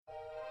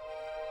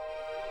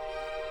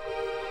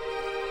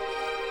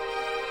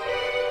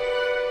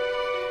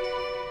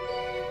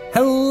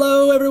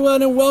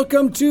everyone, and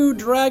welcome to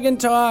Dragon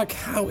Talk.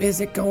 How is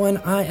it going?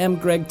 I am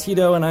Greg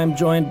Tito, and I'm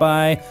joined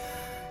by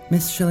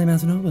Miss Seeley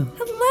Mazanoble.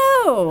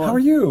 Hello. How are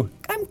you?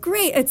 I'm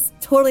great. It's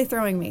totally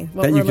throwing me.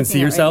 That you can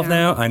see yourself right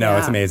now. I know,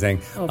 It's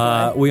amazing.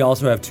 Oh, we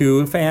also have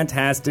two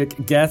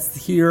fantastic guests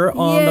here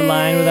on the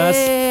line with us.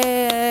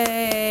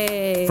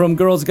 From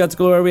Girls Guts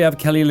Glory, we have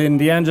Kelly Lynn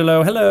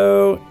D'Angelo.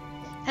 Hello.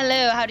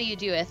 Hello, how do you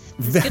do it?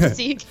 It's good to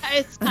see you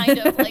guys. Kind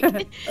of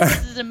like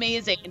this is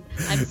amazing.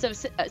 I'm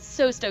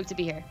so stoked to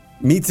be here.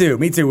 Me too.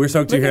 We're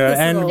stoked to be here,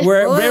 and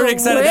we're very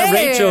excited that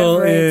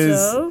Rachel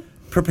is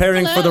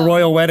preparing for the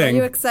royal wedding. Are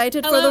you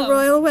excited for the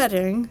royal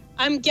wedding?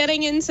 I'm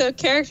getting into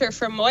character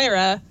from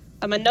Moira.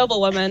 I'm a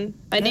noblewoman.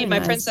 I need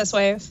my princess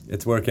wave.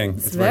 It's working.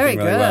 It's very working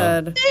really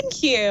good. Well.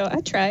 Thank you.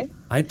 I try.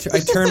 I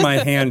turn my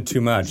hand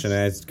too much, and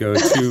I go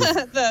too...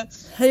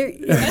 That's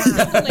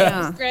single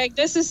ladies, Greg.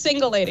 This is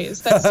single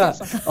ladies. That's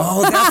too fun.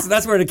 Oh,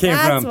 that's where it came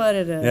from. That's what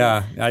it is.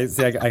 Yeah,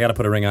 I got to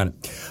put a ring on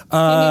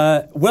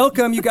it.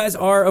 Welcome. You guys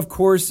are, of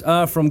course,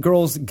 from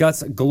Girls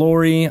Guts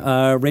Glory.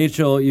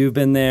 Rachel, you've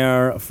been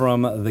there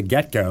from the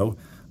get-go.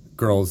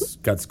 Girls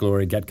Guts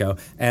Glory get-go.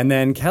 And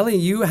then, Kelly,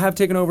 you have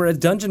taken over as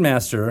Dungeon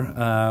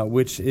Master,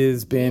 which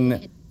has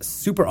been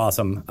super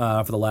awesome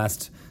for the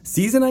last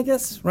season, I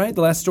guess, right?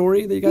 The last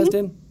story that you guys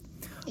did?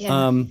 Yeah.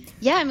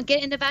 I'm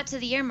getting about to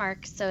the year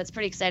mark, so it's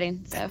pretty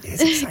exciting. So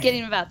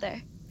getting about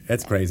there.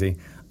 That's crazy.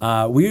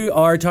 We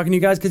are talking to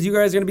you guys because you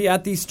guys are going to be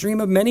at the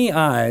Stream of Many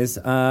Eyes,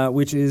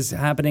 which is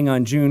happening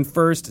on June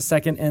 1st,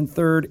 2nd, and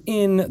 3rd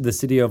in the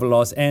city of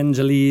Los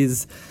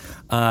Angeles.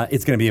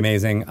 It's going to be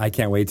amazing. I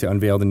can't wait to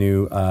unveil the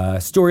new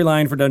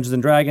storyline for Dungeons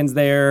 & Dragons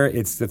there.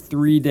 It's the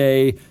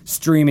 3-day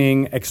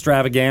streaming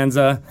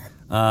extravaganza.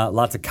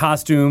 Lots of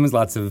costumes,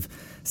 lots of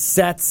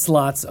sets,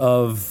 lots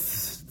of...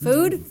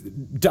 Food? ...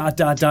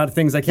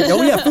 things I can't...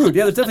 Oh, yeah, food.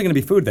 Yeah, there's definitely going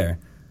to be food there.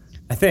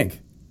 I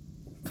think.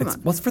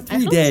 It's for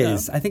 3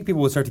 days. So. I think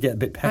people will start to get a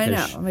bit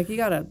peckish. I know. You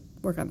got to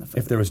work on the food.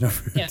 If there was no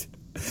food. Yeah.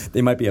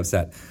 They might be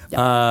upset.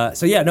 Yeah.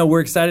 We're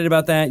excited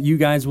about that. You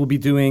guys will be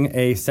doing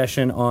a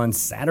session on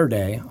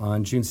Saturday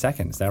on June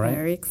 2nd. Is that right?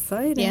 Very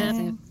exciting.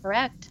 Yeah,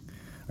 correct.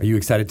 Are you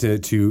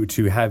excited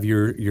to have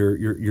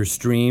your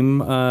stream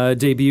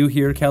debut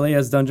here, Kelly,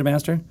 as Dungeon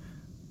Master?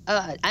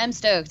 I'm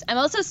stoked. I'm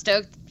also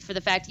stoked for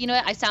the fact, you know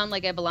what, I sound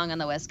like I belong on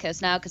the West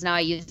Coast now because now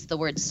I use the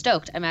word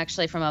stoked. I'm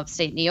actually from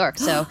upstate New York.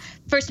 So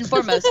first and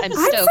foremost, I'm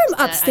stoked. I'm from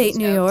upstate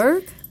New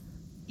York.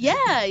 Yeah,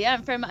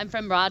 I'm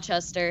from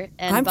Rochester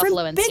and I'm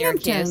Buffalo from and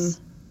Binghamton.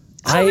 Syracuse.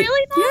 Oh,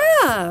 really?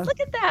 Yeah.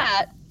 Look at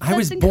that. I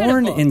was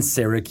born in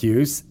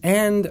Syracuse,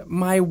 and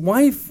my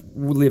wife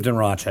lived in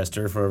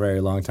Rochester for a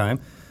very long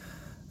time.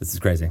 This is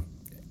crazy.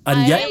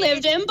 I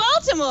lived in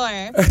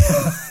Baltimore.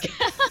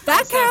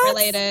 That counts.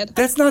 Related.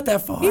 That's not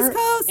that far. East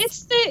Coast.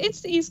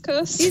 It's the East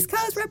Coast. East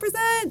Coast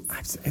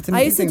represents. It's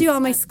I used to do all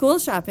my school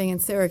shopping in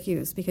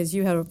Syracuse because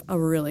you have a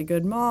really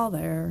good mall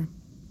there.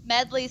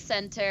 Medley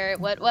Center,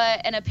 what,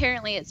 and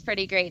apparently it's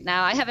pretty great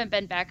now. I haven't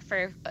been back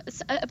for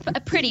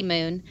a pretty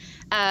moon,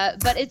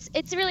 but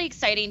it's really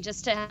exciting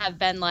just to have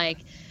been like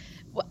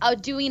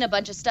doing a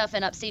bunch of stuff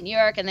in upstate New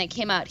York, and then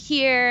came out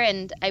here,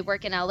 and I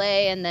work in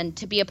LA, and then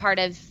to be a part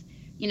of,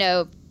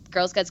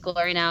 Girls Guts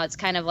Glory now. It's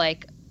kind of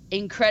like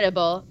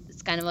incredible.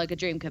 It's kind of like a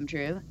dream come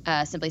true,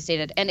 simply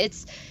stated, and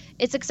it's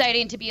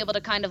exciting to be able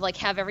to kind of like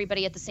have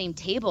everybody at the same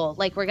table.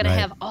 Like we're gonna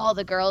have all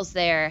the girls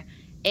there.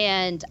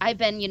 And I've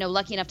been,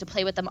 lucky enough to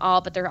play with them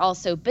all, but they're all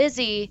so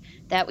busy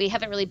that we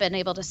haven't really been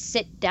able to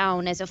sit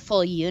down as a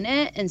full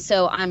unit. And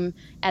so I'm,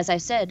 as I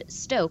said,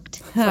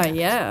 stoked. Oh,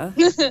 yeah.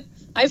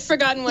 I've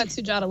forgotten what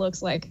Sujata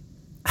looks like.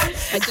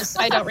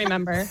 I don't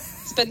remember.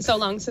 It's been so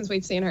long since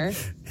we've seen her.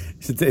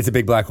 It's a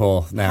big black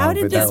hole now. How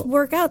did this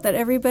work out that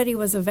everybody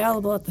was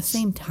available at the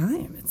same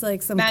time? It's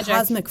like some magic.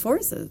 Cosmic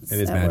forces. It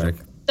is magic.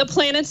 Work. The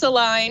planets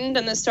aligned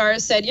and the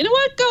stars said, you know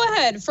what, go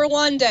ahead for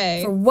one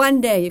day. For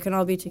one day, you can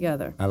all be gig.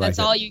 That's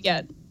all you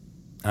get.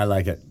 I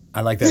like it.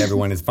 I like that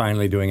everyone is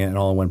finally doing it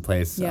all in one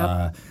place.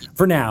 Yep.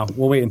 For now,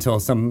 we'll wait until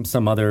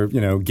some other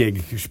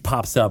gig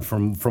pops up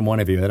from one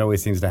of you. That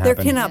always seems to happen.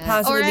 There cannot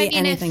possibly be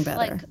anything if, better.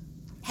 Like,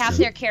 half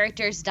their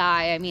characters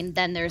die. I mean,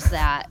 then there's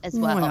that as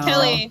well.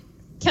 Well.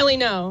 Kelly,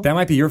 no. That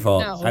might be your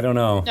fault. No. I don't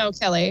know. No,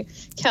 Kelly.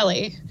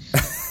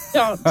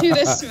 Don't do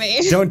this to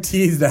me. Don't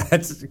tease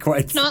that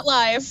quite. Not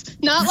live.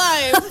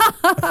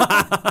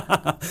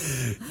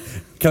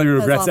 Kelly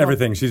regrets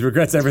everything. She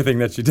regrets everything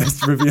that she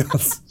just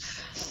reveals.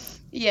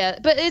 Yeah,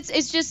 but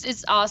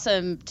it's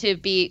awesome to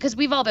be, because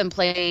we've all been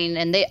playing,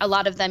 and a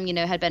lot of them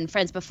had been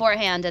friends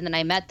beforehand, and then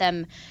I met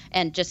them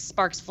and just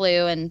sparks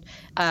flew, and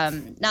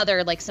now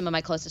they're like some of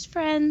my closest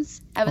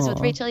friends. I was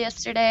with Rachel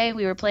yesterday.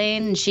 We were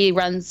playing, and she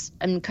runs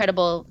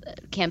incredible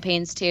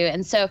campaigns too,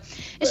 and so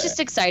it's just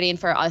exciting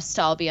for us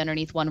to all be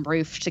underneath one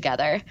roof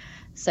together.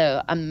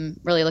 So I'm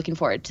really looking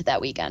forward to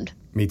that weekend.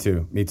 Me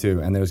too.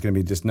 And there's going to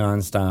be just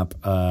nonstop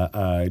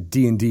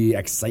D&D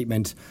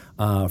excitement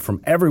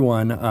from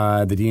everyone.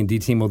 The D&D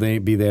team will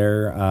be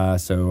there.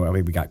 So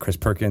we got Chris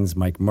Perkins,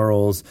 Mike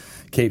Merles,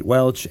 Kate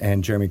Welch,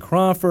 and Jeremy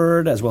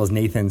Crawford, as well as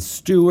Nathan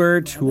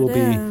Stewart, who will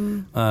be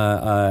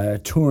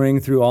touring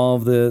through all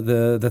of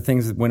the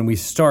things when we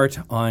start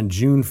on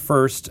June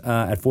 1st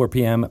at 4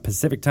 p.m.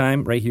 Pacific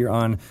time, right here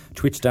on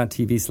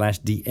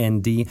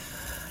twitch.tv/DND.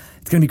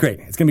 It's going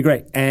to be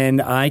great.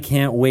 And I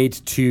can't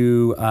wait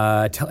to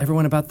tell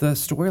everyone about the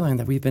storyline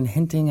that we've been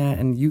hinting at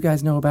and you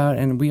guys know about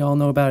and we all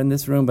know about in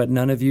this room, but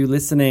none of you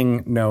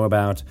listening know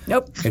about.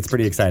 Nope. It's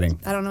pretty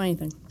exciting. I don't know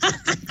anything.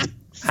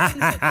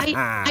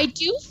 I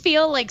do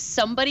feel like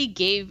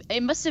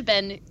it must have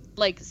been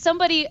like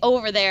somebody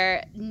over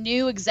there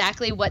knew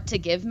exactly what to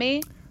give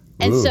me.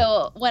 And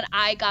so when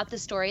I got the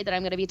story that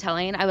I'm going to be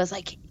telling, I was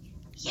like,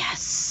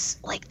 yes,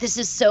 like this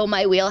is so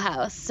my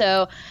wheelhouse.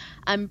 So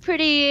I'm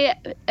pretty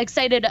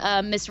excited,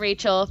 Miss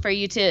Rachel, for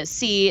you to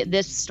see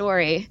this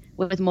story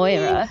with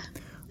Moira.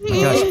 Oh my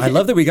gosh, I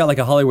love that we got like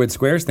a Hollywood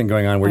Squares thing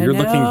going on where you're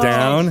looking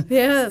down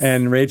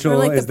and Rachel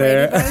like is the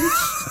there.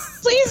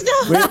 Please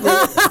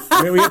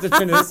no. We have to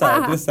turn to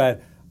this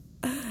side.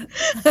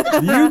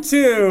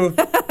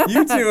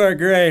 You two are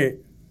great.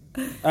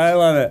 I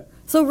love it.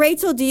 So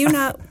Rachel, do you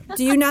not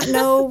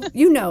know?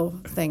 You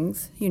know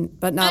things,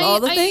 but not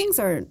all the things,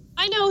 or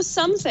I know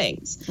some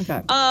things.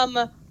 Okay.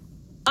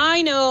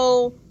 I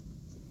know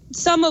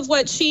some of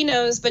what she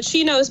knows, but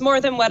she knows more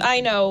than what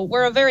I know.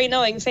 We're a very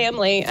knowing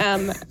family,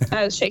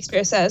 as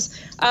Shakespeare says.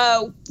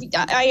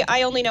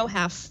 I only know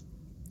half.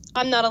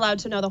 I'm not allowed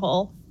to know the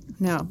whole.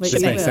 No, but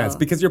this makes sense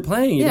because you're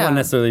playing. You don't want to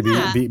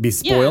necessarily be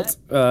spoilt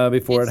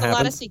before it happens. It's a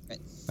lot of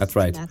secrets. That's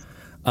right.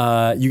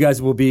 You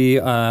guys will be,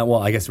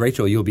 I guess,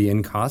 Rachel, you'll be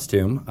in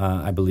costume,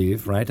 I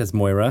believe, right, as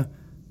Moira?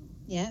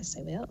 Yes,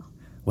 I will.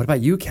 What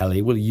about you,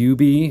 Kelly? Will you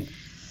be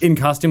in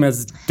costume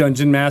as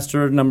Dungeon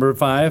Master number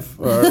 5?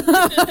 Or?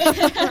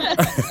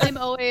 I'm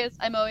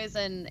always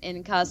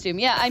in costume.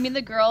 Yeah, I mean,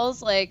 the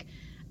girls, like,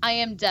 I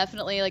am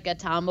definitely like a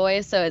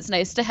tomboy, so it's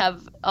nice to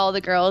have all the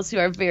girls who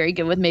are very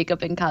good with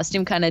makeup and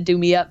costume kind of do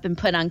me up and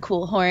put on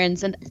cool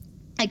horns. And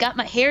I got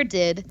my hair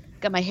dyed.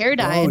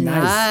 Oh,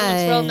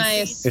 nice. It's real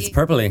nice. It's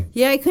purpley.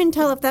 Yeah, I couldn't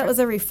tell if that was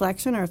a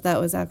reflection or if that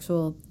was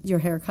actual your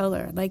hair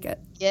color. I like it.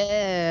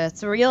 Yeah,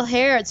 it's a real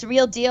hair. It's a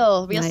real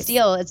deal. Real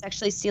steel. It's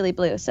actually Seeley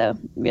blue, so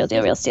real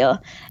deal, real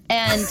steel.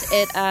 And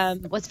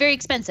it was very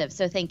expensive,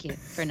 so thank you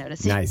for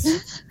noticing.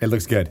 Nice. It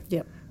looks good.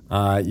 Yep.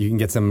 You can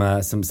get some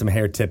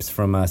hair tips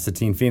from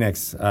Satine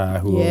Phoenix,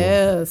 who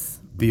will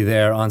be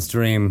there on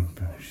stream.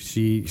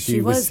 She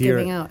was here.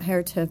 Giving out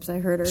hair tips. I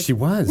heard her. She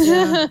was.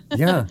 Yeah.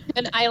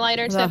 And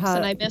eyeliner tips,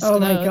 and I missed those. Oh,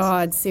 my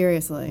God.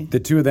 Seriously.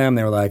 The two of them,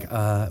 they were like,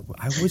 I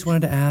always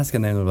wanted to ask.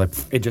 And then they were like,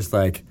 it just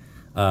like,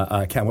 what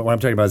I'm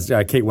talking about is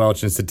Kate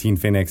Welch and Satine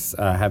Phoenix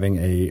having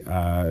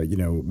a,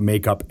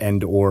 makeup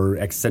and or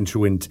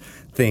accentuant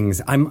things.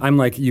 I'm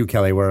like you,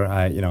 Kelly, where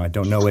I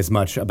don't know as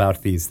much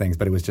about these things,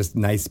 but it was just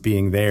nice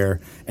being there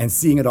and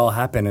seeing it all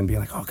happen and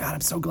being like, oh God,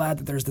 I'm so glad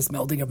that there's this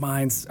melding of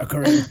minds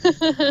occurring.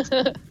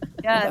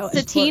 Yeah,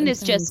 Satine is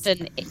just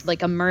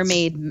a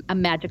mermaid, a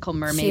magical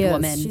mermaid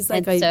woman. She's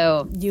like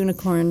a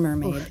unicorn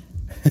mermaid.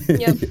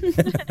 Yep.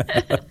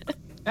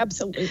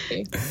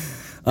 Absolutely.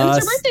 And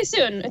it's her birthday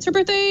soon. It's her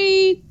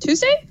birthday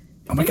Tuesday?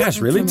 Oh my gosh,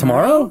 really?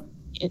 Tomorrow?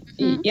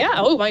 Yeah.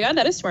 Oh my God,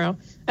 that is tomorrow.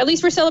 At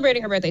least we're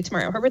celebrating her birthday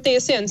tomorrow. Her birthday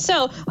is soon.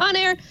 So, on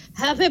air,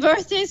 happy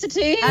birthday,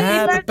 Satine.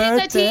 Happy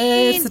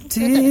birthday,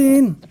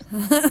 Satine.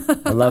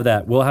 I love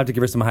that. We'll have to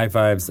give her some high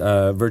fives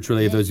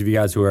virtually. Those of you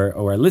guys who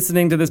are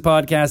listening to this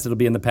podcast, it'll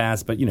be in the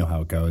past, but you know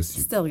how it goes.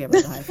 Still give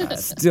her the high five.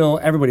 Still,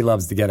 everybody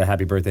loves to get a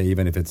happy birthday,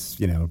 even if it's,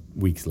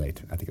 weeks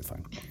late. I think it's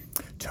fine.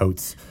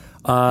 Totes.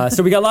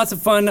 So we got lots of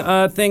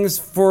fun things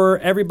for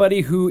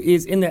everybody who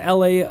is in the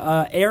LA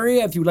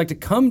area. If you would like to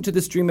come to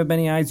the Stream of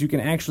Many Eyes, you can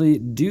actually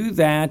do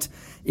that.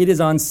 It is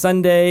on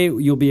Sunday.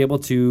 You'll be able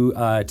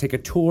to take a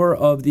tour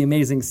of the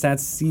amazing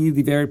sets, see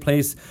the very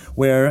place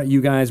where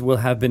you guys will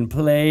have been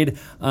played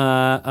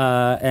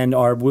and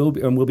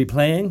will be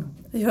playing.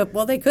 Yeah,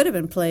 well, they could have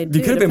been played, too.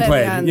 You could have been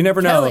played. You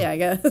never know. Kelly, I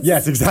guess.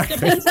 Yes, exactly.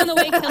 Depends on the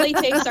way Kelly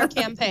takes our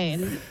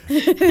campaign.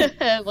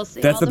 We'll see.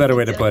 That's the better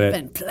way to put it.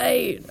 Been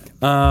played.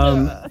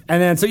 And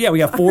then, we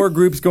got 4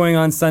 groups going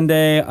on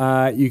Sunday.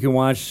 You can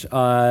watch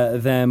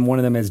them. One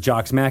of them is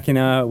Jox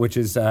Machina, which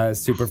is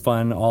super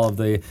fun. All of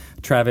the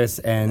Travis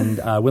and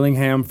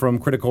Willingham from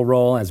Critical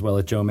Role, as well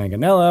as Joe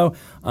Manganiello,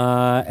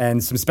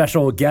 and some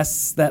special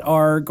guests that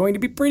are going to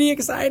be pretty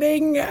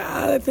exciting,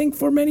 I think,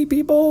 for many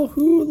people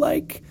who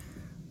like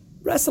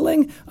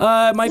wrestling.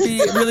 Might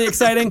be really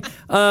exciting.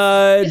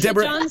 Is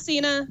Deborah, it John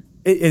Cena?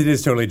 It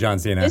is totally John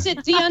Cena. Is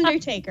it The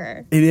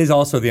Undertaker? It is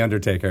also The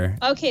Undertaker.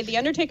 Okay, The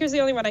Undertaker's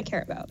the only one I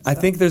care about. So. I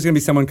think there's going to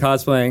be someone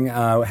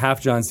cosplaying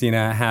half John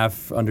Cena,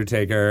 half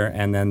Undertaker,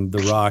 and then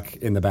The Rock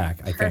in the back,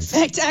 I think.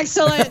 Perfect.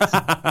 Excellent.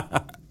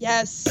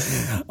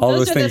 Yes. All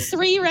those are things. the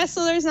 3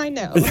 wrestlers I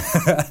know.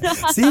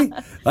 See?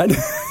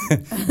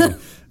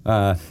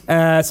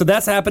 So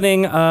that's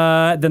happening.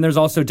 Then there's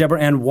also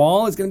Deborah Ann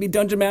Wall is going to be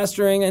dungeon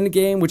mastering in the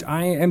game, which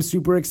I am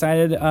super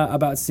excited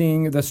about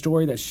seeing the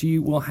story that she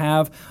will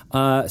have.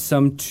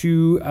 Some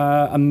two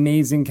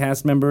amazing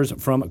cast members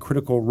from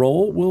Critical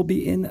Role will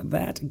be in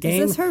that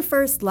game. Is this her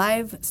first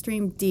live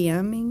stream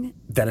DMing?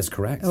 That is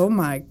correct. Oh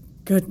my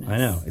goodness. I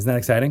know. Isn't that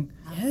exciting?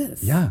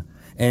 Yes. Yeah.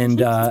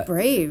 And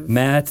brave.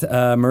 Matt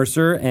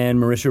Mercer and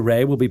Marisha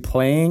Ray will be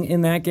playing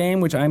in that game,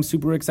 which I'm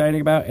super excited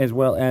about, as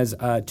well as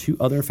two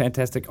other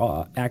fantastic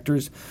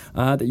actors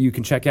that you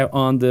can check out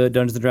on the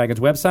Dungeons & Dragons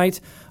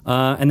website.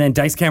 And then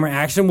Dice Camera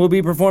Action will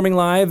be performing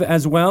live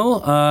as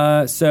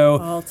well. So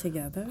all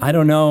together. I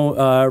don't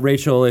know,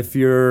 Rachel, if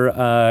your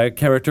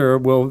character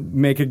will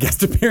make a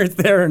guest appearance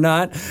there or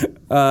not.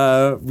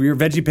 Your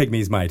Veggie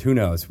Pygmies might. Who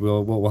knows?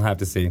 We'll have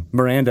to see.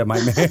 Miranda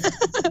might make.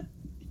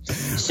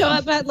 Show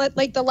up at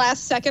like the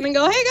last second and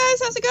go, "Hey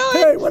guys, how's it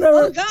going?" Hey, whatever.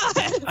 Oh God.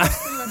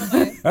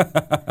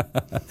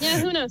 Yeah,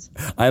 who knows?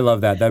 I love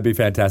that. That'd be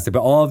fantastic.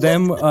 But all of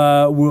them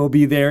will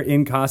be there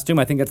in costume.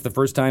 I think that's the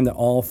first time that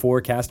all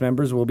 4 cast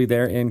members will be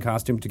there in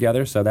costume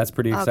together. So that's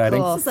pretty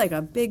exciting. Cool. It's like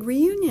a big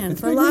reunion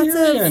for big lots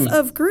reunion.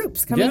 of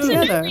groups coming Yeah.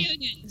 together.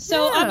 Reunion.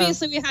 So Yeah.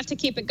 obviously we have to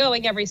keep it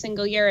going every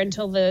single year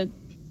until the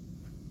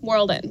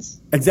world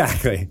ends.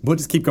 Exactly. We'll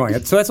just keep going.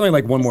 So that's only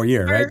like one more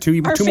year, right?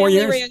 Two more family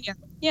years? Reunion.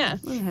 Yeah.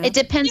 It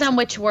depends on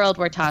which world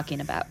we're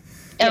talking about.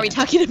 Are we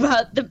talking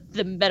about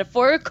the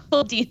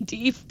metaphorical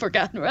D&D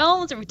Forgotten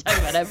Realms? Are we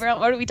talking about everyone?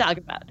 What are we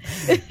talking about?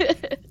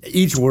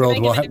 Each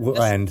world will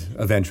end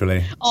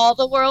eventually. All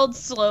the worlds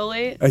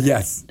slowly.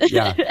 Yes.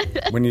 Yeah.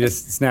 When you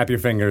just snap your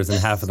fingers and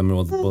half of them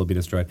will be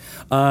destroyed.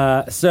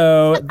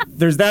 So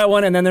there's that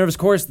one. And then there's, of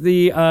course,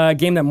 the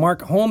game that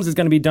Mark Holmes is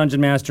going to be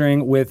dungeon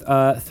mastering with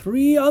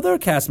 3 other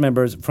cast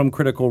members from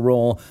Critical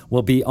Role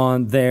will be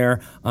on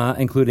there,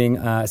 including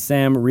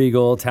Sam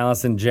Riegel,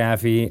 Taliesin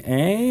Jaffe,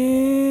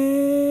 and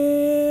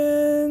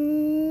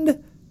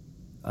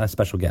a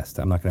special guest.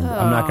 I'm not going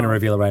to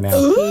reveal it right now.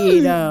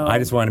 Keto. I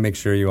just wanted to make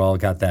sure you all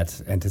got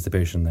that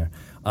anticipation there.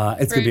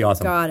 It's going to be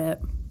awesome. Got it.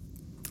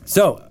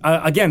 So,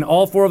 again,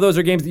 all 4 of those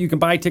are games that you can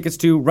buy tickets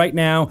to right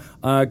now.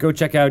 Go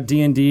check out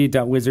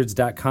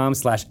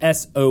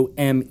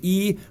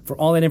dnd.wizards.com/SOME for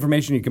all that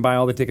information. You can buy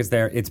all the tickets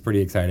there. It's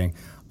pretty exciting.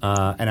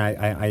 And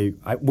we're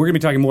going to be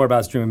talking more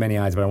about Stream of Many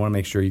Eyes, but I want to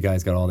make sure you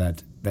guys got all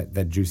that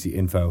juicy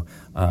info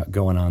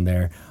going on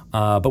there.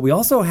 But we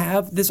also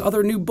have this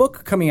other new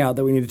book coming out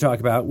that we need to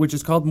talk about, which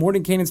is called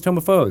Mordenkainen's Tome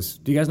of Foes.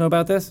 Do you guys know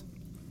about this?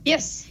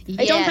 Yes.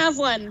 I don't have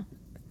one.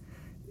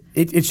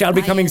 It shall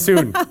be coming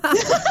soon.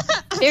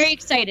 Very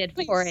excited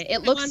for it.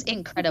 It looks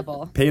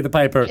incredible. Pay the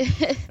piper.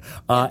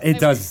 It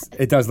does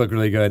look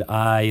really good.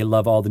 I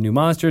love all the new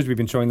monsters. We've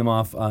been showing them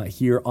off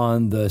here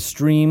on the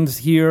streams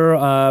here.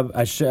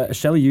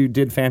 Shelley, you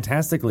did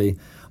fantastically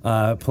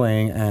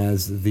playing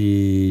as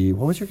the...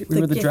 What was your...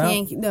 We were the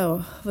drow?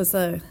 No, it was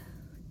the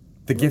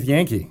Gith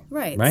Yankee.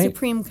 Right.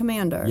 Supreme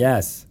Commander.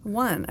 Yes. I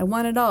won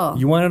it all.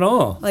 You won it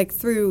all. Like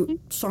through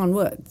Sean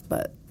Woods,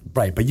 but...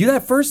 Right, but you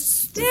that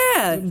first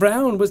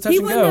round was touch and go.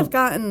 He wouldn't have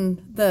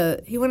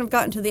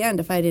gotten to the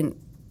end if I didn't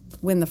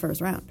win the first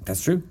round.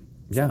 That's true.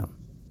 Yeah.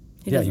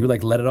 You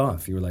like let it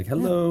off. You were like,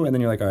 hello, and then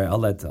you're like, all right, I'll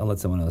let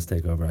someone else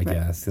take over, I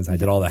guess, since I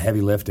did all the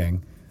heavy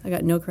lifting. I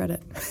got no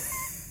credit.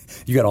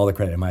 You got all the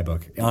credit in my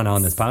book,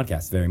 on this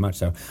podcast, very much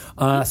so.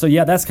 So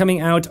that's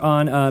coming out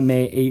on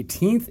May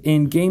 18th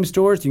in game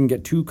stores. You can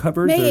get 2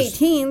 covers. May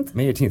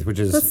 18th, which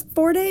is... That's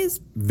 4 days?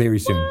 Very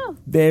soon. Wow.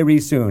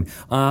 Very soon.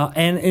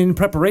 And in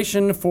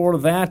preparation for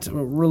that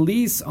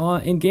release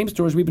in game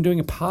stores, we've been doing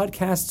a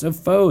Podcasts of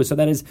Foes. So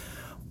that is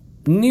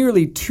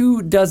nearly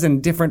 24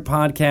 different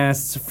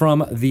podcasts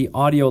from the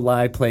audio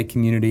live play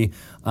community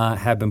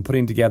have been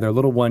putting together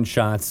little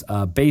one-shots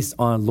based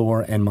on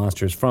lore and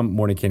monsters from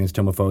Mordenkainen's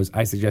Tome of Foes.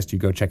 I suggest you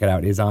go check it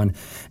out. It is on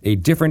a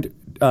different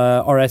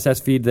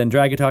RSS feed than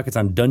Dragon Talk. It's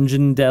on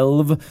Dungeon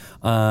Delve.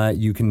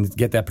 You can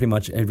get that pretty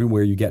much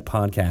everywhere you get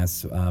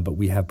podcasts, but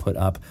we have put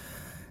up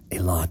a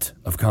lot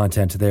of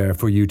content there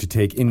for you to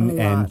take in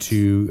and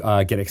to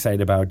get excited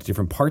about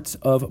different parts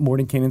of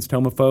Mordenkainen's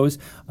Tome of Foes.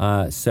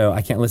 So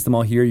I can't list them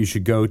all here. You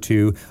should go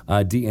to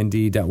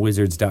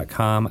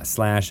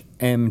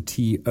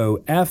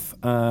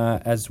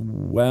dnd.wizards.com/MTOF as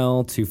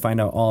well to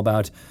find out all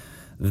about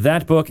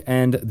that book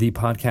and the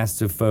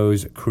Podcasts of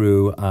Foes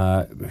crew.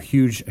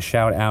 Huge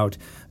shout out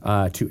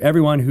to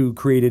everyone who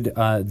created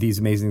these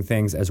amazing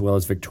things, as well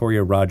as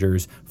Victoria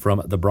Rogers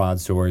from The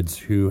Broadswords,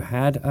 who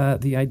had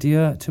the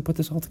idea to put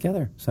this all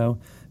together. So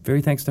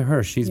very thanks to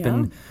her. She's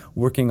been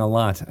working a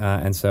lot,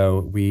 and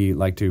so we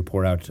like to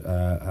pour out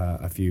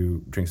a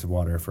few drinks of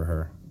water for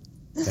her.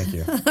 Thank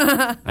you.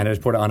 And I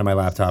just poured it onto my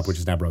laptop, which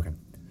is now broken.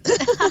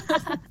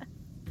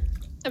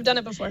 I've done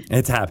it before.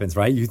 It happens,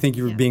 right? You think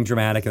you're being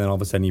dramatic, and then all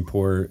of a sudden you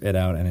pour it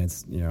out, and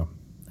it's,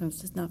 It's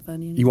just not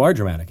funny anymore. You are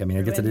dramatic. I mean,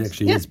 I guess it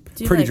actually is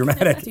pretty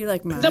dramatic. Do you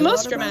like my the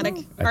most water dramatic,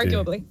 bottle?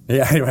 arguably?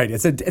 Yeah, right.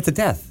 It's a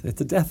death.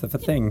 It's a death of a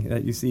thing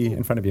that you see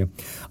in front of you.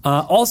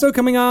 Also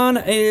coming on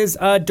is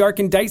Dark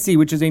and Dicey,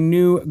 which is a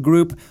new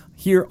group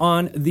here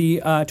on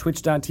the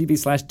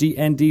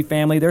twitch.tv/DND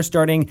family. They're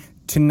starting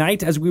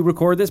tonight as we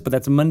record this, but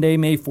that's Monday,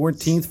 May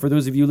 14th for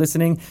those of you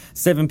listening,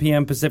 7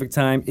 p.m. Pacific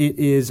time. It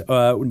is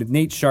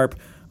Nate Sharp,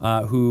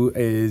 who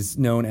is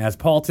known as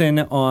Paulton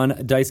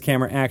on Dice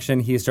Camera Action.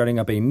 He is starting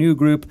up a new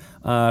group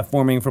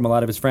forming from a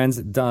lot of his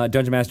friends.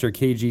 Dungeon Master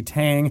KG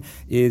Tang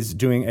is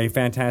doing a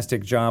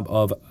fantastic job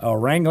of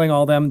wrangling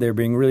all them. They're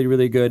being really,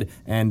 really good,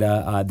 and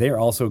they're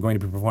also going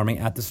to be performing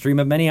at the Stream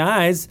of Many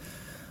Eyes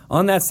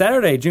on that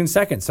Saturday, June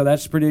 2nd. So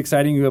that's pretty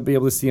exciting. You'll be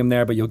able to see them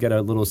there, but you'll get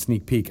a little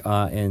sneak peek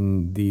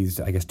in these,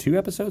 I guess, 3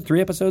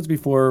 episodes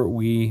before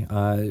we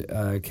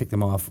kick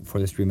them off for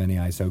the Stream of Many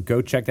Eyes. So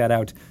go check that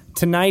out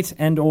tonight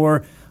and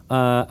or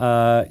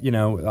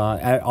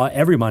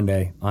every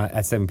Monday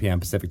at 7 p.m.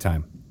 Pacific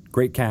time.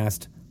 Great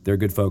cast. They're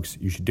good folks.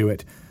 You should do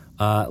it.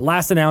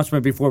 Last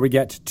announcement before we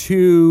get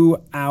to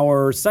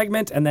our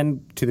segment and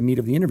then to the meat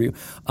of the interview.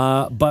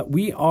 But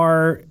we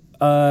are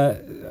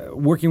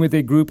working with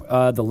a group,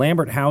 the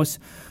Lambert House,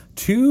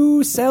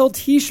 to sell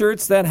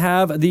T-shirts that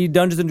have the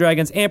Dungeons &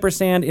 Dragons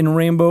ampersand in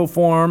rainbow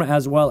form,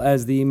 as well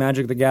as the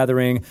Magic the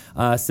Gathering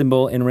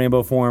symbol in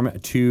rainbow form,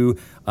 to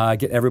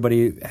get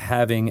everybody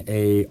having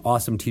a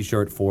awesome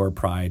T-shirt for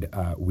Pride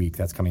Week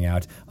that's coming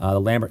out.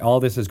 Lambert,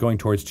 all this is going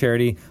towards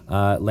charity.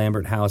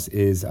 Lambert House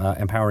is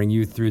empowering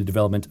youth through the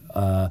development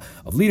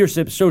of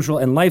leadership, social,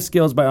 and life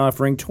skills by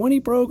offering more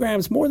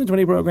than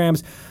 20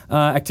 programs,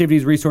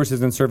 activities,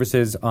 resources, and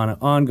services on an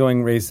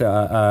ongoing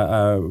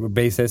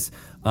basis.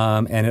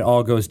 And it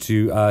all goes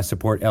to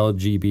support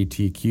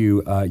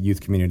LGBTQ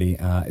youth community.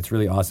 It's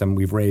really awesome.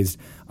 We've raised,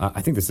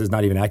 I think this is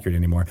not even accurate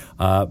anymore,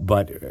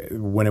 but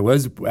when it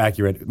was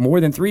accurate,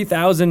 more than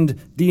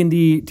 3,000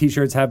 D&D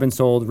T-shirts have been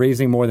sold,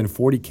 raising more than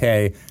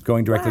 $40,000,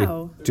 going directly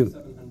to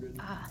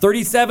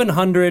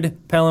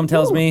 3,700. Pelham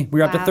tells me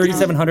we're up to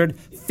 3,700.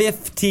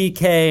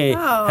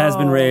 $50,000 has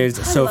been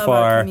raised so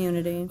far. Our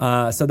community.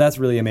 So that's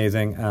really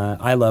amazing.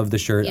 I love the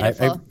shirt.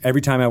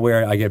 Every time I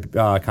wear it, I get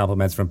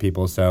compliments from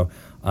people. So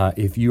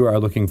if you are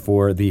looking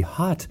for the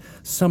hot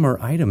summer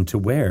item to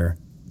wear,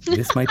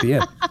 this might be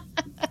it.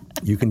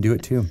 You can do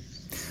it too.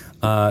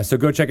 So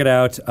go check it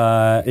out.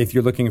 If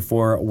you're looking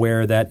for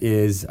where that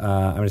is,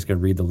 I'm just going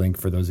to read the link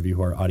for those of you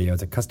who are audio.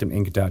 It's at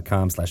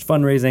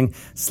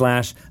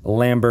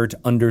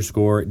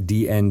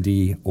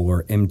customink.com/fundraising/Lambert_DND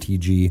or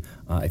MTG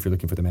if you're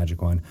looking for the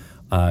magic one.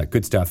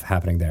 Good stuff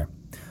happening there.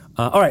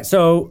 All right,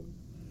 so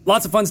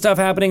lots of fun stuff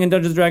happening in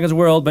Dungeons & Dragons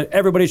world, but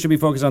everybody should be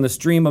focused on the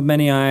Stream of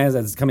Many Eyes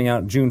that's coming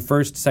out June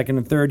 1st, 2nd,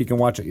 and 3rd. You can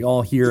watch it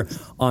all here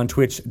on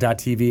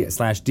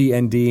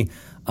twitch.tv/DND.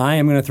 I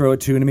am going to throw it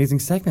to an amazing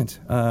segment.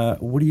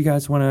 What do you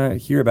guys want to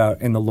hear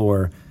about in the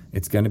lore?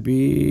 It's going to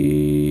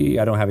be,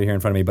 I don't have it here in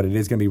front of me, but it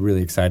is going to be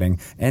really exciting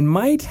and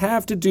might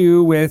have to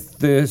do with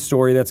the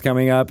story that's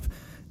coming up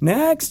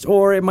next,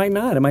 or it might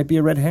not. It might be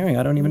a red herring.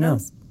 I don't even know.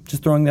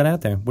 Just throwing that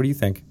out there. What do you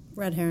think?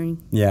 Red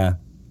herring. Yeah,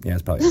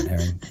 it's probably red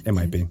herring. It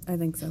might be. I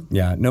think so.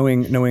 Yeah,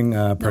 knowing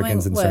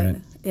Perkins and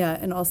Cernit. Yeah,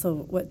 and also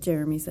what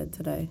Jeremy said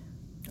today.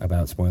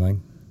 About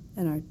spoiling?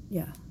 And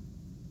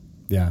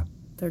Yeah.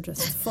 They're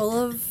just full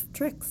of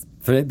tricks.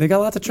 They got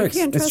lots of tricks.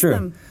 You can't it's trust true.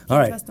 them. All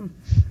right. Trust them.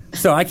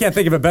 So I can't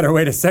think of a better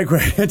way to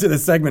segue into the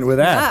segment with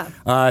that.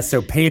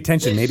 So pay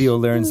attention. Maybe you'll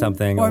learn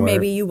something. Or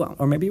maybe you won't.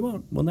 Or maybe you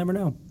won't. We'll never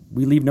know.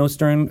 We leave no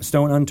stone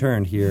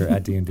unturned here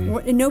at D&D.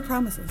 No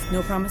promises.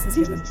 No promises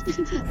given.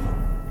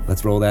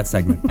 Let's roll that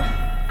segment.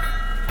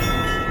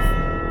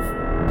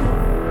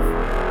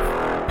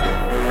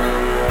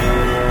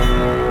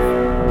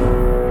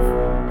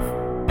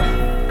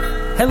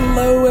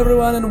 Hello,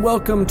 everyone, and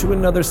welcome to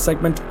another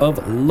segment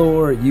of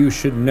Lore You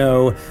Should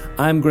Know.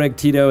 I'm Greg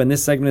Tito, and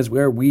this segment is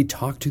where we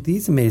talk to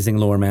these amazing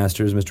lore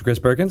masters, Mr. Chris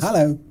Perkins.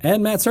 Hello.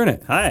 And Matt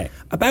Cernit. Hi.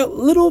 About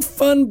little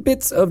fun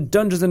bits of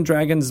Dungeons &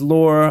 Dragons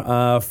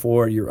lore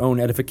for your own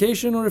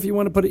edification, or if you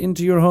want to put it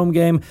into your home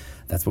game,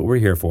 that's what we're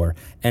here for.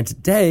 And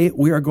today,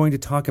 we are going to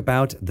talk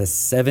about the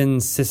Seven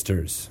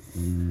Sisters.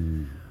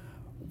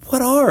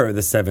 What are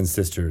the Seven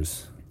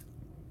Sisters?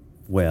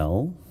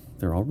 Well,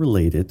 they're all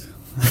related.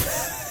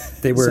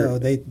 So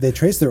they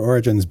trace their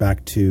origins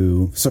back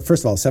to... So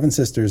first of all, Seven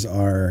Sisters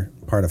are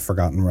part of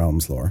Forgotten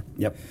Realms lore.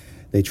 Yep.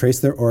 They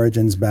trace their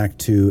origins back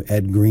to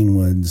Ed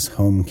Greenwood's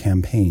home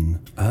campaign,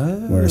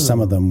 where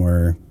some of them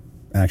were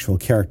actual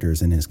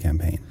characters in his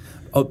campaign.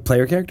 Oh,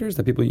 player characters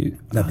that people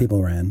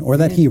people ran, or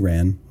that he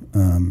ran.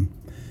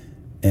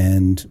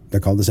 And they're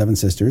called the Seven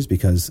Sisters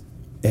because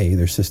A,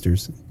 they're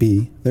sisters,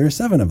 B, there are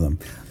 7 of them.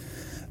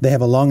 They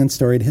have a long and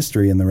storied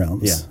history in the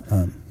realms.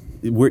 Yeah.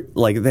 We're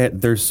like that.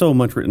 There's so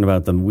much written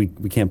about them. We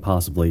can't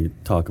possibly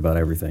talk about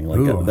everything.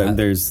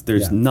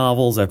 There's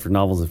novels after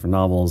novels after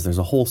novels. There's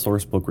a whole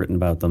source book written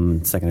about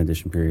them, 2nd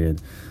edition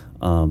period.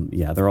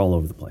 They're all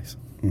over the place.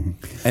 Mm-hmm.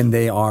 And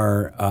they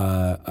are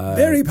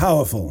very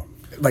powerful.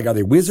 Like, are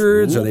they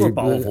wizards? Super Are they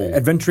powerful.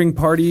 adventuring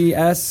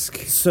party-esque?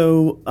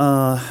 So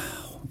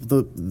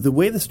the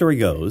way the story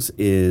goes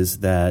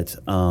is that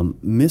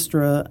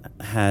Mystra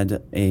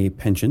had a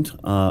penchant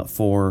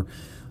for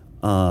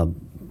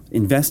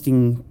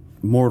investing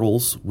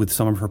mortals with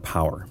some of her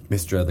power.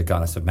 Mystra, the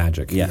goddess of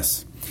magic.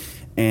 Yes.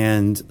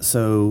 And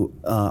so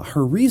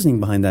her reasoning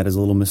behind that is a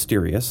little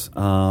mysterious,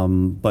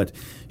 but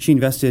she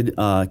invested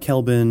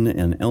Kelvin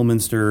and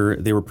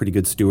Elminster. They were pretty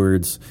good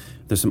stewards.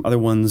 There's some other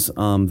ones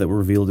that were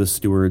revealed as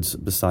stewards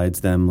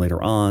besides them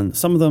later on.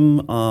 Some of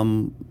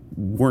them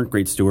weren't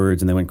great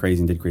stewards, and they went crazy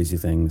and did crazy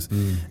things.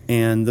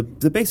 And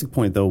the basic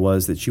point, though,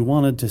 was that she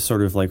wanted to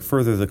sort of like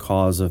further the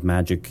cause of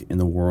magic in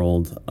the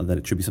world, that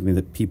it should be something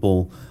that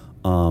people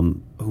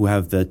who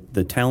have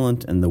the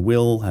talent and the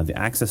will have the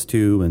access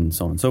to, and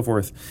so on and so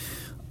forth.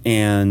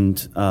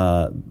 And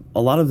a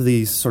lot of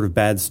these sort of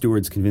bad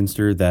stewards convinced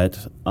her that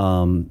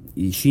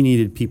she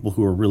needed people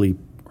who were really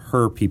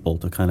her people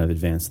to kind of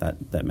advance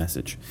that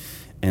message.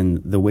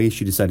 And the way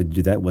she decided to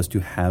do that was to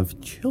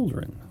have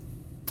children.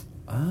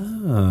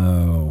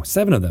 Oh,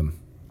 7 of them.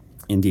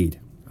 Indeed.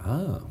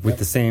 Oh, with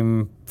the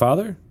same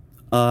father?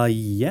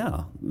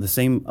 Yeah, the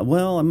same.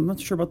 Well, I'm not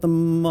sure about the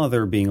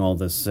mother being all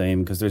the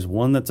same, because there's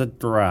one that's a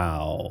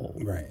drow.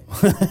 Right.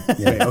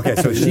 Yeah. Okay,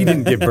 so she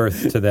didn't give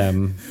birth to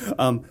them.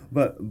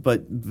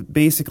 But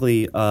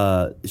basically,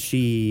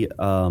 she.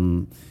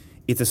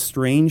 It's a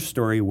strange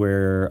story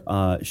where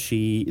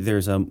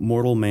there's a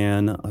mortal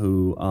man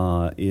who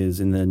is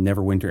in the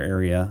Neverwinter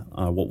area,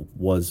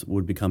 what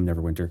would become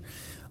Neverwinter,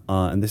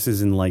 and this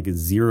is in like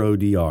 0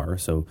 DR,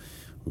 so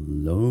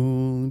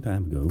long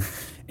time ago,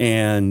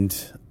 and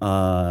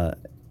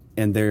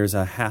there's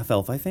a half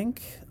elf, I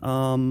think,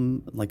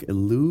 like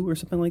Elu or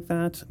something like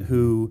that,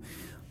 who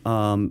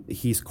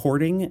he's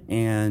courting,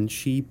 and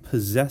she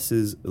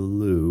possesses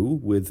Elu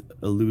with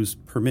Elu's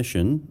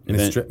permission.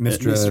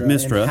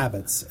 Mistra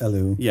inhabits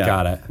Elu. Yeah,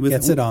 got it.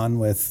 Gets it on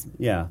with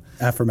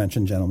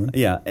aforementioned gentleman.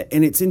 Yeah,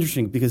 and it's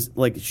interesting because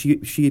like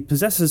she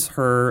possesses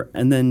her,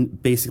 and then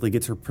basically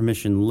gets her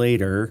permission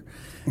later.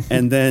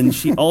 And then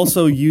she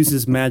also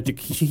uses magic.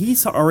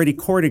 He's already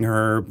courting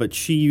her, but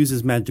she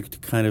uses magic to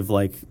kind of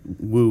like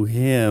woo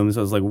him. So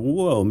I was like,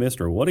 whoa,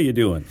 mister, what are you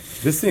doing?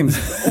 This seems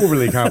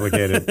overly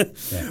complicated.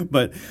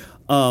 But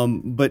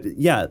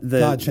yeah.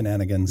 God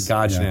shenanigans.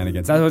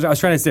 Shenanigans. I was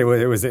trying to say it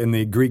was in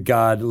the Greek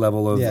god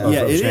level of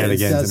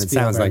shenanigans, and it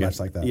sounds like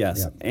like that. Yes.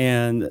 Yep.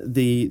 And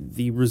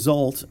the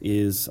result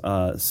is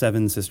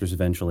 7 sisters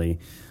eventually.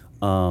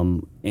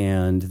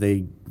 And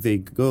they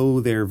go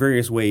their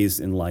various ways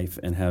in life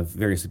and have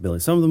various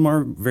abilities. Some of them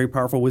are very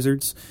powerful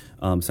wizards.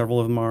 Several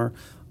of them are.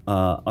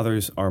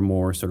 Others are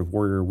more sort of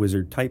warrior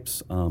wizard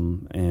types.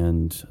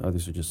 And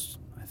others are just,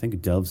 I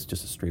think Dove's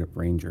just a straight up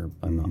ranger.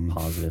 I'm not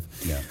positive.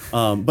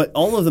 Yeah. But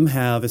all of them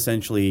have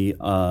essentially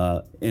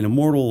an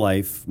immortal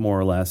life, more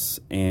or less,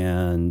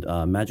 and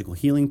magical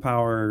healing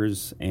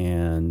powers,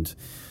 and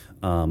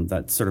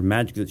that sort of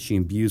magic that she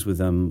imbues with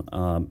them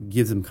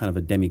gives them kind of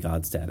a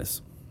demigod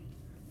status.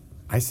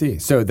 I see.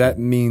 So that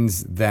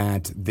means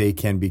that they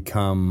can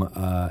become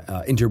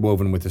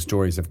interwoven with the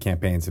stories of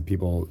campaigns of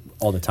people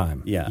all the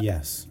time. Yeah.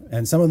 Yes.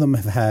 And some of them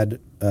have had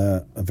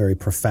a very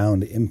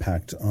profound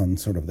impact on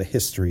sort of the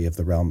history of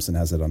the realms and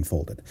as it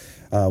unfolded.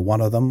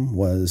 One of them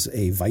was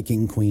a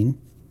Viking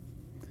queen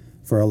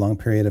for a long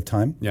period of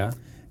time. Yeah.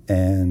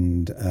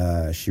 And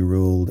she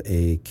ruled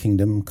a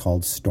kingdom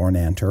called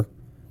Stornanter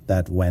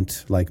that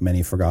went, like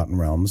many forgotten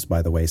realms,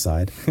 by the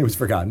wayside. It was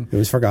forgotten. It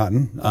was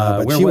forgotten.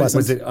 But where she was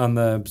wasn't. it on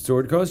the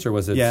Sword Coast, or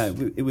was it? Yeah,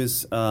 it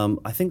was,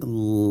 I think the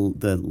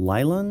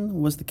Lylan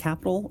was the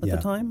capital at the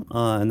time,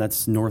 and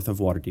that's north of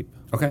Waterdeep.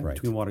 Okay. Right.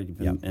 Between Waterdeep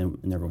and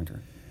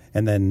Neverwinter.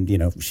 And then,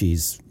 she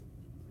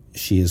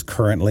is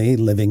currently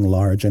living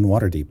large in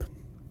Waterdeep.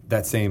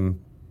 That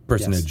same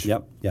personage.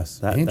 Yep. Yes.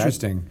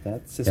 Interesting.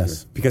 That's sister.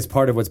 Yes. Because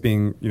part of what's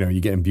being,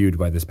 you get imbued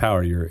by this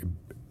power, you're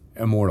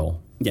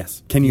immortal.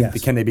 Yes. Can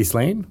Yes. they be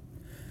slain?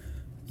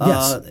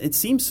 Yes. It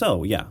seems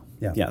so, yeah.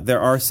 Yeah.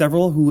 There are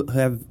several who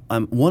have,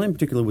 one in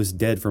particular was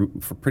dead for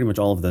pretty much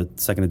all of the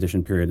second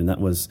edition period, and that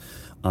was,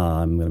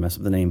 I'm going to mess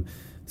up the name,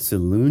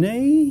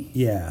 Selune?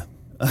 Yeah,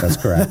 that's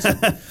correct.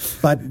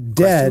 But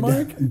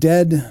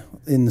dead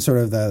in sort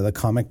of the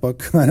comic book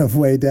kind of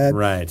way dead.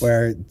 Right.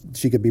 Where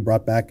she could be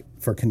brought back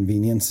for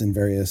convenience in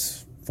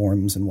various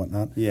forms and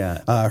whatnot.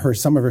 Yeah.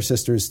 Some of her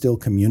sisters still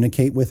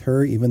communicate with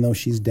her even though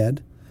she's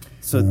dead.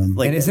 So, and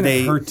isn't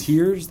it her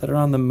tears that are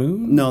on the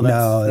moon? No,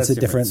 that's a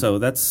different. So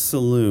that's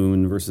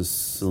Saloon versus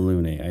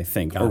Salune, I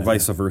think, or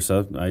vice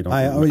versa.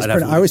 I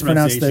always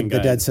pronounce the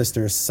dead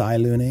sister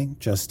Silune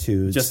just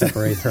to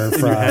separate her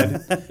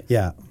from.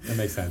 Yeah, that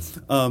makes sense.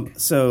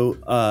 So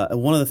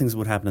one of the things that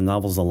would happen in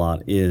novels a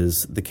lot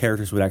is the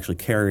characters would actually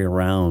carry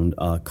around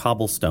a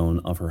cobblestone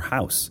of her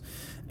house,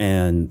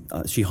 and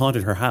she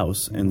haunted her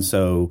house, and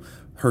so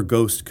her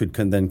ghost could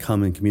then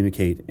come and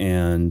communicate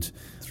and.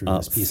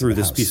 Through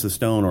this piece of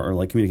stone, or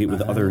like communicate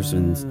with others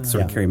and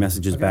sort of carry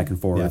messages back and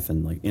forth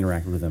and like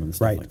interact with them and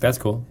stuff like that. That's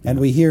cool.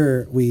 And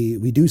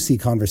we do see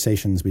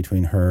conversations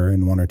between her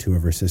and one or two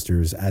of her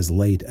sisters as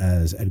late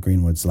as Ed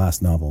Greenwood's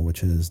last novel,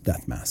 which is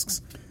Death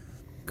Masks.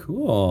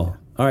 Cool.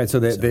 All right, so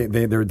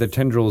the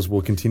tendrils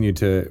will continue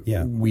to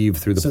weave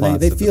through the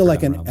plots. So they feel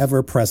like an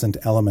ever-present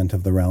element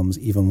of the realms,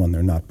 even when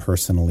they're not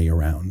personally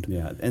around.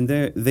 Yeah, and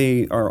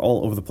they are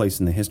all over the place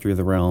in the history of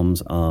the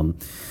realms.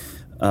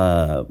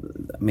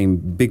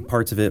 big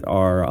parts of it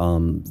are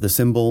the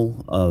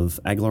symbol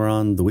of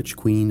Aglarond. The Witch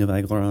Queen of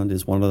Aglarond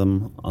is one of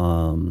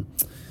them.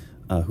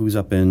 Who's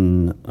up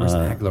in... Where's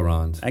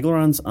Aglarond?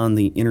 Aglarond's on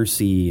the Inner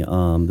Sea,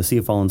 the Sea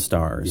of Fallen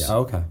Stars. Yeah,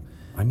 okay.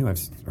 I knew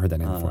I've heard that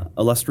name before.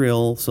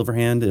 Illustrial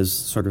Silverhand is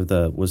sort of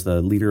was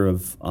the leader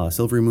of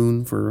Silvery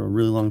Moon for a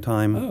really long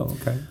time. Oh,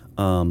 okay.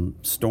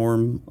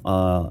 Storm...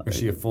 is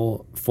she a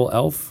full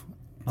elf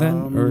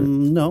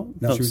then? No.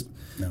 No.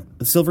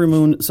 Silvery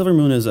Moon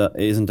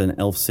isn't an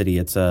elf city.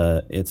 It's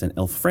an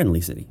elf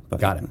friendly city.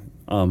 But, got it.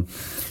 I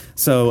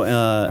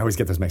always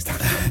get those mixed up.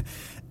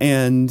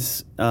 And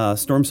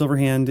Storm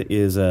Silverhand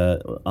is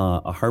a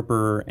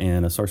harper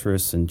and a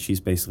sorceress, and she's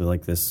basically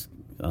like this,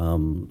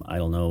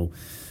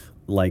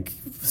 like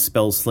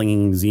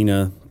spell-slinging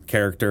Xena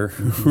character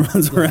who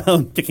runs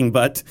around kicking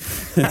butt.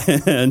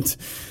 And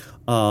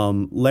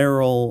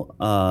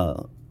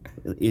Laryl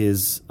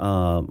is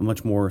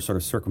much more sort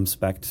of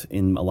circumspect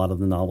in a lot of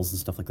the novels and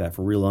stuff like that.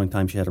 For a really long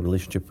time, she had a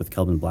relationship with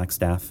Kelvin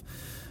Blackstaff,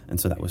 and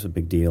so that was a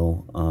big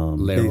deal.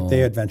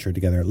 They adventured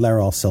together.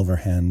 Laryl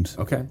Silverhand,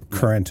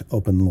 current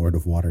Open Lord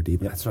of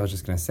Waterdeep. Yeah, that's what I was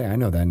just going to say. I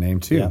know that name,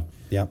 too.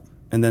 Yeah.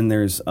 And then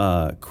there's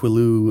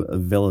Quilu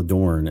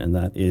Veladorn, and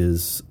that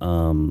is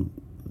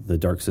the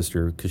Dark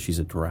Sister because she's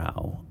a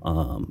drow.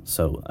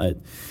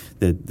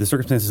 The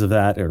circumstances of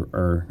that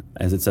are,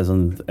 as it says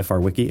on the FR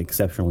Wiki,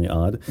 exceptionally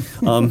odd.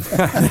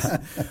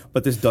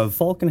 But there's Dove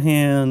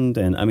Falconhand,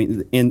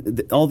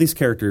 and all these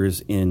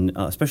characters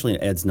especially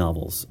in Ed's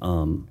novels,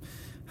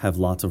 have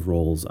lots of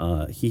roles.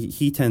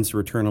 He tends to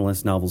return in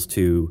less novels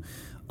to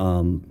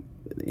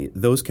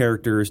those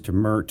characters, to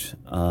Mert,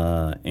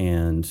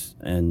 and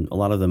a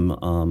lot of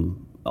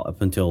them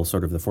up until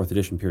sort of the 4th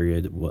edition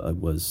period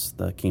was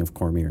the King of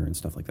Cormyr and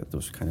stuff like that.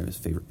 Those are kind of his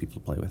favorite people to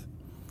play with.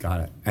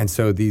 Got it. And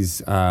so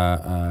these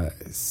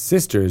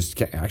sisters,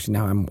 actually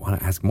now I want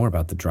to ask more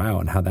about the drow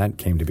and how that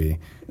came to be.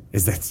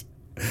 Is that...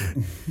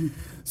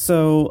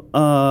 So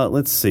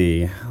let's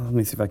see. Let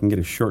me see if I can get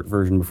a short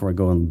version before I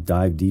go and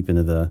dive deep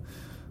into the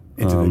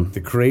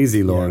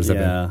crazy lores of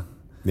yeah. it.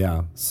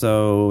 Yeah.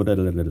 So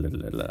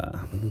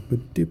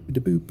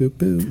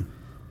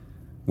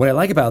what I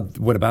like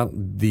about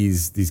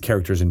these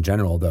characters in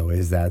general, though,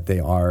 is that they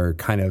are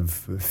kind of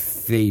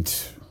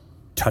fate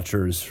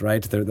touchers,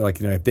 right? They're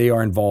like, if they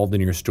are involved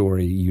in your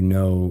story, you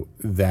know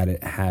that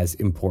it has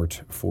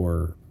import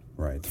for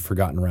the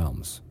Forgotten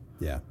Realms.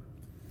 Yeah.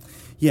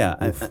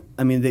 Yeah,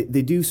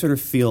 they do sort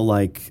of feel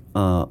like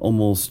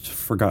almost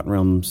Forgotten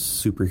Realms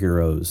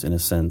superheroes in a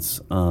sense,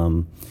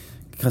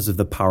 because of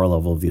the power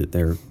level of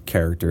their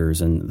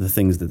characters and the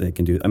things that they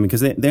can do.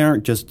 Because they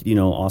aren't just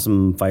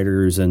awesome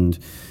fighters and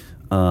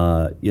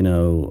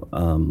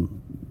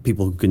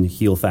people who can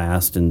heal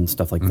fast and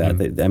stuff like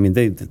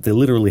that. They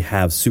literally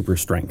have super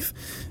strength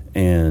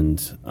and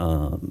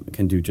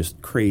can do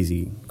just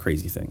crazy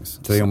things.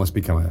 So they almost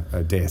become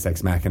a Deus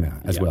Ex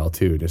Machina as well,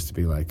 too, just to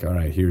be like, all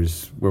right,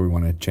 here's where we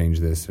want to change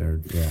this.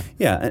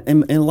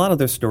 And a lot of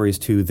their stories,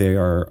 too, they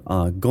are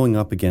going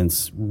up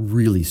against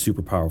really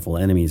super powerful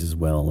enemies as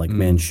well, like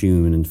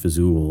Manchun and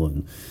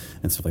Fazul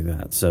and stuff like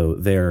that. So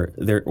they're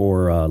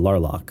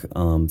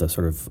Larlock, the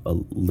sort of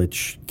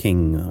Lich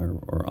King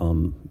or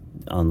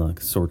on the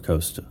Sword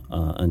Coast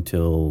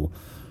until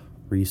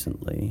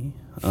recently. ...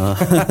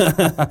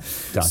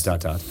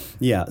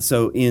 Yeah,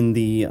 so in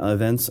the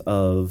events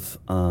of,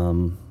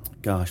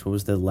 what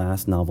was the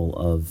last novel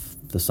of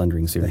the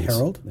Sundering series? The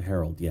Herald? The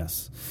Herald,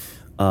 yes.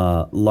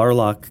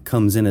 Larlock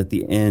comes in at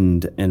the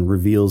end and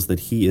reveals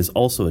that he is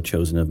also a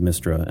chosen of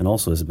Mystra and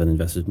also has been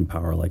invested in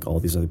power like all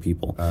these other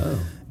people. Oh.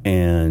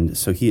 And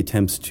so he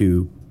attempts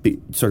to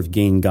sort of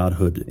gain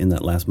godhood in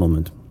that last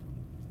moment.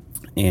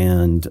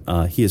 And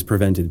he is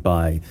prevented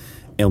by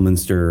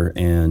Elminster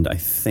and I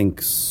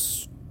think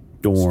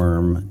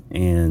Storm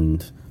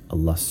and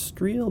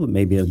Illustrial, but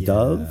maybe a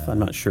dove. I'm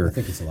not sure. I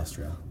think it's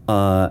Illustrial.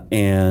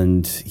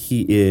 And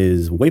he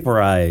is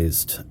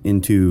vaporized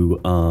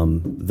into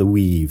the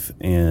weave.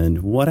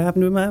 And what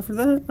happened to him after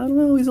that? I don't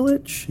know. He's a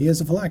lich. He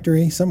has a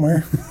phylactery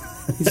somewhere.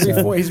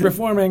 He's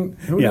reforming.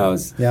 Who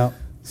knows? Yeah.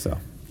 So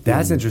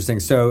that's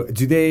interesting. So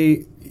do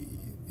they?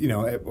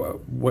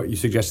 What you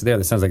suggested there,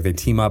 that sounds like they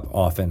team up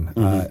often.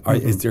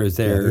 Is there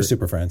they're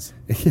super friends.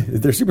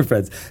 They're super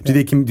friends. Do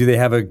they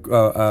have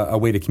a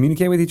way to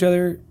communicate with each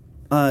other?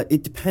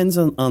 It depends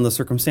on the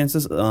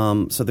circumstances.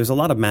 So there's a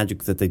lot of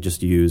magic that they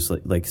just use,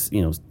 like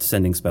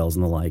sending spells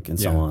and the like, and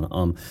so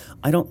on.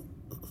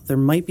 There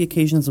might be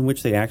occasions in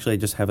which they actually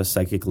just have a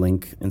psychic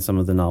link in some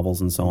of the novels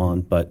and so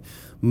on, but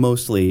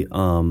mostly,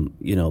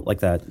 like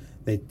that.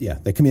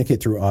 They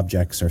communicate through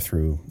objects or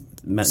through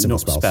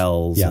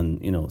spells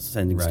and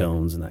sending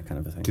stones and that kind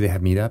of a thing. Do they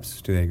have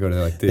meetups? Do they go to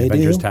the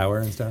Avengers Tower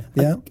and stuff?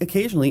 Yeah,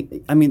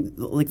 occasionally.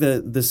 Like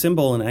the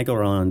symbol in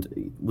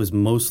Aglarond was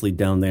mostly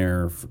down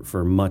there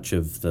for much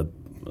of the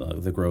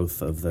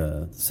growth of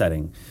the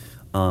setting.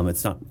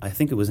 It's not. I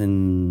think it was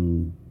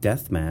in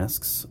Death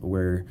Masks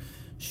where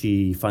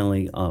she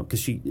finally,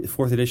 because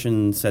fourth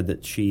edition said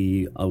that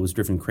she was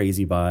driven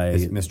crazy by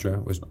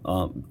Mystra was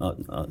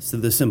so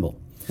the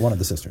symbol. One of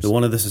the sisters.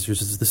 One of the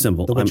sisters is the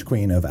symbol. The Witch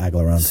Queen of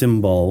Aglaron.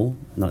 Symbol,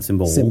 not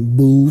symbol.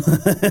 Symbol.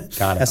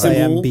 Got it.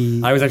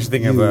 S-I-M-B. I was actually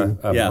thinking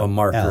of a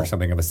mark or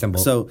something, of a symbol.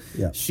 So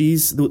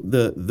she's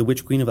the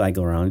Witch Queen of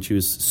Aglaron. She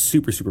was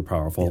super, super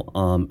powerful.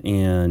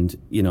 And,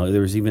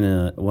 there was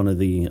even one of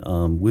the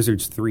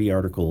Wizards 3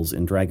 articles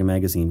in Dragon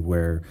Magazine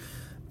where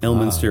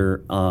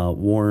Elminster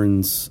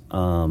warns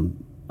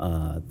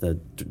the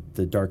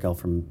dark elf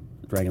from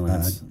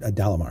Dragonlance.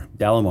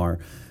 Dalamar.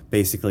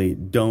 Basically,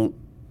 don't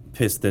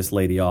piss this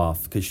lady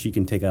off because she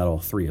can take out all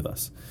 3 of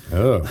us.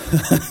 Oh.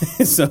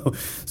 so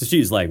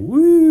she's like,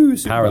 woo!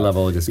 Power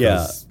level just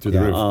goes through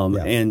the roof.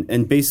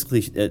 And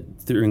basically,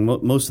 during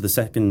most of the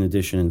second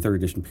edition and third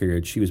edition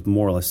period, she was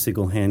more or less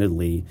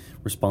single-handedly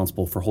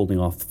responsible for holding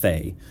off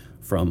Fae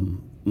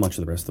from much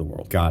of the rest of the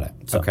world. Got it.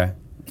 So, okay.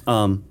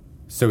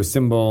 So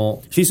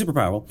Symbol... She's super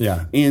powerful.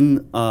 Yeah.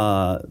 In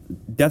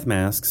Death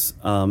Masks,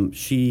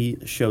 she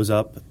shows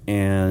up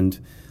and...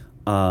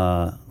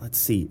 let's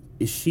see.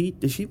 Does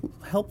she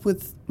help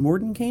with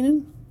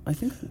Mordenkainen? I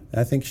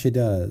think she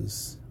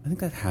does. I think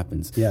that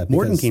happens. Yeah,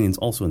 Mordenkainen's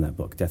also in that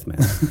book, Death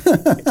Mask.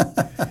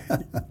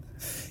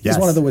 He's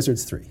one of the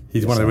Wizards 3.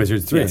 He's one of the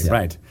Wizards 3,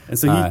 right? And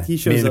so he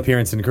shows made an up,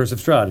 appearance in Curse of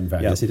Strahd, in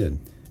fact. Yes, he did.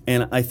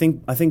 And I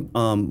think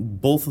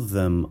both of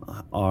them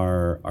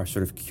are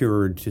sort of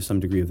cured to some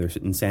degree of their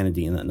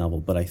insanity in that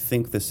novel. But I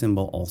think the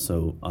Symbol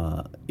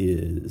also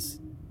is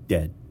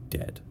dead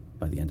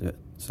by the end of it.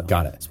 So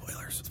got it.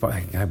 Spoilers.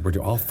 God, we're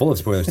all full of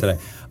spoilers today.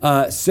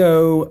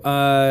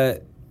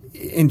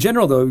 In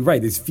general, though,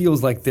 right, this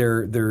feels like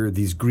they're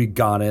these Greek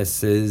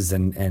goddesses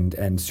and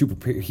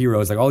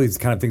superheroes, like all these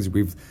kind of things.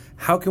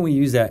 How can we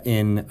use that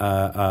in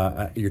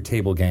your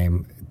table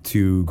game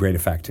to great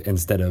effect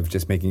instead of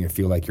just making it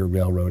feel like you're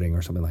railroading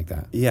or something like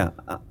that? Yeah,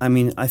 I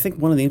mean, I think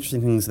one of the interesting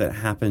things that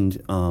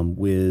happened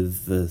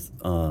with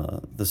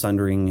the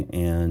Sundering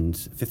and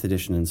 5th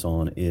edition and so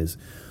on is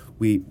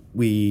we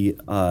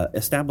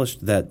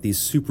established that these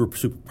super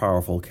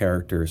powerful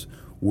characters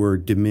were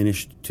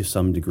diminished to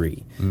some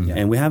degree. Mm-hmm.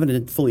 And we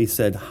haven't fully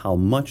said how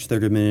much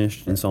they're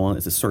diminished and so on.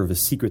 It's a sort of a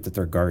secret that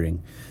they're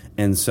guarding.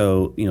 And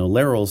so,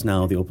 Larrel's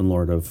now the Open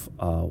Lord of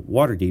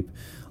Waterdeep.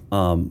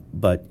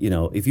 But,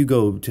 if you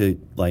go to,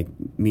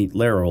 meet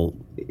Larrel,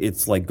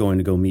 it's like going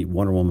to go meet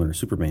Wonder Woman or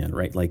Superman,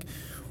 right? Like,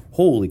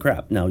 holy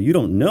crap. Now, you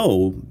don't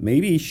know.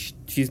 Maybe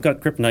she's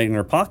got kryptonite in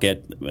her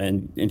pocket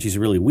and she's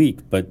really weak,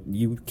 but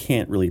you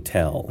can't really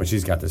tell. But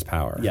she's got this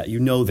power. Yeah, you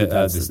know that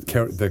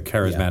the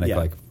charismatic,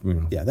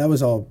 Yeah, that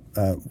was all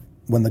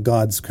when the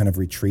gods kind of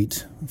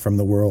retreat from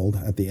the world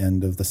at the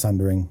end of the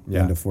Sundering,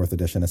 end of 4th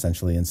edition,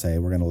 essentially, and say,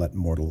 we're going to let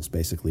mortals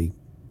basically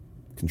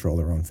control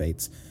their own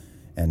fates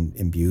and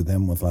imbue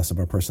them with less of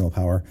our personal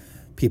power.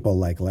 People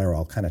like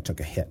Larrel kind of took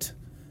a hit.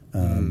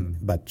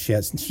 But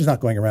she's not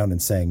going around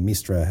and saying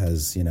Mystra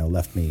has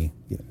left me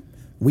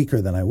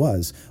weaker than I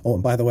was. Oh,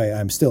 and by the way,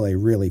 I'm still a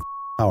really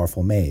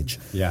powerful mage.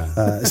 Yeah.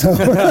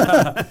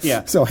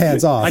 So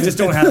hands off. I just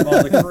don't have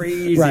all the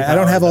crazy. Right. I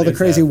don't have all the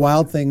crazy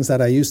wild things that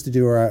I used to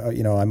do, or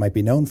I might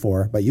be known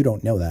for. But you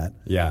don't know that.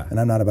 Yeah. And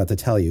I'm not about to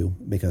tell you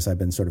because I've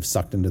been sort of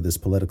sucked into this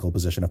political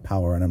position of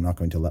power, and I'm not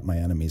going to let my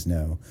enemies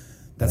know.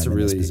 That's a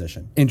really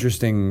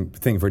interesting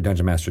thing for a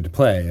dungeon master to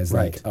play. Is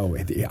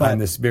I'm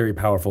this very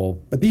powerful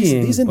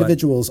being. These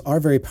individuals are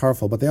very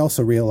powerful, but they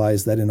also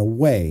realize that in a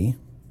way,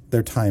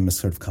 their time is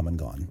sort of come and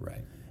gone.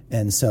 Right.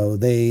 And so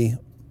they,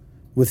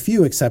 with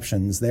few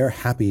exceptions, they're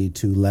happy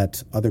to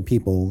let other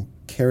people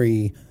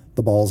carry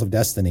the balls of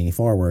destiny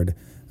forward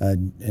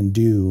and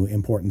do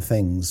important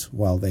things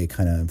while they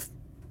kind of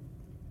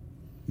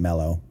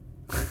mellow.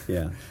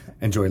 Yeah.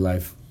 Enjoy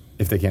life.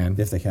 If they can.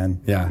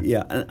 Yeah.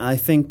 Yeah, and I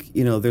think,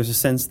 there's a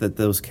sense that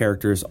those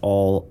characters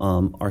all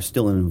are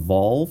still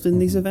involved in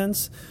these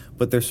events,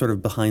 but they're sort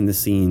of behind the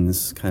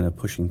scenes kind of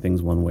pushing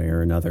things one way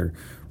or another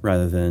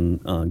rather than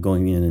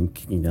going in and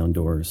kicking down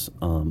doors.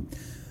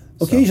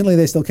 Occasionally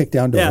they still kick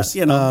down doors.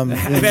 Yeah,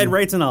 if Ed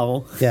writes a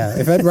novel. Yeah,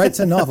 if Ed writes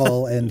a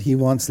novel and he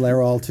wants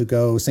Larrel to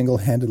go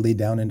single-handedly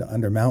down into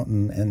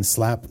Undermountain and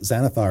slap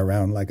Xanathar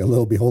around like a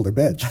little beholder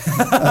bitch,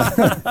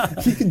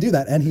 he can do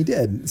that, and he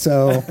did.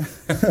 So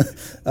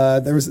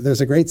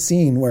there's a great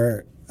scene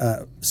where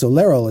so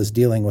Larrel is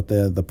dealing with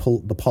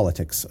the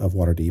politics of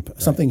Waterdeep,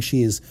 right. Something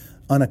she is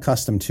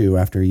unaccustomed to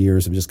after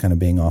years of just kind of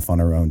being off on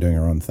her own, doing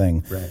her own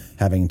thing, right.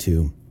 Having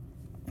to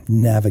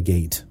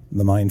navigate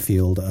the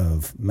minefield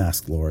of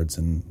masked lords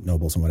and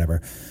nobles and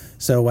whatever.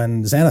 So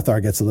when Xanathar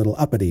gets a little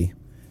uppity,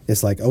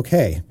 it's like,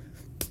 okay,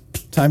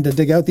 time to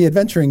dig out the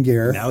adventuring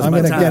gear. I'm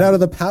going to get out of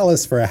the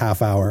palace for a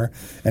half hour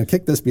and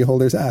kick this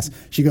beholder's ass.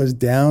 She goes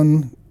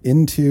down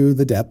into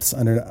the depths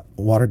under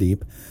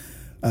Waterdeep,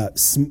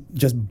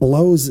 just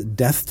blows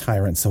death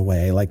tyrants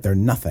away like they're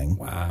nothing.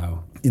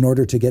 Wow. In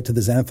order to get to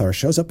the Xanathar,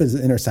 shows up in his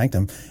inner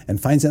sanctum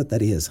and finds out that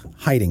he is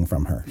hiding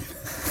from her.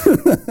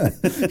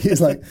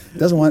 He's like,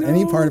 doesn't want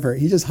any part of her.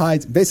 He just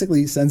hides,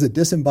 basically sends a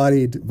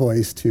disembodied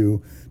voice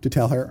to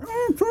tell her,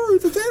 oh, I'm sorry,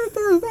 the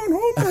Arthur's not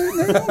home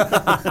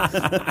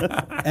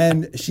right now.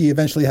 And she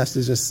eventually has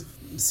to just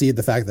see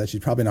the fact that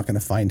she's probably not going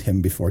to find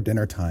him before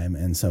dinner time,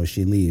 and so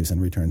she leaves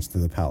and returns to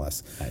the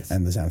palace. Nice.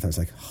 And the Xanathar's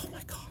like, oh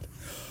my god.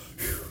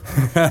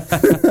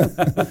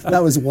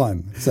 That was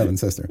one seven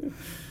sister.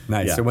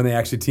 Nice. Yeah. So when they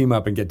actually team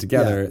up and get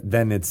together,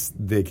 then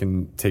they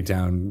can take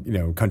down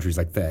countries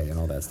like Thay and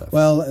all that stuff.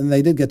 Well, and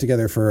they did get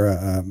together for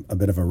a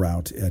bit of a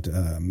rout at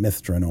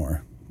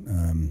Mithranor,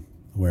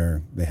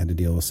 where they had to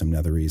deal with some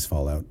Netherese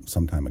fallout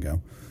some time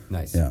ago.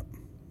 Nice. Yeah.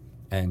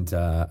 And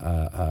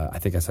I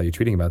think I saw you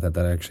tweeting about that.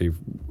 That actually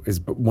is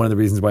one of the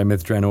reasons why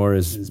Mithranor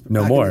is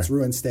no more. In its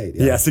ruined state.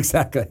 Yeah. Yes,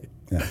 exactly.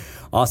 Yeah.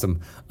 Awesome.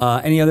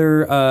 Any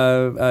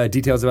other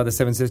details about the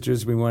Seven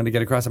Sisters we wanted to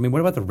get across? I mean, what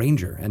about the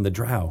Ranger and the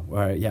Drow?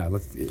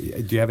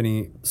 Do you have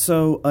any?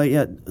 So,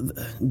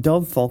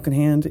 Dove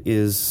Falconhand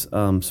is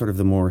sort of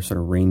the more sort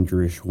of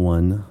rangerish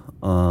one.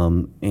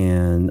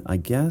 And I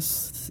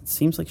guess it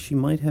seems like she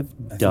might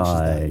have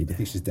died. I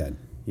think she's dead.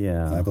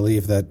 Yeah. I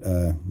believe that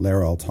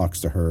Laeral talks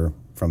to her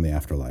from the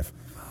afterlife.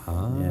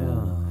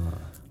 Yeah.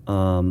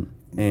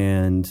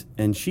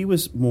 And she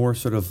was more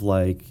sort of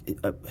like,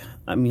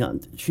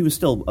 she was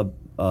still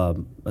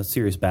a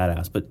serious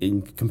badass, but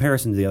in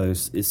comparison to the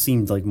others, it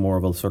seemed like more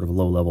of a sort of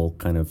low-level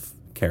kind of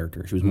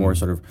character. She was more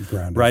sort of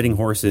grounded, riding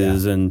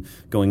horses and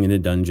going into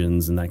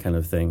dungeons and that kind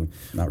of thing.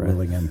 Not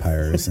ruling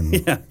empires. And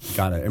Yeah.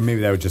 Got it. And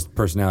maybe that was just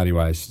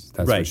personality-wise.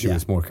 That's what she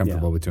was more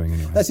comfortable with doing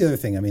anyway. That's the other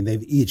thing. I mean,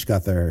 they've each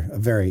got their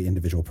very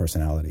individual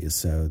personalities.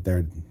 So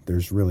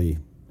there's really...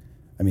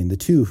 I mean, the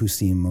two who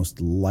seem most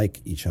like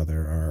each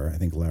other are, I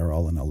think,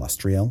 Laeral and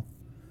Illustriel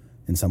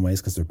in some ways,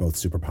 because they're both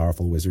super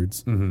powerful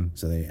wizards. Mm-hmm.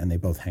 So they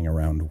both hang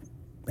around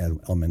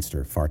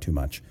Elminster far too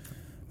much.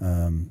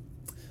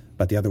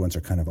 But the other ones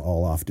are kind of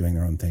all off doing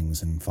their own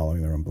things and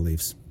following their own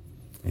beliefs.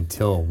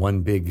 Until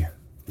one big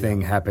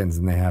thing happens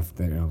and they have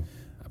and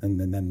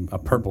then a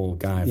purple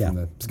guy from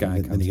the sky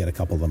and then you get a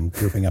couple of them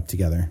grouping up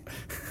together.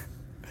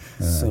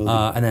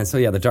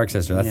 The Dark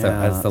Sister.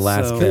 That's the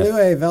last.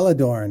 Kalue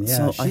Veladorn.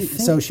 Yeah.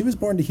 So she was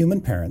born to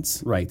human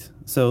parents. Right.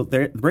 So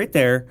right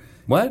there.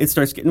 What? It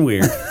starts getting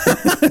weird.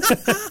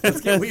 Let's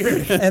get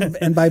weird.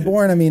 And by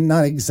born, I mean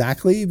not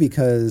exactly,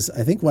 because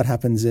I think what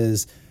happens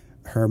is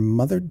her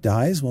mother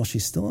dies while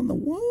she's still in the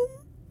womb,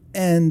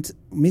 and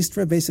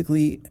Mistra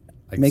basically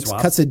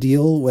cuts a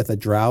deal with a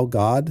drow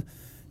god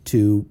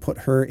to put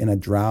her in a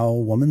drow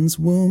woman's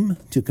womb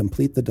to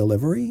complete the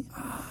delivery.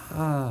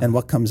 And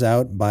what comes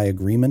out by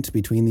agreement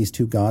between these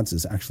two gods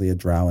is actually a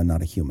drow and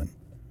not a human.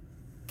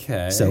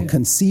 Okay. So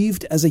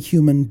conceived as a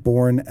human,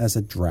 born as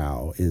a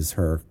drow is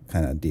her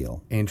kind of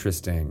deal.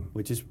 Interesting.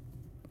 Which is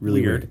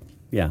really weird.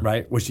 Yeah.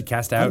 Right? Was she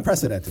cast out?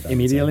 Unprecedented.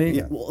 Immediately?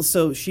 Yeah. Well,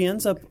 so she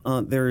ends up,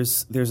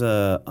 there's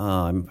a,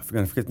 I'm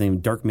going to forget the name,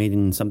 Dark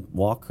Maiden some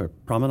walk or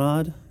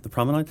promenade? The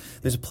promenade?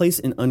 There's a place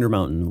in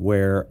Undermountain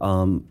where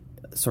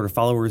sort of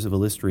followers of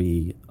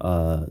Illustri,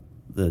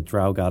 the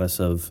drow goddess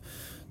of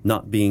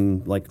not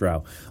being like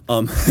drow,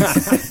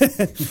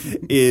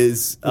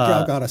 is... the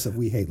drow goddess of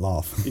We Hate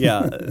Loth.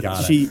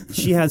 Yeah.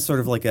 She has sort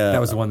of like a...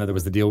 That was the one that there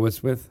was the deal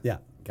with? Yeah.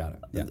 Got it.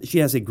 Yeah. She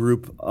has a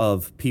group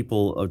of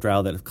people of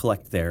drow that have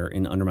collect there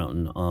in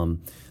Undermountain,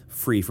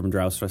 free from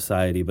drow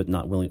society, but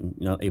not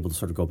able to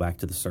sort of go back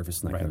to the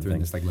surface and that kind of thing.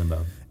 Just like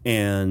limbo.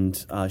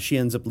 And she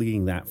ends up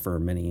leading that for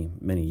many,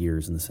 many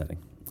years in the setting.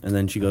 And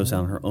then she goes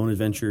down her own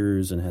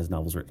adventures and has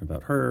novels written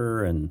about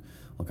her and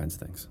all kinds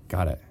of things.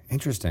 Got it.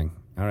 Interesting.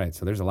 All right.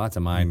 So there's a lot to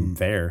mine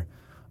there.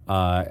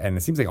 And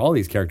it seems like all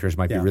these characters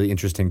might be really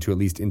interesting to at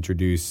least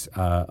introduce,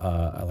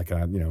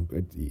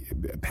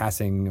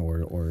 passing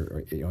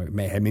or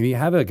maybe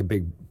have like a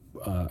big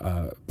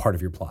part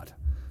of your plot.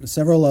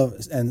 Several of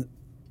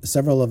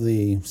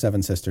the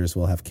Seven Sisters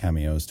will have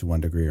cameos to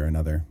one degree or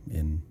another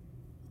in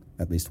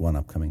at least one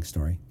upcoming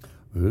story.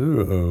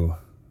 Ooh,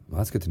 well,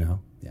 that's good to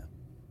know. Yeah.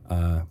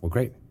 Well,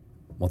 great.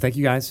 Well, thank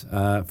you guys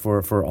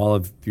for all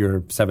of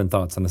your 7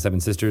 thoughts on the Seven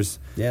Sisters.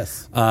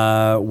 Yes.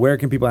 Where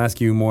can people ask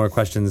you more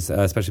questions,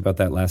 especially about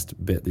that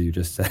last bit that you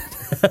just said?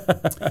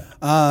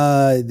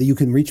 You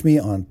can reach me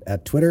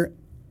at Twitter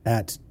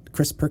at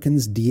Chris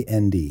Perkins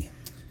DND.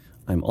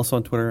 I'm also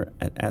on Twitter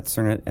at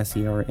Cernet,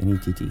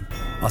 SERNETT.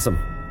 Awesome.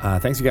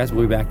 Thanks, you guys.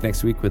 We'll be back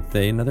next week with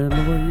another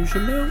Lore You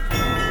Should Know.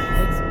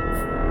 Thanks.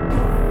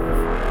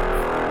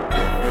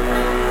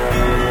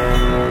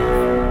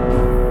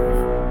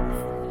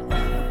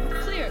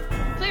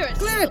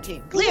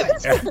 Clear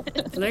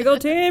it. Lego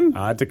team.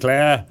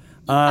 Declare.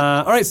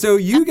 All right, so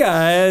you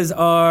guys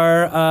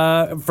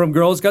are from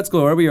Girls Guts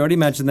Galore. We already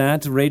mentioned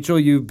that. Rachel,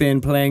 you've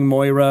been playing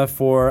Moira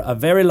for a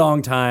very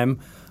long time.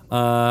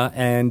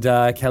 And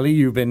Kelly,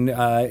 you've been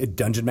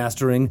dungeon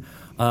mastering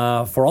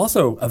for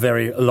also a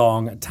very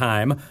long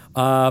time.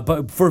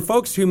 But for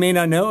folks who may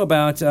not know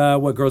about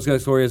what Girls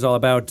Guts Galore is all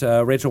about,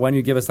 Rachel, why don't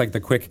you give us like the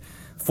quick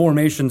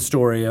formation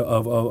story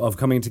of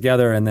coming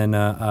together, and then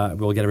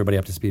we'll get everybody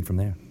up to speed from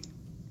there.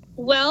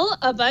 Well,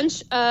 a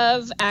bunch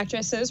of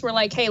actresses were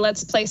like, hey,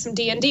 let's play some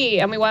D&D.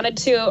 And we wanted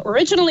to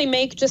originally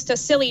make just a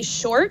silly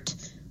short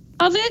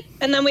of it.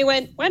 And then we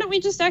went, why don't we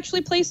just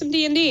actually play some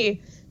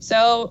D&D?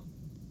 So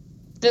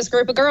this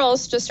group of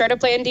girls just started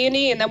playing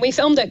D&D, and then we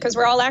filmed it because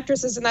we're all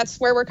actresses and that's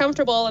where we're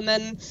comfortable, and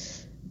then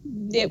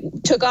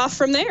it took off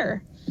from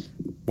there.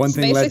 One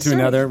thing led to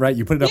another, right?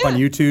 You put it up on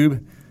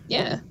YouTube.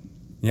 Yeah.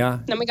 Yeah.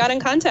 Then we got in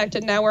contact,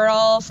 and now we're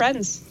all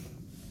friends.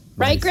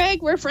 Right,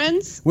 Greg? We're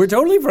friends? We're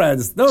totally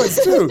friends. No,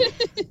 it's true.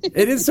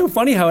 It is so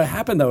funny how it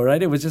happened, though,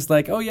 right? It was just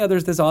like, oh, yeah,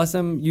 there's this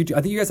awesome YouTube.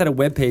 I think you guys had a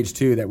webpage,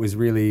 too, that was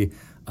really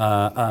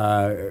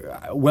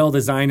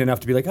well-designed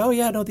enough to be like, oh,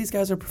 yeah, no, these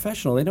guys are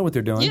professional. They know what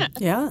they're doing.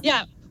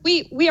 Yeah.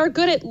 We are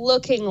good at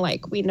looking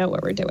like we know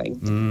what we're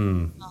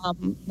doing,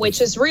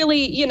 which is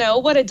really,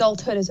 what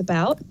adulthood is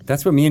about.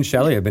 That's what me and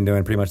Shelley have been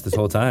doing pretty much this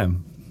whole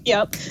time.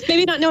 Yep.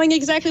 Maybe not knowing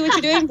exactly what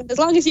you're doing, but as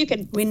long as you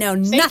can. We know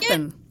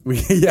nothing.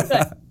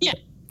 Yeah.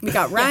 We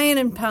got Ryan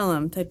and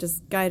Pelham to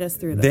just guide us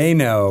through this. They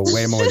know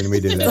way more than we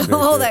do. That's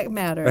all that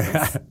matters.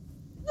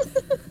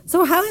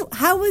 So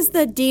how was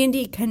the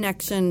D&D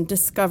connection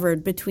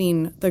discovered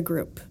between the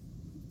group?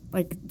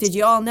 Like, did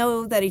you all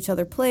know that each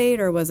other played,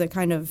 or was it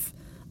kind of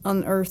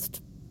unearthed?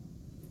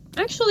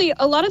 Actually,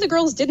 a lot of the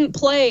girls didn't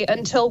play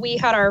until we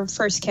had our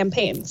first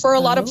campaign. For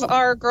a lot of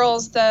our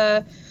girls,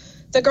 the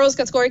Girls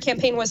Guts Glory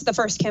campaign was the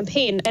first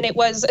campaign, and it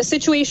was a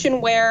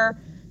situation where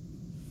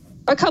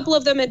a couple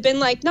of them had been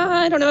like, nah,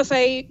 I don't know if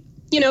I,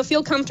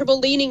 feel comfortable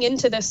leaning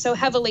into this so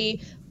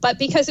heavily. But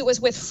because it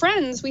was with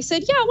friends, we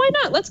said, yeah, why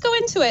not? Let's go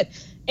into it.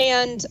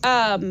 And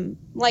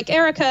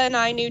Erica and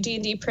I knew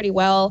D&D pretty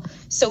well,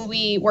 so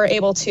we were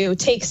able to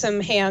take some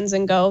hands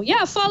and go,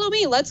 yeah, follow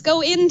me. Let's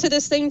go into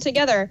this thing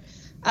together.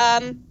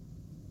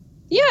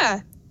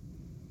 Yeah.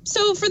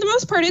 So for the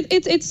most part,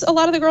 it's a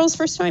lot of the girls'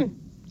 first time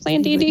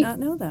playing D&D. I did not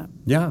know that.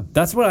 Yeah,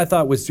 that's what I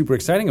thought was super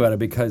exciting about it,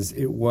 because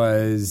it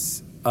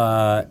was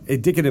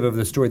indicative of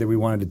the story that we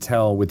wanted to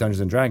tell with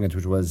Dungeons & Dragons,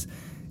 which was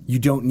you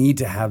don't need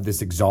to have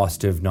this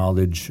exhaustive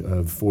knowledge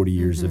of 40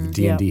 years of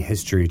D&D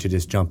history to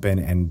just jump in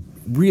and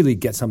really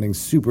get something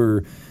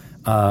super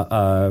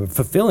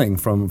fulfilling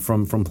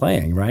from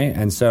playing, right?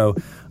 And so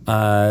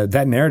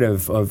that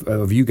narrative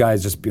of you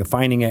guys just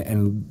finding it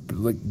and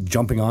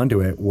jumping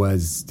onto it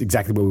was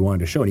exactly what we wanted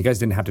to show. And you guys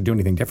didn't have to do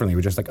anything differently.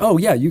 We're just like, oh,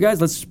 yeah, you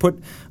guys, let's just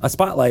put a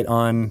spotlight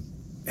on,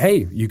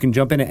 hey, you can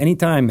jump in at any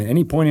time, at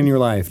any point in your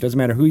life. Doesn't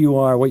matter who you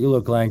are, what you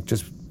look like,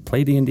 just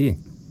play D&D.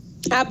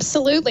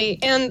 Absolutely.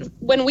 And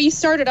when we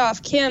started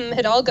off, Kim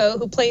Hidalgo,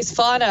 who plays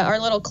Fauna, our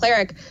little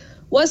cleric,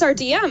 was our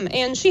DM,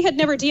 and she had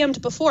never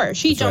DM'd before.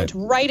 She jumped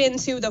right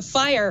into the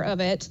fire of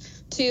it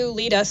to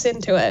lead us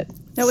into it.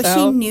 Now, was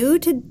she new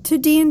to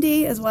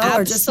D&D as well?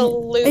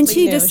 Absolutely. And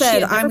she just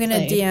said, I'm going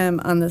to DM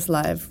on this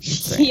live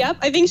stream. Yep.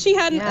 I think she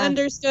hadn't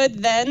understood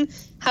then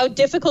how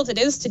difficult it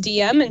is to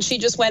DM, and she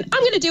just went,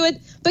 I'm going to do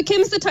it. But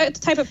Kim's the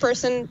type of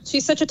person,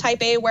 she's such a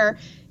type A, where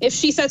if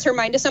she sets her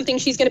mind to something,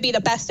 she's going to be the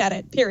best at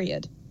it,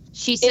 period.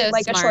 She's so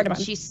like smart. A short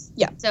amount. She's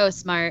so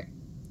smart.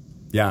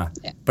 Yeah.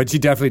 But she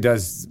definitely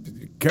does.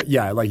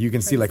 Yeah, like you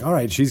can see, like, all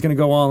right, she's going to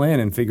go all in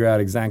and figure out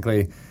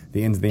exactly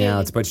the ins and the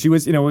outs. But she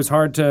was, it was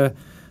hard to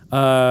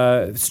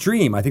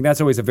stream. I think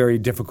that's always a very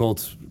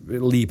difficult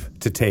leap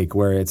to take,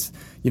 where it's,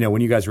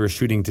 when you guys were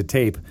shooting to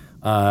tape,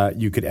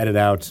 you could edit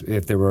out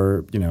if there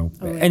were,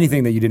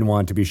 anything that you didn't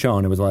want to be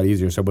shown. It was a lot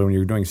easier. So when you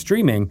were doing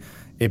streaming,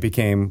 it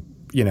became,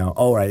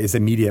 all right, it's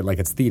immediate, like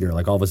it's theater.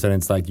 Like all of a sudden,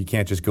 it's like you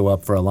can't just go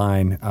up for a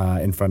line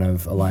in front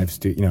of a live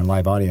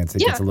live audience. It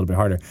gets a little bit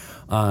harder.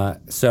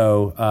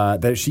 So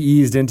that she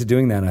eased into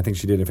doing that, and I think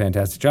she did a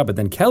fantastic job. But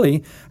then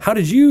Kelly, how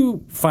did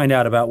you find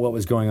out about what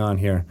was going on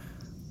here?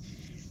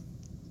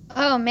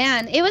 Oh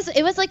man, it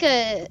was like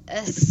a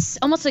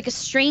almost like a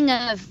string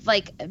of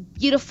like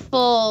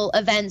beautiful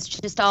events,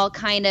 just all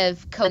kind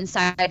of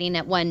coinciding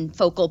at one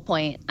focal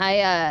point.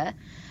 I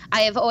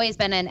have always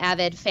been an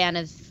avid fan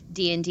of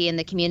D&D in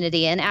the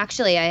community, and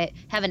actually I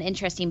have an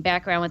interesting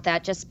background with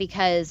that, just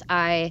because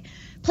I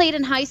played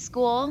in high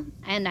school,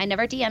 and I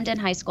never DM'd in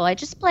high school. I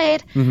just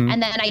played,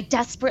 and then I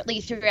desperately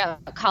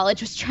throughout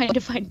college was trying to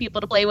find people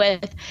to play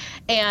with,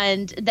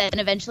 and then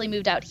eventually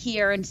moved out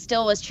here and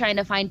still was trying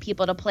to find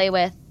people to play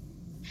with.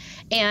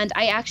 And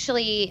I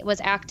actually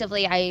was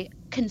I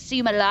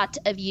consume a lot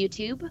of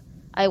YouTube.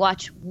 I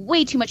watch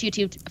way too much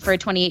YouTube for a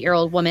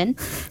 28-year-old woman,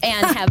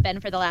 and have been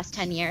for the last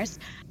 10 years.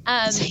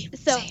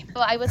 So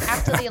I was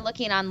actively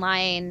looking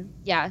online.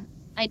 Yeah,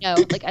 I know.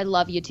 Like, I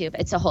love YouTube.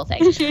 It's a whole thing.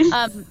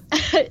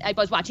 I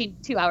was watching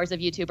 2 hours of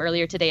YouTube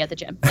earlier today at the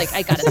gym. Like,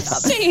 I gotta stop.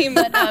 Same.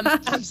 But,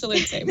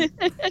 absolute same.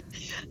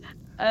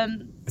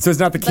 So it's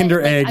not the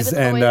Kinder eggs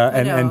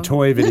and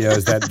toy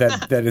videos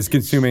that is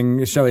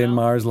consuming Shelley and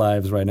Mars'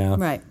 lives right now.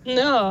 Right.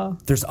 No.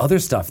 There's other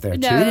stuff there,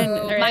 too.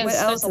 What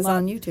else is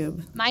on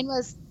YouTube? Mine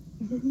was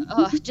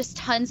just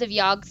tons of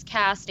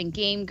Yogscast and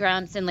Game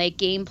Grumps and like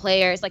game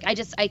players. Like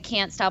I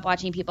can't stop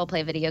watching people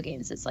play video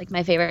games. It's like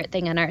my favorite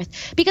thing on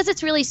earth, because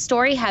it's really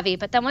story heavy.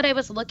 But then what I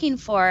was looking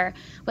for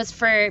was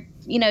for,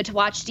 to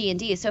watch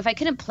D&D. So if I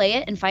couldn't play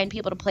it and find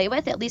people to play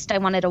with, at least I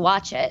wanted to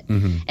watch it.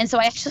 And so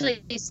I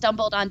actually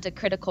stumbled onto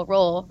Critical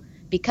Role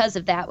because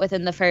of that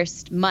within the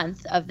first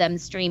month of them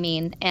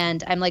streaming.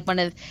 And I'm like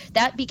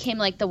that became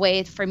like the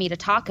way for me to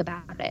talk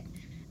about it.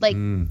 Like,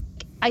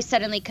 I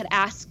suddenly could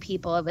ask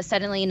people. It was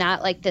suddenly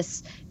not like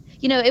this,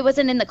 it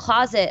wasn't in the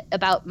closet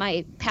about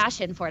my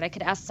passion for it. I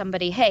could ask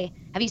somebody, hey,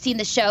 have you seen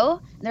the show?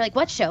 And they're like,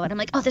 what show? And I'm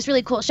like, oh, this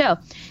really cool show.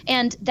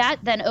 And that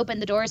then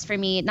opened the doors for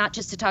me, not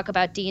just to talk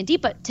about D&D,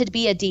 but to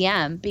be a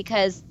DM,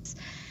 because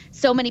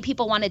so many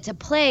people wanted to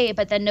play,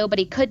 but then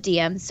nobody could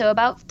DM. So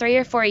about 3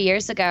 or 4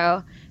 years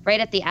ago, right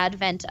at the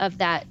advent of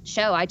that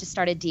show, I just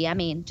started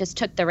DMing, just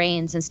took the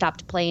reins and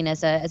stopped playing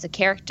as a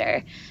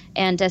character.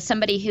 And as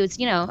somebody who's,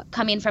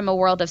 coming from a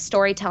world of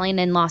storytelling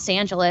in Los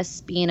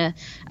Angeles, being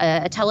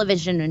a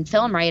television and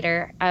film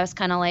writer, I was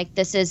kind of like,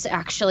 this is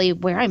actually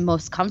where I'm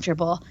most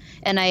comfortable.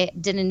 And I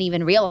didn't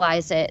even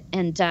realize it.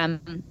 And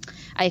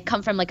I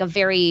come from like a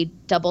very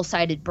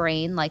double-sided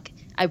brain. Like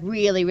I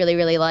really, really,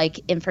 really like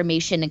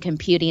information and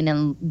computing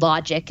and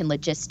logic and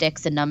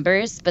logistics and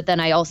numbers. But then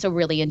I also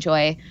really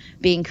enjoy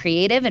being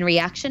creative and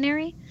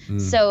reactionary.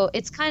 So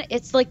it's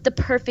like the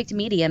perfect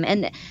medium.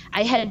 And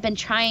I had been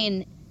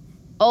trying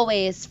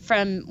always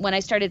from when I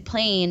started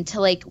playing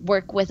to like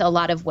work with a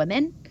lot of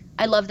women.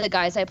 I love the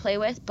guys I play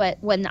with, but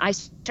when I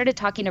started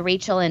talking to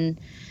Rachel and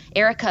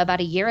Erica about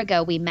a year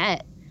ago, we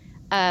met,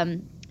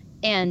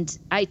 and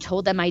I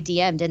told them I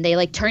DM'd, and they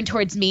like turned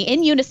towards me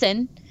in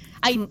unison.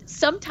 I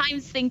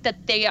sometimes think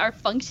that they are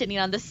functioning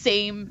on the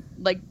same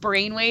like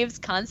brainwaves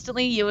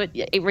constantly.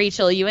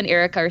 Rachel, you and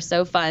Erica are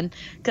so fun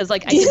because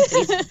like I can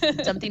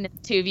say something that the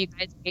two of you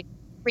guys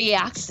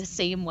react the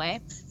same way.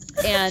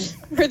 And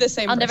we're the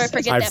same. I'll never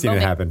forget I've that seen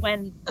moment it happen.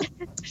 when,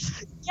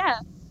 yeah.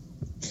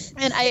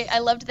 And I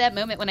loved that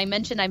moment when I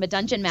mentioned I'm a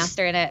dungeon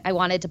master and I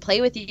wanted to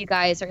play with you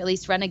guys or at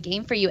least run a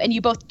game for you. And you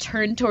both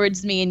turned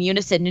towards me in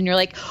unison and you're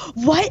like,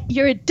 what?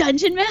 You're a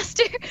dungeon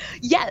master?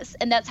 Yes.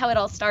 And that's how it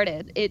all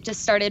started. It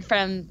just started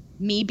from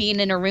me being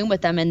in a room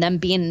with them and them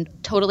being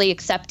totally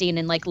accepting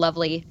and like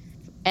lovely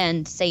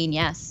and saying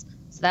yes.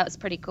 So that was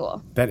pretty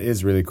cool. That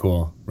is really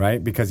cool,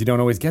 right? Because you don't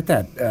always get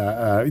that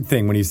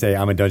thing when you say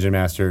I'm a dungeon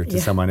master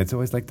to someone. It's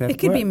always like that. It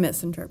could be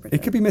misinterpreted.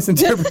 It could be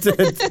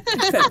misinterpreted.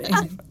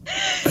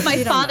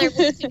 My father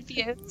was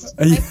confused.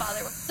 My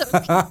father was so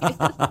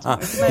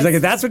confused. He's like,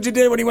 that's what you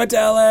did when you went to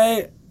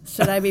L.A.?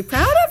 Should I be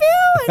proud of you?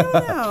 I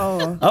don't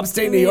know.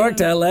 Upstate New York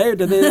to L.A.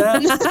 Did they do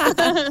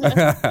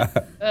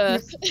that?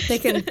 They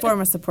can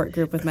form a support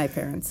group with my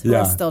parents who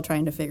are still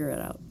trying to figure it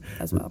out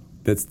as well.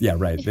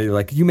 Right. They're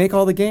like, you make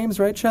all the games,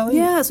 right, Shelley?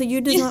 Yeah, so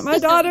you design. My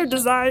daughter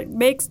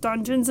makes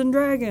Dungeons and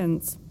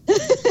Dragons.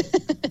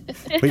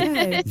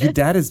 Wait, your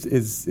dad is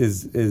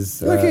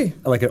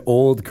like an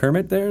old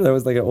Kermit there? That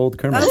was like an old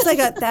Kermit? That was like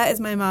that is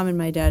my mom and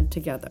my dad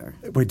together.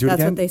 Wait, do it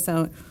That's again? what they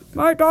sound.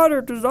 My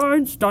daughter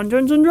designs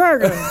Dungeons and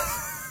Dragons.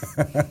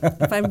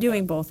 If I'm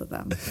doing both of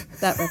them,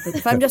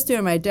 if I'm just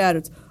doing my dad,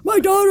 it's my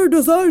daughter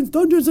designs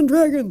Dungeons and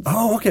Dragons.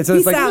 Oh, okay. So he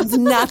it's like sounds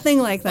nothing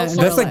like that.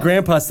 That's like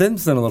Grandpa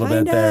Simpson a little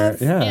Kind bit there.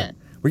 of. Yeah.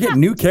 We're getting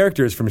new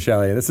characters from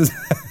Shelley. This is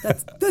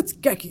that's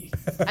Gecky.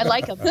 I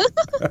like him.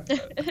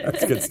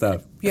 that's good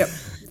stuff. Yep.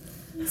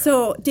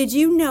 So, did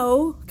you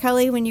know,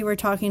 Kelly, when you were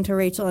talking to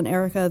Rachel and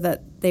Erica,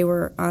 that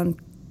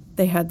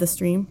they had the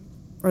stream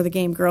or the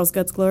game Girls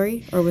Guts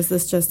Glory, or was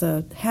this just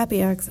a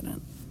happy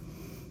accident?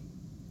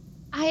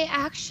 I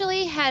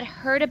actually had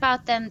heard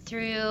about them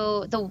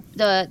through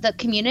the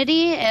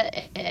community,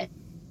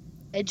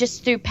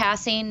 just through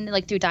passing,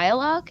 like through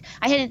dialogue.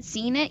 I hadn't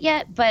seen it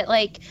yet, but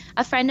like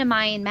a friend of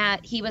mine,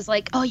 Matt, he was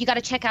like, oh, you got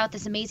to check out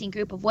this amazing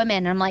group of women.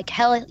 And I'm like,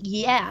 hell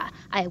yeah,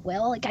 I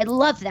will. Like, I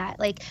love that.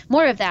 Like,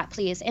 more of that,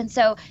 please. And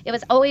so it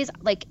was always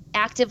like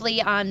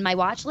actively on my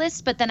watch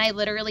list, but then I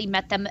literally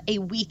met them a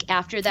week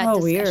after that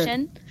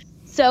discussion. Weird.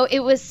 So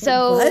it was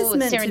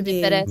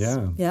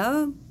serendipitous.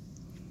 Yeah.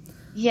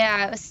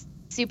 Yeah, it was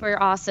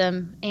super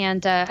awesome.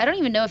 And I don't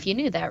even know if you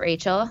knew that,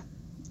 Rachel.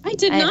 I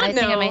did not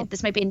know. I think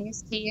this might be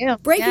news to you.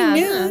 Breaking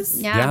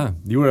news. Yeah.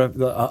 You were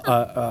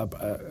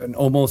an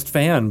almost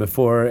fan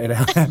before it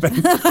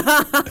happened.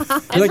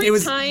 Every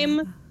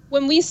time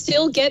when we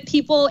still get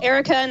people,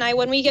 Erica and I,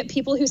 when we get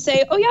people who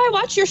say, oh yeah, I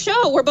watch your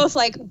show, we're both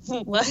like,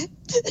 what?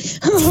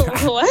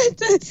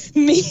 What?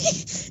 Me?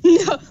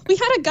 No. We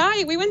had a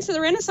guy, we went to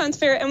the Renaissance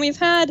Fair and we've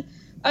had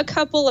a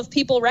couple of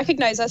people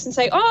recognize us and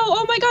say,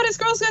 oh my God, it's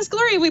Girls Guts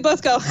Glory. We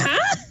both go,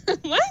 huh?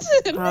 What?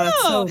 Oh,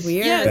 that's so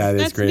weird. Yes, that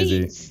is that's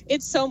crazy. Me.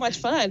 It's so much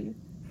fun.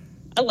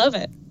 I love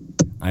it.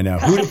 I know.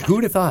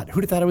 Who'd have thought?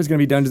 Who'd have thought it was going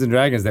to be Dungeons and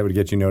Dragons that would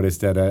get you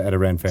noticed at a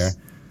Ren Fair?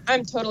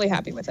 I'm totally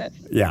happy with it.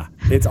 Yeah,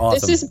 it's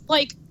awesome. This is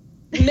like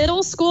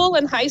middle school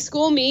and high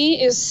school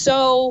me is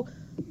so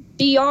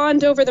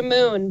beyond over the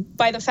moon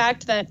by the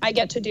fact that I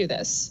get to do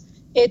this.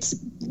 It's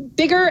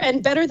bigger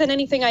and better than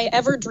anything I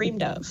ever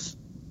dreamed of.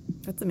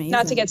 That's amazing.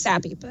 Not to get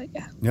sappy, but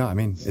yeah. Yeah, I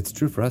mean, it's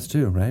true for us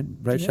too, right?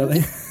 Right, Yeah. Shelley?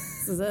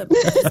 This is it.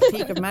 This is the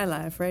peak of my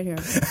life right here.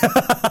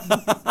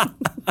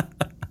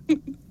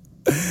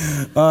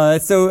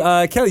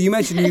 So, Kelly, you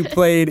mentioned you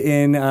played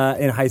in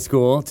high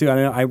school too. I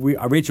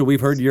know, Rachel, we've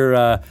heard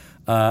your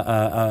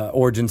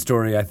origin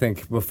story, I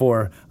think,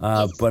 before,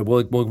 but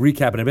we'll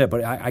recap it in a bit.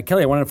 But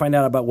Kelly, I wanted to find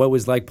out about what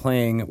was like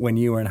playing when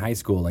you were in high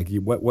school. Like,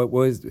 what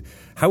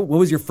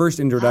was your first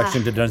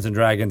introduction to Dungeons and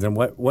Dragons, and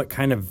what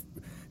kind of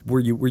were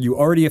you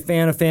already a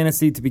fan of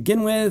fantasy to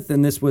begin with,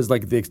 and this was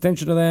like the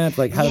extension of that?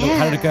 Like how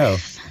did it go?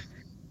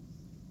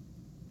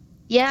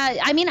 Yeah,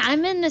 I mean,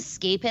 I'm an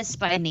escapist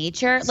by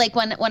nature. Like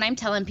when I'm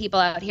telling people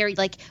out here,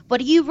 like, what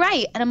do you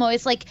write? And I'm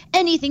always like,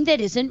 anything that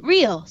isn't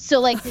real.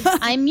 So like,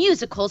 I'm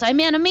musicals, I'm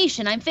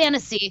animation, I'm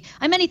fantasy,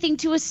 I'm anything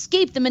to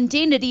escape the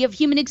mundanity of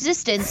human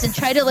existence and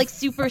try to like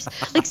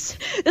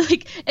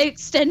like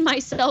extend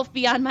myself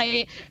beyond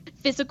my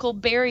physical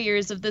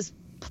barriers of this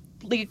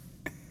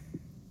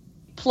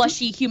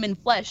plushy human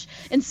flesh.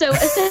 And so,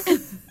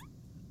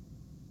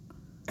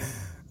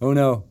 oh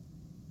no.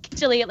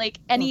 Actually, like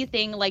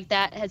anything like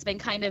that has been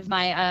kind of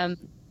my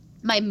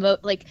my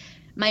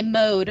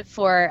mode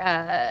for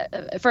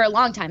a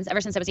long time.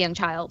 Ever since I was a young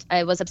child,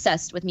 I was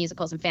obsessed with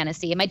musicals and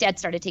fantasy. And my dad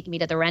started taking me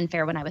to the Ren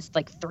Fair when I was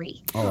like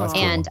 3. Oh, that's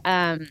cool. And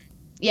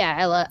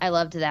I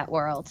loved that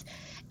world.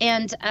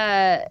 And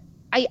I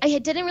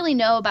didn't really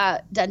know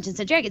about Dungeons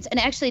and Dragons. And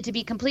actually, to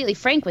be completely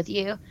frank with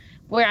you,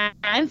 where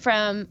I'm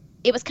from,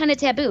 it was kind of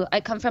taboo.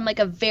 I come from like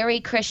a very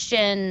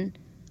Christian,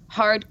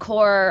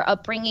 hardcore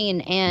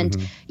upbringing, and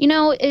you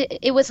know,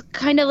 it was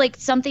kind of like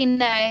something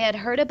that I had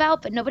heard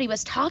about, but nobody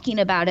was talking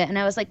about it. And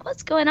I was like,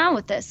 what's going on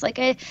with this? Like,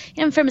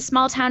 I'm from a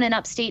small town in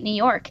upstate New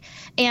York,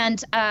 and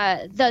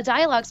the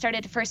dialogue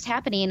started first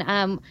happening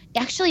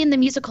actually in the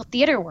musical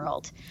theater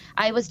world.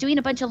 I was doing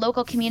a bunch of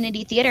local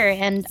community theater,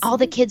 and all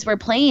the kids were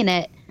playing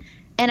it,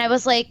 and I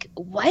was like,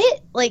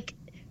 what? Like,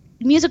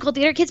 musical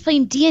theater kids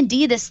playing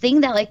D&D, this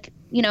thing that, like,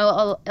 you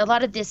know, a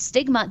lot of this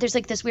stigma, there's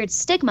like this weird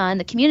stigma in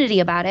the community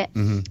about it.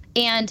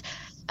 And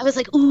I was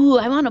like, ooh,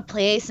 I want to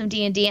play some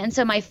D&D. And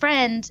so my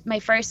friend, my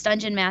first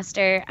dungeon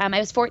master, I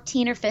was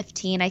 14 or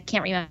 15, I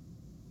can't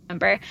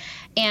remember.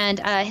 And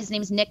his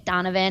name's Nick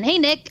Donovan. Hey,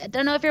 Nick, I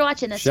don't know if you're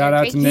watching this. Shout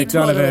out to Nick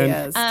Donovan.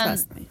 Yes,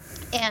 trust me.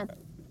 And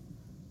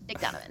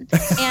Nick Donovan.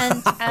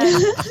 And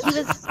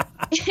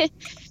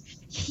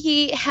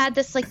he had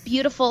this like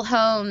beautiful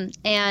home,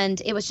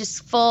 and it was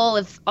just full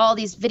of all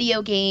these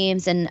video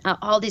games and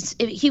all these.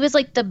 He was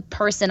like the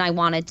person I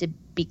wanted to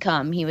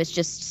become. He was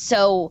just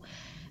so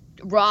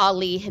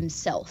rawly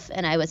himself,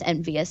 and I was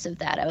envious of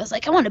that. I was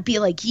like, I want to be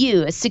like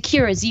you, as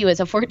secure as you,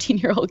 as a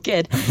 14-year-old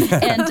kid.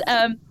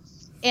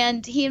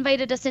 And he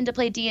invited us in to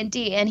play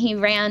D&D, and he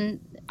ran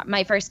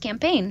my first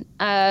campaign.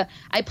 I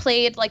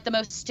played like the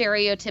most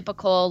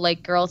stereotypical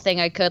like girl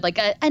thing I could, like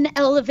an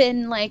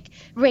elven like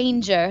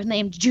ranger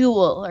named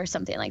Jewel or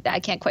something like that. I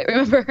can't quite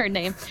remember her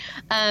name.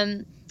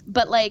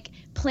 But like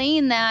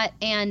playing that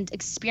and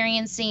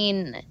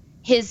experiencing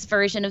his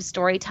version of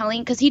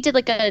storytelling, because he did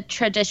like a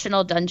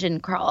traditional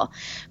dungeon crawl,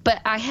 but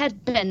I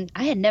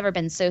had never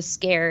been so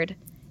scared,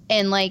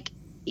 and like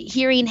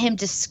hearing him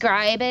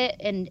describe it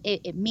and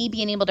me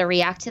being able to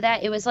react to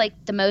that, it was like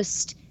the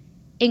most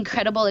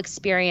incredible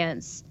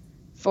experience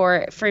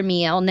for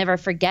me. I'll never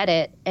forget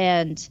it.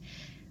 And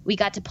we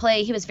got to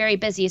play. He was very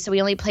busy, so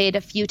we only played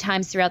a few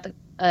times throughout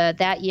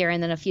that year,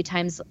 and then a few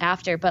times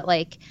after. But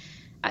like,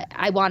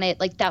 I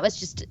wanted, like, that was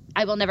just,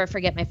 I will never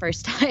forget my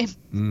first time.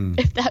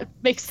 If that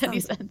makes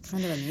any sense.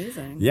 Kind of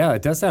amazing. Yeah,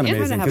 it does sound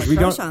amazing, because we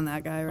don't on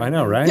that guy. Right, I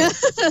know, right?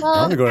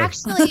 Well,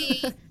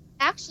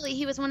 actually,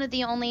 he was one of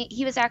the only.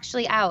 He was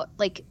actually out,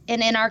 like,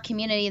 and in our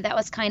community, that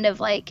was kind of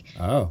like.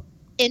 Oh.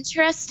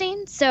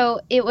 Interesting. So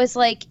it was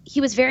like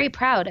he was very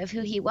proud of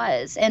who he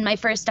was, and my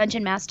first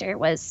dungeon master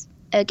was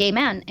a gay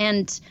man,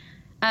 and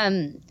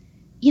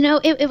you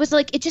know, it was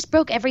like it just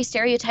broke every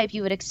stereotype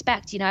you would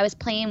expect. You know, I was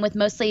playing with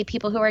mostly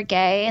people who are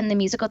gay in the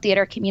musical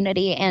theater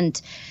community,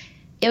 and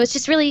it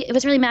was really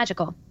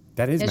magical.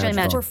 That is magical. Really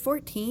magical. For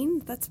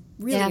 14, that's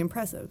really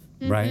impressive.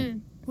 Right.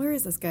 Where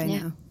is this guy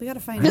now? We got to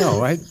find I him. know,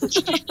 right?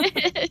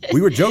 We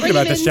were joking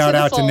about the shout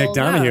out to Nick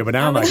Donahue, but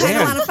now I'm like,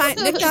 I want to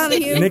find Nick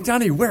Donahue. Nick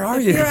Donahue, where are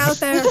you? You're out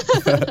there.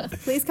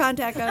 Please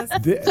contact us.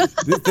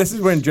 This is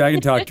when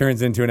Dragon Talk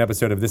turns into an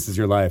episode of This Is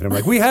Your Life. And I'm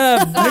like, we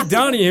have Nick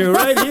Donahue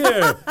right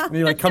here. And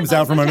he like comes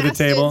out from under the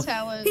table.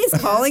 He's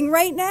calling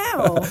right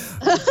now.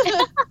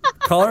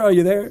 Caller, are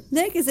you there?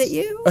 Nick, is it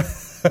you?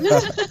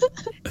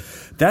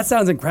 That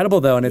sounds incredible,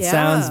 though, and it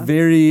sounds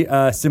very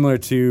similar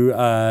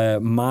to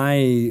my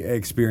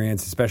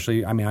experience,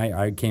 especially, I mean,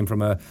 I came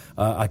from a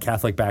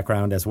Catholic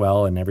background as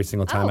well, and every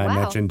single time I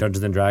mentioned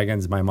Dungeons &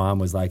 Dragons, my mom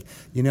was like,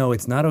 you know,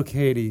 it's not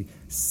okay to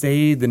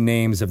say the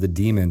names of the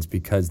demons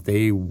because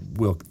they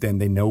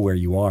know where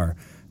you are.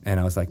 And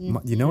I was like,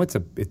 you know,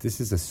 this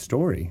is a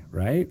story,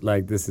 right?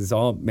 Like, this is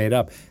all made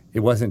up. It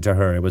wasn't to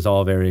her. It was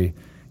all very...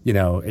 You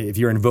know, if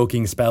you're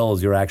invoking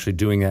spells, you're actually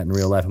doing that in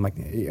real life. I'm like,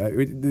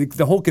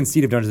 the whole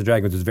conceit of Dungeons &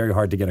 Dragons was very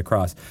hard to get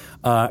across.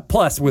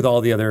 Plus, with all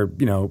the other,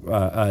 you know,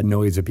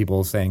 noise of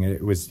people saying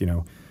it was, you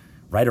know,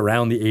 right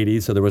around the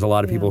 80s. So there was a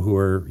lot of people who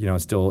were, you know,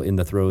 still in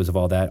the throes of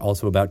all that.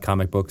 Also about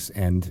comic books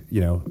and,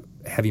 you know,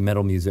 heavy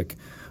metal music.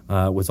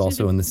 Was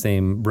also in the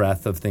same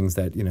breath of things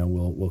that, you know,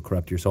 will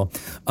corrupt your soul.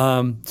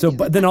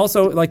 But then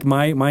also, like,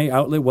 my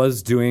outlet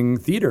was doing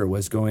theater,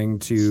 was going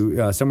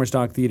to summer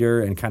stock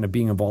theater and kind of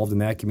being involved in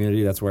that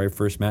community. That's where I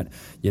first met,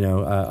 you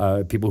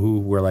know, people who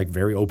were, like,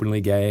 very openly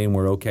gay and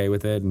were okay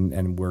with it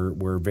and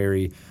were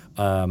very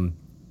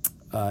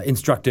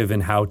instructive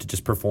in how to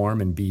just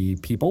perform and be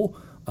people.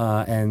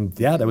 And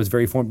yeah, that was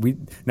very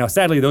now,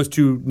 sadly, those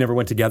two never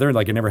went together.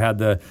 Like, I never had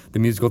the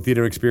musical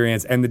theater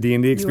experience and the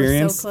D&D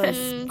experience. You were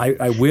so close.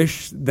 I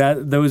wish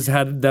that those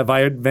had that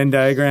Venn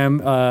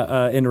diagram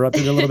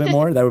interrupted a little bit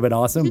more. That would have been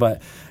awesome.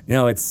 But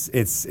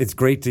it's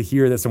great to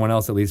hear that someone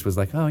else at least was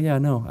like, oh yeah,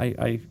 no,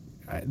 I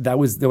that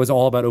was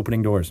all about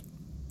opening doors.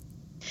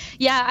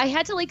 Yeah, I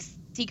had to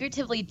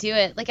secretively do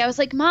it. Like, I was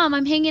like, Mom,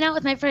 I'm hanging out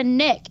with my friend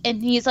Nick,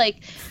 and he's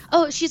like,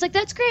 oh, she's like,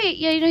 that's great.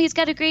 Yeah, he's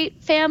got a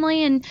great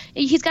family and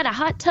he's got a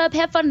hot tub.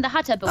 Have fun in the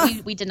hot tub.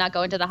 But we did not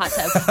go into the hot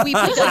tub. We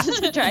played Dungeons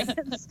and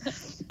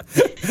Dragons.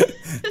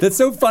 That's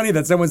so funny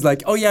that someone's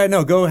like, oh yeah,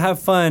 no, go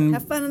have fun.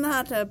 Have fun in the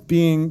hot tub.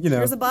 Being,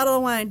 Here's a bottle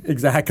of wine.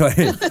 Exactly.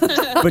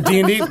 But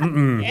D&D,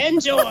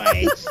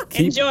 Enjoy.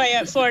 Enjoy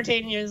at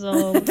 14 years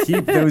old.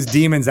 Keep those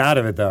demons out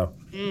of it, though.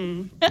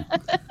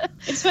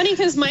 It's funny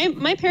because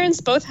my parents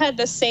both had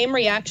the same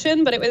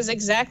reaction, but it was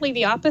exactly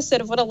the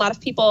opposite of what a lot of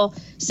people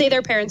say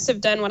their parents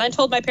have done. When I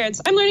told my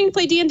parents, I'm learning to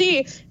play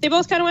D&D, they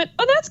both kind of went,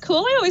 oh, that's cool.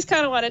 I always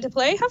kind of wanted to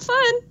play. Have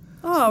fun.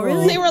 Oh,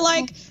 really? They were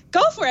like,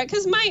 go for it.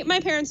 Because my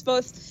parents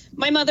both,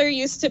 my mother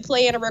used to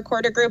play in a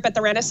recorder group at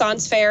the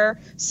Renaissance Fair.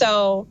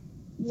 So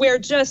we're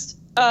just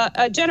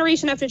a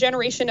generation after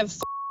generation of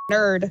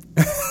nerd.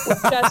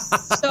 We're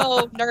just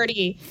so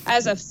nerdy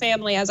as a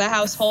family, as a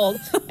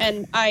household.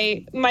 And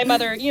my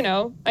mother,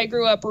 I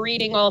grew up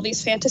reading all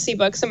these fantasy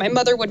books, and my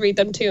mother would read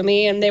them to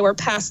me, and they were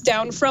passed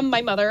down from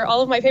my mother.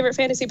 All of my favorite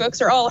fantasy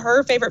books are all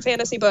her favorite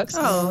fantasy books.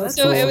 Oh, that's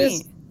so cool. It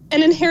was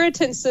an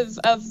inheritance of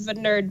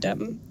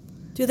nerddom.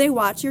 Do they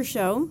watch your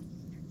show?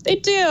 They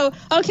do.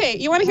 Okay,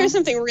 you want to hear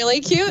something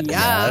really cute?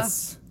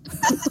 Yes.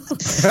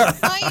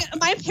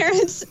 My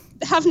parents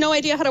have no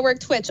idea how to work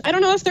Twitch. I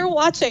don't know if they're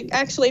watching,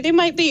 actually. They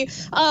might be.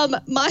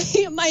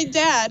 My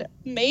dad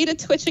made a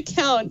Twitch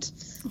account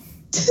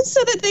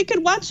so that they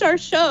could watch our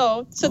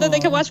show, so that they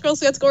could watch Girl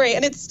Scouts Glory.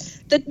 And it's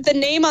the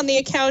name on the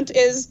account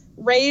is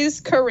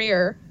Ray's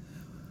Career.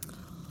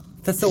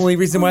 That's the only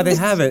reason why they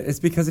have it. It's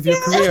because of your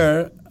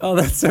career. Oh,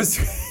 that's so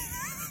sweet.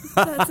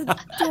 That's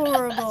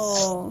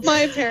adorable.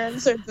 My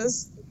parents are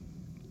just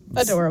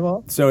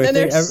adorable. So if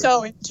they're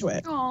so into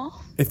it. Aww.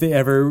 If they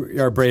ever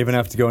are brave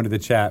enough to go into the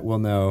chat, we'll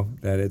know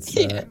that it's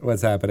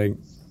what's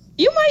happening.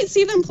 You might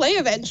see them play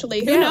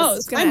eventually. Who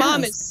knows? My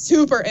mom is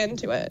super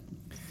into it.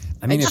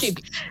 I mean,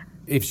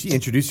 if she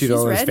introduced you to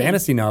all those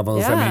fantasy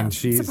novels, yeah. I mean,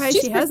 she's surprised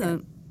she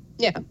hasn't.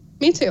 Yeah,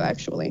 me too,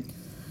 actually.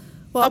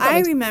 Well, I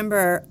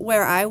remember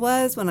where I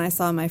was when I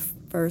saw my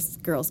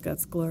first Girl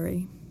Scouts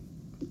Glory.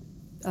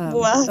 I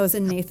was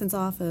in Nathan's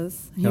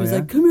office. He was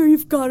like, come here,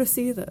 you've got to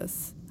see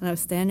this. And I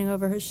was standing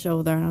over his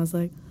shoulder, and I was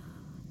like,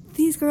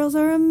 these girls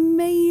are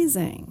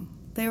amazing.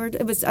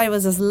 I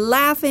was just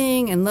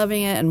laughing and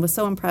loving it, and was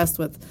so impressed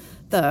with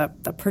the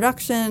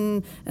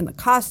production and the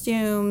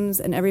costumes,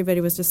 and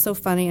everybody was just so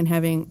funny and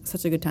having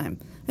such a good time.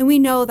 And we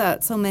know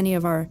that so many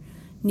of our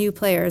new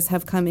players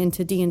have come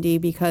into D&D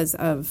because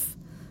of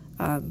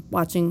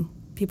watching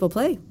people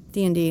play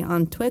D&D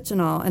on Twitch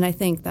and all. And I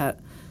think that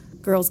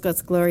Girl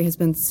Scouts Glory has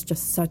been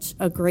just such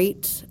a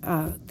great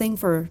thing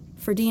for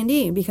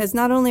D&D, because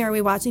not only are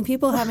we watching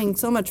people having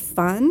so much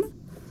fun,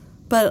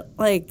 but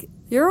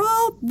you're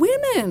all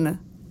women,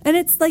 and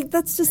it's I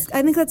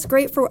think that's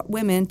great for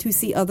women to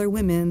see other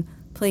women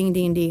playing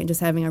D&D and just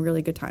having a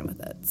really good time with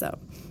it. So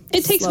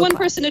it takes one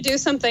person to do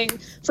something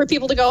for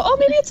people to go, oh,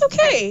 maybe it's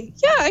okay.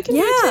 Yeah, I can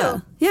do it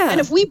too. Yeah. And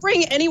if we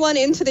bring anyone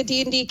into the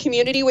D&D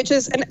community, which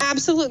is an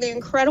absolutely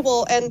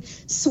incredible and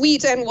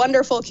sweet and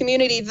wonderful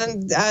community,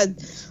 then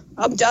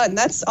I'm done.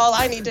 That's all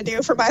I need to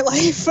do for my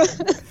life.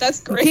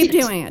 That's great. Keep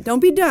doing it. Don't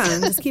be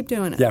done. Just keep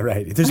doing it. Yeah,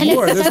 right. There's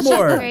more. There's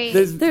more.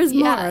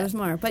 There's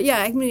more. But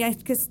yeah, I mean,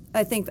 because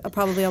I think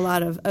probably a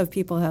lot of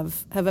people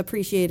have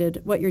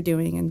appreciated what you're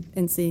doing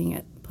and seeing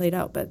it played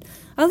out. But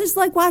I just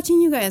like watching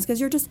you guys because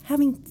you're just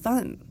having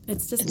fun.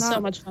 It's so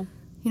much fun.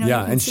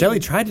 And Shelley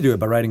tried to do it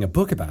by writing a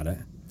book about it.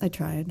 I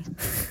tried.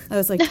 I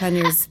was 10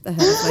 years ahead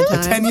of my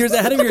time. 10 years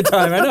ahead of your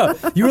time, I know.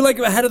 You were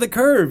ahead of the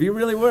curve. You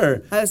really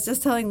were. I was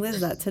just telling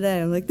Liz that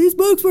today. I'm like, these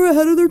books were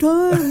ahead of their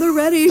time. They're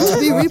ready to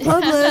be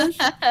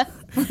republished.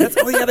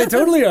 Yeah, they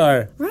totally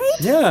are. Right?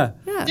 Yeah.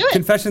 Do it.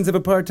 Confessions of a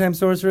Part-Time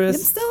Sorceress.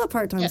 I'm still a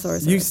part-time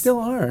sorceress. You still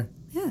are.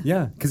 Yeah.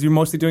 Yeah, because you're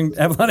mostly doing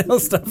Avalon Hill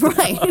stuff.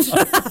 Right.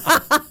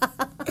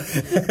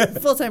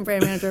 Full-time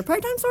brand manager,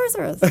 part-time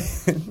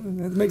sorceress.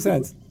 That makes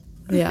sense.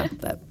 Yeah,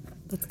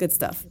 that's good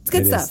stuff. It's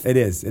good stuff. It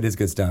is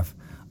good stuff.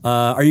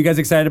 Are you guys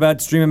excited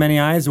about Stream of Many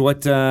Eyes?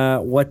 What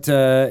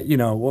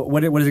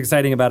is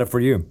exciting about it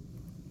for you?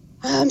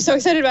 I'm so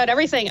excited about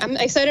everything. I'm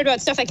excited about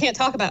stuff I can't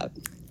talk about.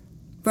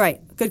 Right.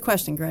 Good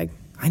question, Greg.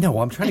 I know.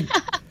 I'm trying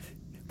to.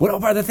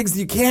 What are the things that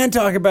you can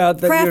talk about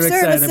that Craft you're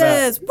excited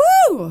services. about?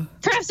 Woo!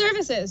 Craft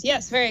services.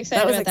 Yes, very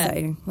excited about that. That was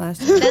exciting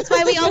last year. That's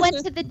why we all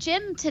went to the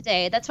gym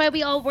today. That's why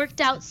we all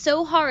worked out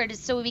so hard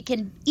so we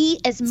can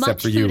eat as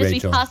much food as we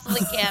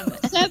possibly can.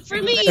 Except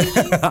for me.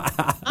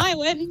 I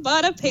went and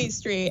bought a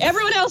pastry.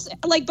 Everyone else,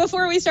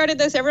 before we started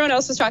this, everyone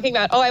else was talking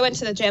about, I went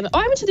to the gym. Oh,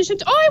 I went to the gym.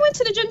 Oh, I went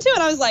to the gym too.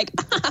 And I was like,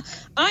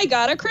 I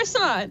got a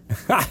croissant.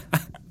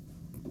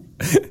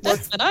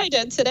 That's what I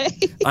did today.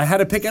 I had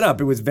to pick it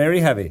up. It was very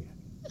heavy.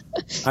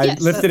 I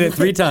lifted it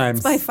 3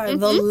 times. By far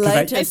the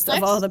lightest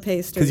of all the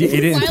pastries. Because you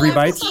ate it in 3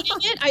 bites? I was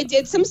eating it, I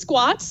did some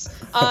squats,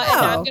 and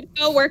now I'm going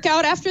to go work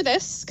out after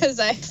this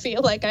because I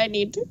feel like I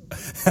need to.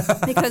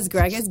 Because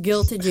Greg has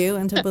guilted you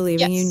into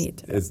believing you need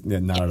to.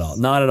 Not at all.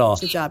 Not at all.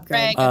 Good job,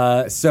 Greg.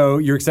 So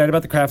you're excited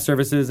about the craft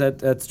services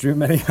at Stream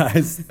Many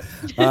Eyes.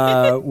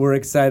 We're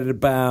excited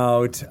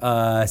about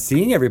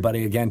seeing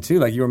everybody again, too.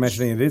 Like you were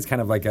mentioning, it is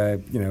kind of like a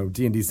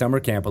D&D summer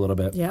camp a little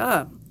bit.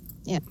 Yeah.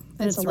 Yeah.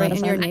 And it's right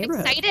in your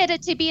neighborhood. I'm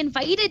excited to be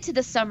invited to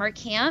the summer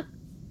camp.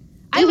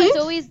 I was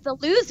always the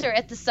loser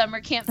at the summer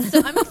camp,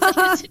 so I'm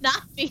excited to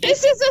not be.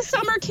 This is a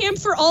summer camp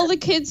for all the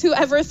kids who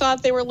ever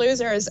thought they were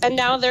losers, and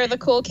now they're the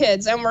cool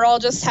kids, and we're all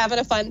just having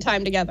a fun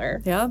time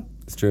together. Yeah.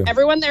 It's true.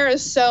 Everyone there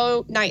is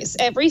so nice.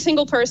 Every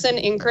single person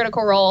in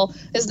Critical Role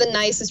is the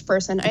nicest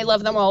person. I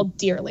love them all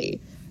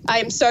dearly. I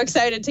am so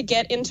excited to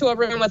get into a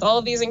room with all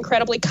of these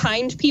incredibly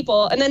kind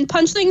people and then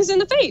punch things in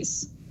the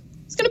face.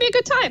 It's going to be a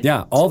good time.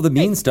 Yeah, all the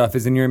mean stuff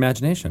is in your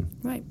imagination.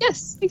 Right.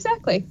 Yes,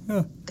 exactly.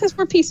 Because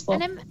we're peaceful.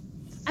 And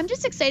I'm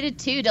just excited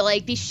too to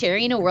like be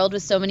sharing a world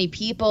with so many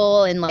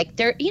people, and like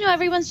they're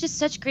everyone's just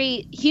such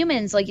great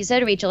humans, like you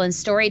said, Rachel, and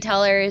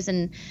storytellers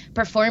and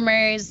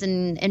performers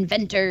and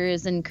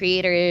inventors and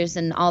creators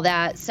and all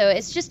that. So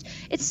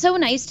it's so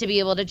nice to be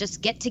able to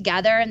just get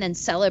together and then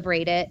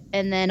celebrate it,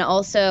 and then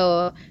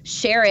also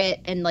share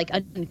it and like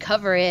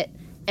uncover it.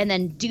 And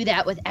then do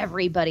that with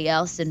everybody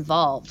else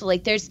involved.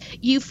 Like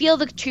you feel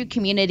the true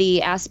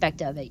community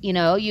aspect of it.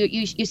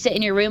 You sit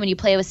in your room and you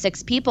play with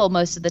 6 people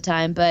most of the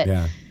time, but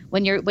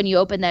when you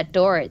open that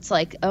door, it's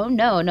like, oh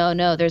no,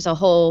 there's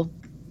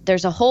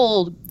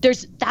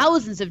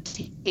thousands of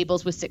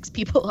tables with 6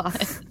 people on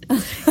it.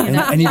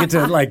 And you get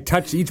to like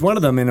touch each one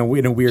of them in a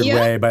weird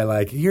way by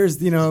like, here's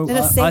in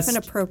a safe and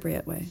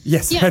appropriate way.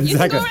 Yes, yeah, exactly. You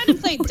can go around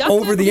and play duck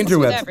over the interwebs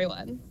with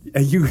everyone.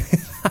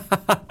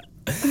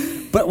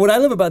 But what I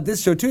love about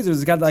this show too is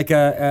it's got like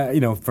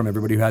from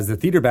everybody who has the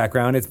theater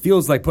background, it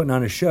feels like putting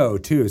on a show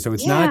too. So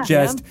it's not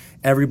just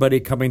everybody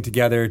coming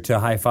together to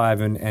high five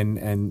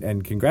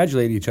and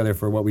congratulate each other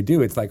for what we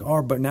do. It's like,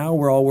 but now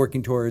we're all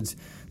working towards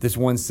this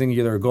one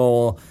singular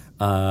goal.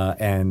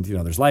 And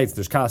there's lights,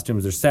 there's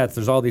costumes, there's sets,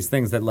 there's all these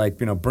things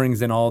that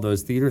brings in all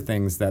those theater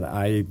things that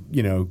I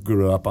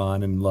grew up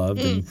on and loved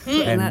and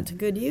that to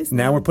good use.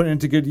 Now we're putting it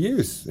to good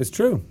use. It's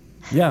true.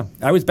 Yeah,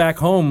 I was back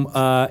home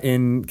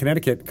in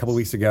Connecticut a couple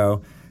weeks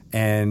ago,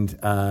 and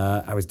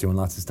I was doing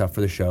lots of stuff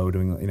for the show,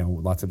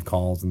 doing lots of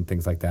calls and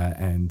things like that.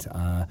 And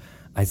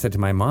I said to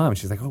my mom,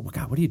 she's like, "Oh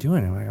God, what are you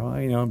doing?" I'm like,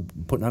 "Oh, I'm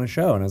putting on a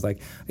show." And I was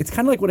like, "It's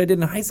kind of like what I did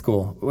in high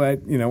school,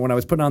 when I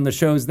was putting on the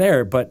shows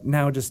there, but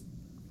now just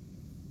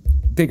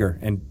bigger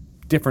and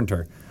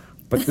differenter."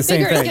 But the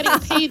same thing. Getting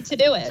paid to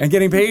do it. And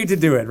getting paid to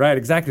do it, right,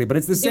 exactly. But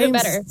it's the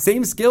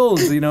same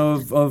skills,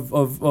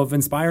 of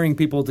inspiring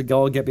people to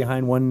all get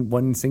behind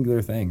one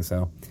singular thing.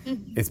 So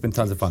it's been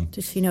tons of fun.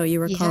 Does she know you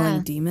were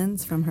calling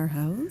demons from her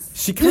house?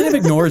 She kind of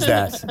ignores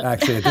that,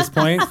 actually, at this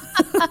point.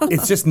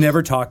 It's just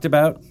never talked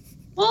about.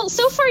 Well,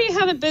 so far you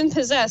haven't been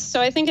possessed,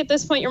 so I think at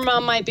this point your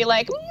mom might be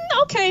like,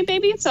 okay,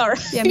 baby, it's all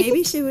right. Yeah,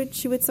 maybe she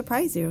would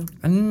surprise you.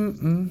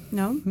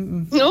 No?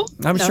 No?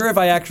 I'm sure if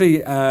I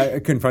actually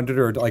confronted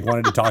her or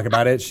wanted to talk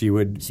about it, she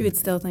would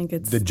still think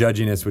it's... The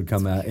judginess would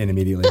come in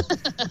immediately.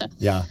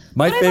 Yeah.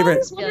 What I've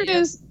always wondered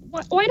is,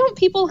 why don't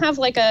people have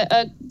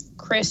a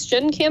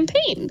Christian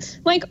campaign?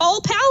 Like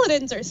all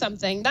paladins or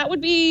something. That would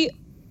be,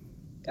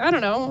 I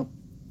don't know.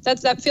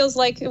 That feels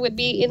like it would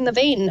be in the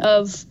vein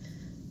of...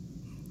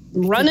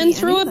 running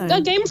through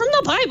a game from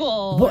the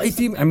Bible. Well, I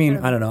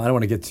don't know. I don't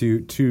want to get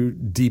too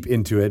deep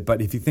into it,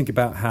 but if you think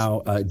about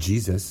how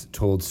Jesus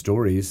told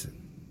stories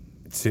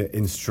to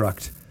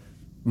instruct,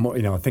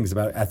 things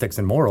about ethics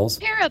and morals,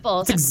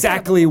 parables. That's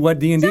exactly what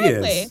D&D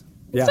is.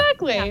 Yeah.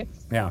 Exactly.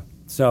 Yeah.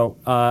 So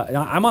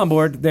I'm on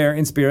board there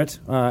in spirit,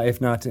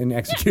 if not in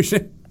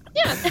execution.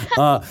 Yeah.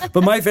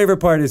 But my favorite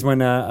part is when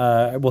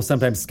we'll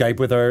sometimes Skype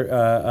with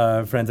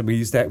our friends, and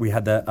we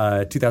had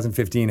the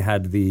 2015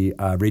 had the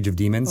Rage of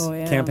Demons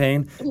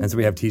campaign, and so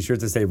we have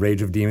T-shirts that say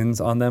Rage of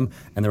Demons on them,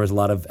 and there was a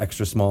lot of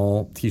extra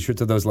small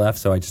T-shirts of those left,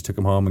 so I just took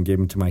them home and gave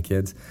them to my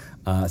kids.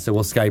 So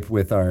we'll Skype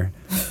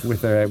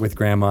with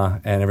Grandma,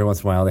 and every once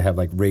in a while they have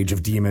Rage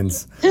of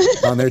Demons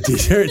on their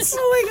T-shirts.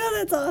 Oh my God,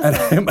 that's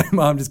awesome! And my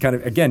mom just kind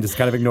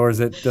of ignores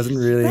it, doesn't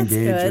really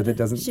engage with it,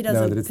 doesn't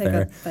know that it's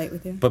there. Up fight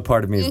with you. But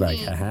part of me is like,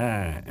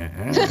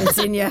 it's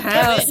in your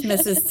house,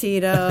 Mrs.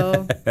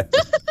 Tito.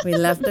 We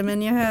left them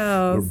in your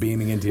house. We're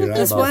beaming into your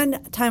This eyeball.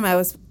 one time I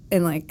was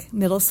in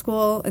middle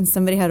school, and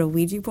somebody had a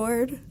Ouija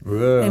board.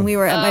 Whoa. And we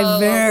were at my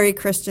very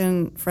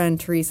Christian friend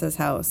Teresa's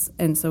house,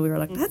 and so we were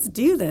like, let's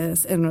do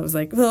this. And it was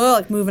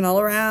moving all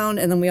around,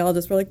 and then we all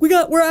just were like,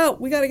 we're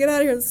out, we got to get out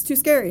of here, this is too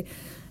scary.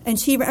 And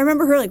I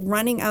remember her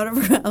running out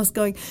of her house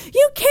going,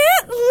 you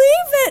can't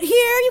leave it here,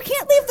 you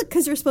can't leave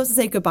because you're supposed to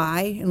say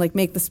goodbye and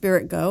make the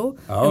spirit go.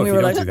 Oh, and we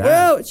were like,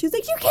 whoa. She was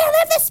like, you can't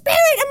leave the spirit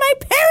in my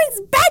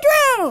parents'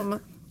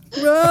 bedroom.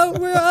 Whoa,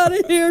 we're out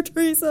of here,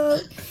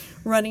 Teresa.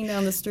 running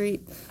down the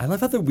street. I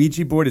love how the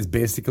Ouija board is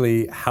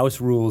basically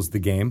house rules the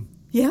game.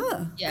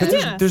 Yeah.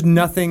 Yeah. There's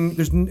nothing.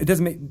 It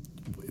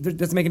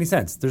doesn't make any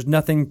sense. There's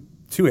nothing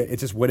to it.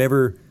 It's just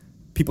whatever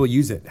people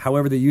use it.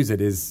 However they use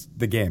it is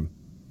the game.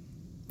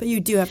 But you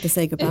do have to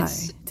say goodbye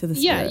to the spirit.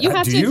 Yeah, you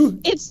have do to.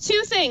 you? It's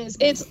two things.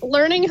 It's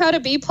learning how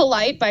to be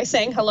polite by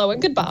saying hello and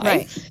goodbye.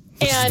 Right.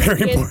 And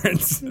Very it's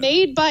important.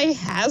 made by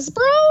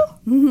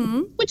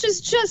Hasbro, which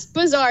is just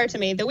bizarre to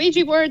me. The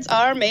Ouija boards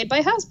are made by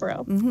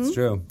Hasbro. It's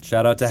true.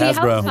 Shout out to See, how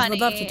Hasbro. fun- I would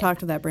love to talk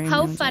to that brand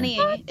How manager.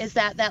 funny is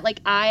that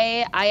like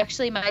I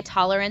actually, my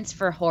tolerance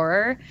for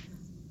horror,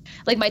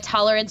 like my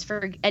tolerance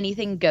for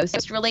anything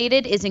ghost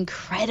related is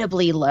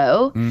incredibly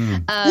low.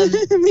 But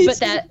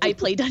that I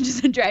play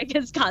Dungeons and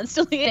Dragons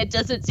constantly and it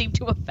doesn't seem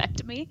to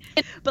affect me.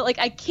 But like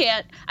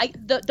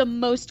the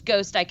most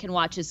ghost I can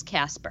watch is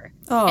Casper.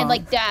 Oh. And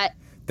like that.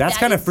 That's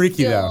kind of is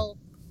freaky, still-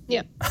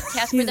 Yeah.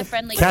 Casper the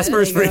Friendly Casper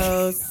Ghost. is freaky.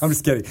 Ghost. I'm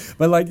just kidding.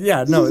 But like,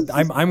 yeah, no,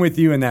 I'm with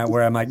you in that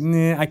where I'm like,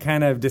 nah, I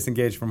kind of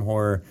disengage from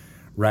horror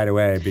right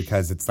away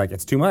because it's like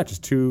it's too much. It's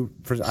too.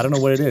 I don't know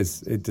what it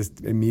is. It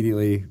just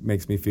immediately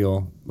makes me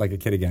feel like a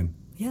kid again.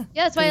 Yeah.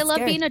 Yeah, that's why I Get love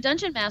scared. being a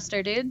dungeon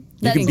master, dude. You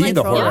That's can be like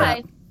the horror.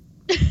 why.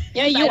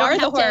 Yeah, you I don't are the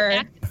have to horror.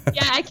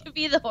 Yeah, I can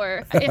be the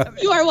horror. I am.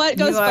 You are what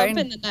goes You are bump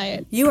in the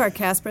night. You are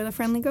Casper the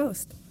Friendly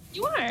Ghost.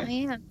 You are. I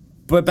am.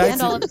 But back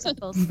And all of to its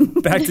symbols.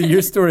 back to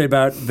your story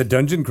about the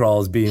dungeon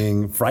crawls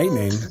being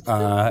frightening.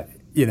 There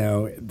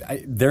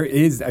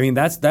is. I mean,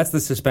 that's the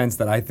suspense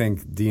that I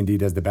think D&D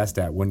does the best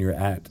at when you're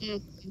at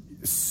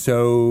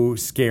so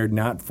scared,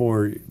 not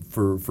for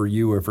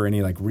you or for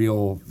any like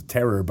real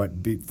terror, but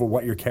for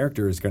what your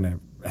character is going to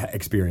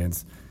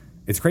experience.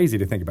 It's crazy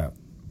to think about.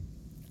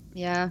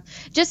 Yeah.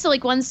 Just to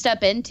like one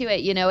step into it,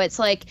 it's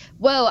like,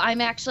 whoa,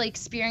 I'm actually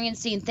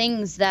experiencing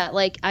things that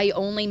like I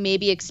only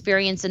maybe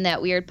experience in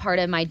that weird part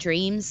of my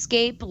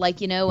dreamscape, like,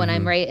 when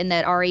I'm right in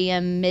that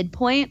REM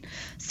midpoint.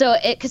 So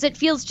because it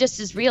feels just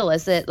as real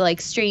as that like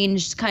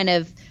strange kind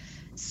of,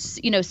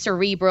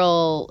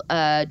 cerebral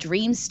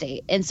dream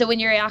state. And so when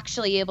you're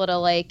actually able to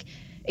like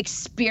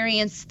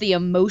experience the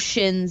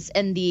emotions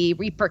and the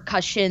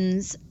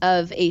repercussions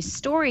of a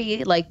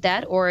story like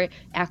that, or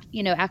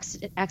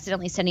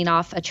accidentally sending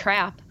off a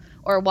trap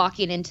or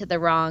walking into the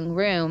wrong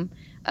room,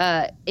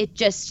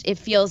 it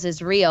feels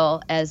as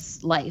real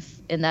as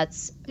life, and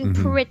that's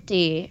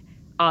pretty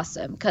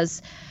awesome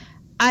because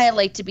I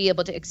like to be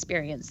able to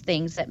experience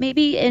things that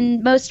maybe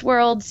in most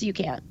worlds you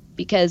can't,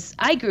 because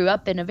I grew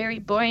up in a very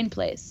boring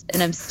place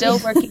and I'm still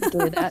working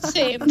through that.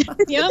 Same.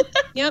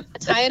 Yep.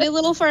 Tiny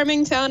little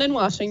farming town in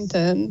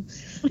Washington.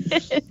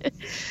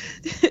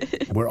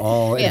 We're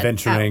all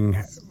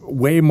adventuring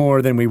way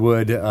more than we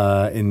would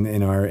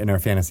in our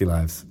fantasy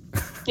lives.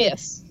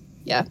 Yes.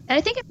 Yeah. And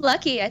I think I'm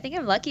lucky.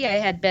 I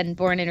had been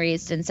born and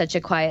raised in such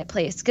a quiet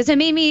place because it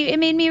made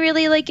me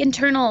really like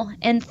internal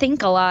and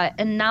think a lot.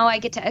 And now I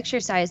get to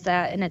exercise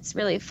that, and it's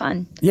really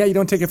fun. Yeah, you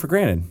don't take it for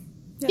granted.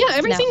 Yeah,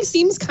 everything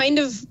seems kind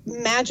of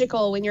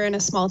magical when you're in a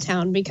small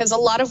town because a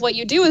lot of what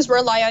you do is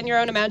rely on your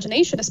own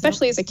imagination,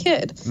 especially as a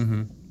kid.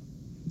 Mm-hmm.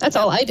 That's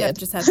all I did.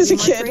 Just have to as be a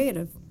more kid.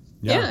 creative.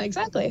 Yeah,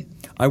 exactly.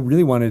 I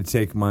really wanted to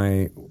take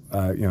my,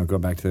 go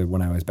back to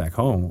when I was back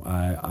home.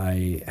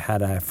 I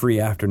had a free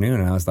afternoon,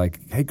 and I was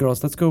like, hey,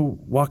 girls, let's go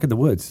walk in the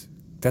woods.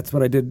 That's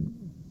what I did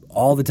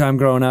all the time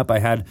growing up. I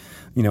had,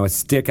 a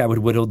stick I would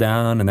whittle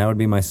down, and that would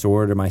be my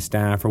sword or my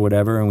staff or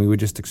whatever, and we would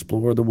just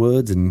explore the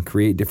woods and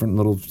create different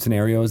little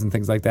scenarios and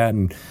things like that.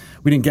 And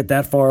we didn't get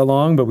that far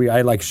along, but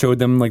I like showed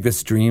them like the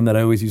stream that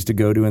I always used to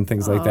go to and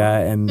things like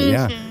that. And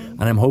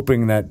and I'm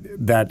hoping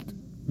that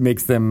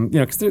makes them,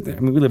 because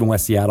we live in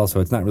West Seattle,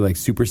 so it's not really like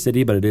super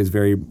city, but it is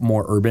very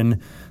more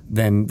urban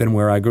than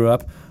where I grew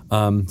up.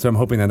 So I'm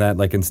hoping that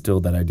like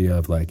instilled that idea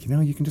of like,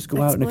 you can just go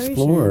out and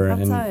explore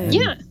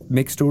and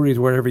make stories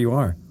wherever you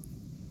are.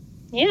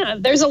 Yeah,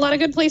 there's a lot of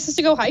good places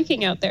to go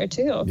hiking out there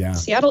too. Yeah.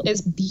 Seattle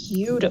is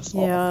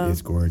beautiful. Yeah.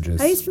 It's gorgeous.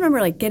 I used to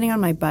remember like getting on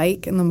my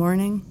bike in the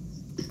morning,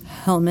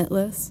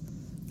 helmetless,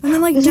 and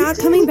then like not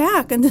coming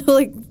back until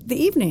like the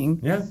evening.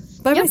 Yeah.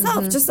 By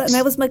myself. And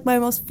that was like my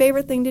most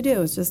favorite thing to do,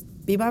 was just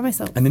be by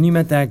myself. And then you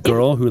met that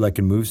girl who like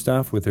can move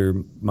stuff with her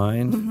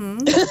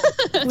mind.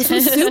 Which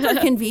was super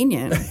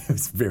convenient. It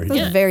was very I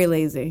was very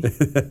lazy.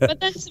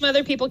 But then some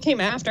other people came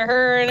after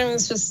her, and it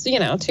was just, too I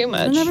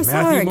much. never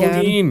saw her Matthew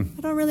again. Modine.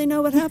 I don't really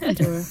know what happened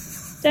to her.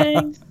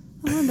 Dang.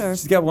 I wonder.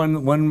 She's got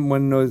one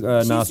nose,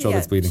 nostril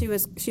that's bleeding.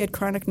 She had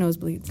chronic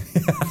nosebleeds.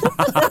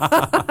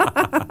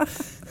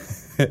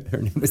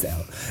 Her name was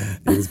Al.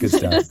 It was good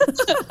stuff.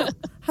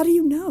 How do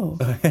you know?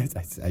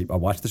 I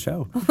watched the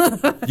show.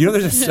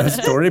 There's a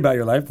story about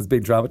your life that's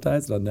being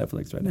dramatized on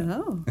Netflix right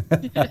now.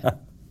 No.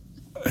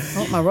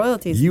 Oh, my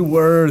royalties. You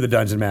were the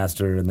dungeon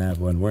master in that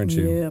one, weren't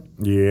you?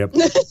 Yep.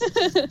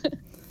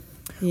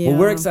 Yeah. Well,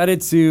 we're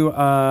excited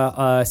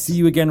to see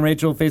you again,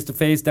 Rachel, face to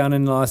face down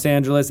in Los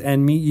Angeles,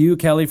 and meet you,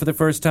 Kelly, for the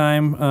first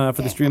time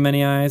for the Stream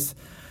Many Eyes.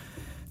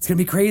 It's going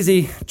to be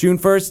crazy. June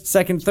 1st,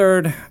 2nd,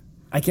 3rd.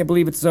 I can't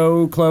believe it's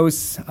so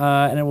close,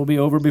 and it will be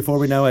over before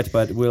we know it.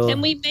 But we'll.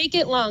 Can we make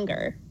it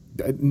longer?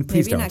 Please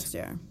Maybe don't. next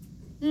year.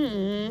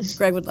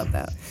 Greg would love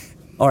that.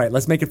 All right,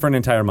 let's make it for an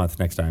entire month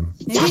next time.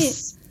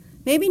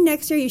 Maybe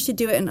next year you should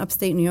do it in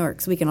upstate New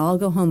York so we can all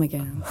go home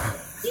again.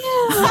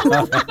 Yeah.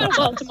 Go to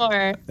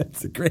Baltimore.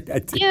 That's a great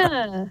idea.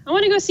 Yeah. I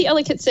want to go see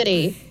Ellicott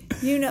City.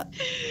 You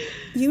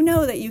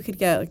know that you could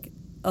get like,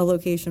 a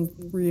location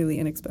really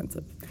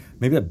inexpensive.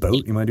 Maybe a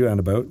boat. You want to do it on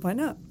a boat? Why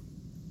not?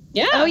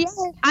 Yeah. Oh, yeah.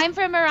 I'm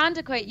from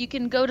Irondequoit. You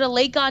can go to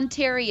Lake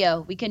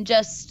Ontario. We can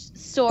just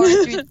soar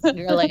through the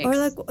Finger Lakes. Or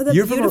like the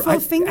You're beautiful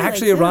from Finger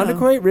actually Lakes, yeah.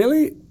 Irondequoit?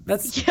 Really?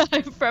 That's Yeah,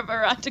 I'm from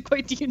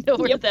Irondequoit. Do you know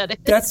where that is?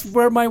 that's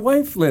where my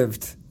wife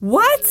lived.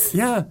 What?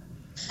 Yeah.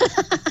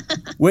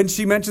 When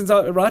she mentions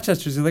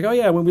Rochester, she's like, "Oh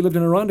yeah, when we lived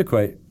in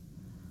Irondequoit."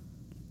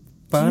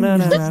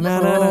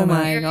 Oh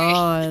my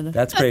God.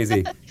 That's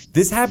crazy.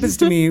 This happens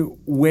to me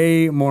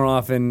way more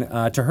often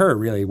to her,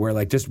 really, where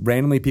like just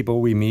randomly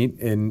people we meet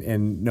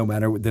and no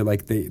matter they're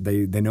like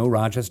they know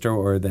Rochester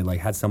or they like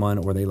had someone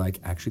or they like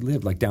actually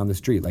lived like down the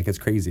street. Like it's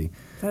crazy.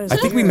 I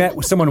think we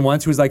met someone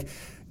once who was like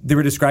they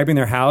were describing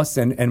their house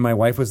and my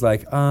wife was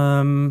like,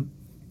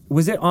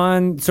 was it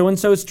on so and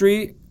so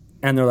street?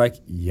 And they're like,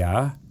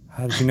 yeah.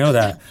 How did you know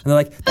that? And they're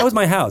like, that was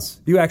my house.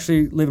 You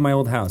actually live in my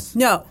old house.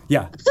 No.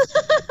 Yeah.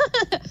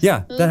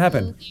 Yeah, that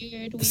happened.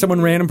 Weird.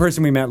 Someone random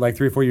person we met like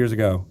 3 or 4 years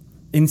ago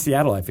in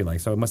Seattle, I feel like.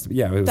 So it must have,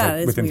 it was That like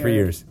is within 3 weird.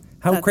 years.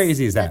 How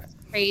crazy is that?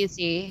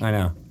 Crazy. I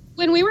know.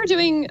 When we were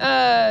doing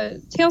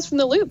Tales from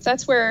the Loop,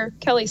 that's where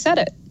Kelly said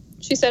it.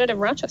 She said it in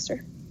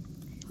Rochester.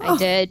 I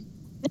did.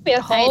 We had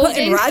a whole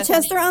Putting day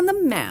Rochester on the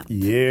map.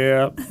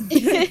 Yeah.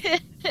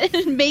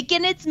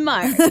 Making its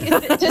mark.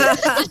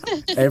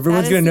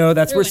 Everyone's going to know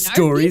that's where true in our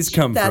stories beach.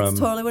 come That's from.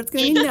 totally what it's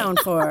going to be known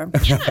for.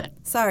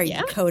 Sorry,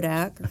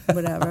 Kodak, or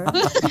whatever.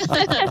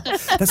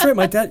 That's right.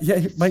 My dad,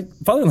 my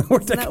father-in-law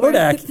worked at Not where-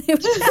 Kodak.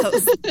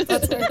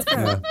 That's where it's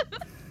from. Yeah.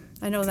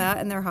 I know that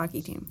and their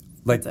hockey team.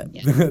 Like That's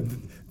it.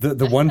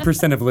 the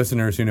 1% of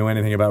listeners who know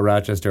anything about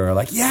Rochester are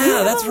like,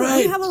 yeah, that's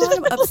right. We have a lot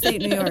of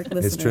upstate New York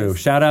listeners. It's true.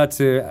 Shout out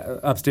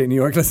to upstate New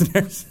York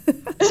listeners.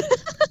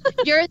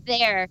 You're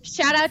there.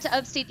 Shout out to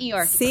upstate New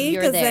York. See,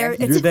 You're because there.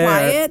 it's You're there.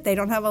 quiet. They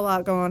don't have a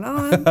lot going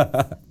on.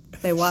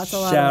 They watch a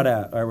lot. Shout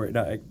out. All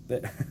right,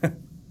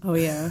 Oh,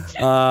 yeah.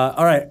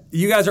 all right,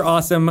 you guys are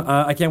awesome.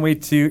 I can't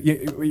wait to.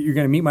 You're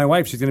going to meet my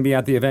wife. She's going to be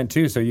at the event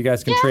too, so you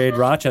guys can trade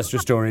Rochester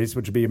stories,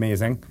 which would be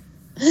amazing.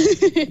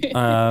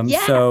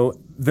 Yeah. So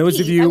those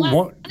of you I want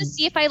want to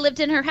see if I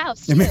lived in her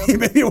house too.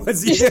 maybe it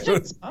was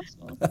you.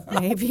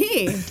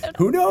 Maybe.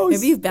 Who knows?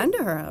 Maybe you've been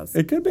to her house.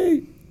 It could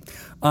be.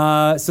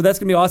 So that's going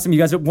to be awesome. You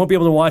guys won't be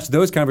able to watch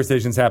those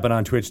conversations happen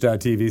on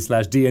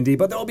twitch.tv/DND,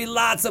 but there will be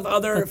lots of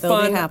other But they'll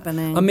be fun,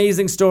 happening.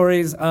 amazing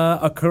stories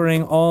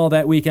occurring all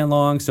that weekend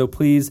long. So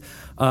please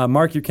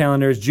mark your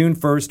calendars. June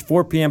 1st,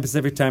 4 p.m.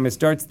 Pacific time. It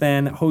starts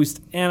then.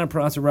 Host Anna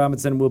Prosser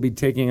Robinson will be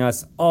taking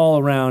us all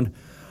around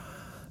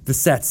the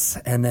sets,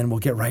 and then we'll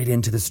get right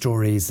into the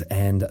stories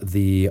and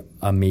the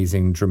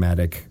amazing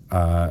dramatic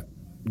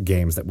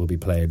games that will be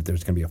played.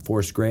 There's going to be a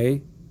Force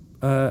Grey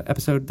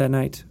episode that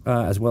night,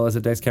 as well as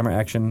a Dice Camera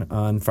action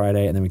on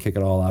Friday, and then we kick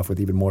it all off with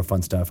even more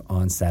fun stuff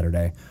on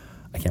Saturday.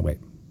 I can't wait.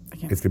 It's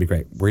going to be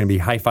great. We're going to be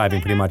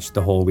high-fiving pretty much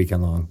the whole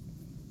weekend long.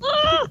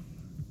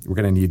 We're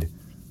going to need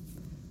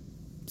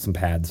some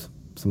pads,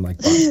 some all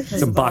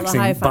boxing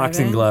the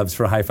high-fiving. gloves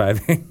for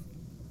high-fiving.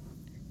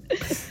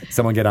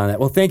 Someone get on that.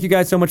 Well, thank you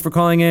guys so much for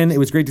calling in. It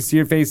was great to see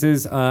your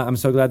faces. I'm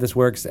so glad this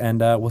works, and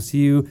we'll see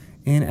you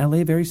in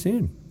LA very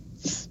soon.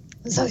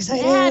 I'm so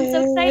excited. Yeah, I'm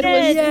so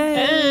excited.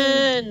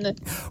 Yay.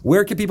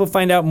 Where can people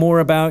find out more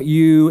about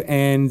you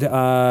and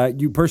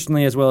you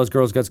personally, as well as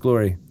Girls Guts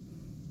Glory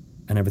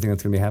and everything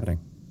that's going to be happening?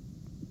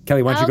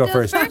 Kelly, why don't you I'll go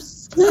first?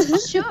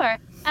 Sure.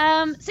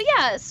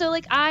 So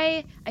like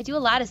I do a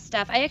lot of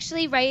stuff. I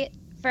actually write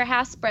for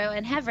Hasbro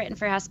and have written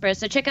for Hasbro.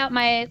 So check out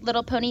my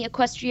Little Pony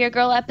Equestria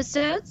Girl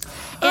episodes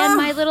and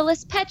my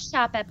Littlest Pet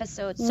Shop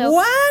episodes. So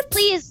What?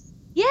 please,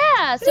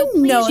 yeah. So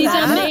didn't know please, She's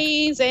that.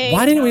 amazing.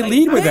 Why didn't we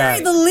lead with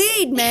that? Bury the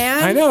lead,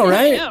 man. I know,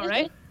 right? I know,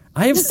 right?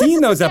 I have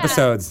seen those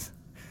episodes.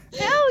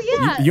 hell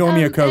yeah. You owe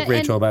me a Coke, and-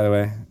 Rachel, by the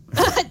way.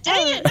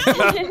 Dang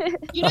it.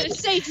 You didn't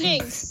say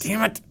things.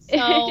 Damn it.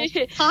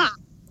 So,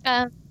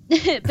 ha.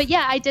 But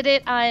yeah, I did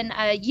it on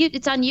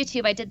it's on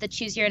YouTube. I did the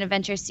Choose Your Own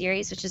Adventure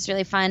series, which is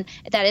really fun.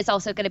 That is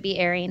also going to be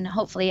airing,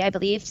 hopefully, I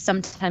believe,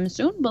 sometime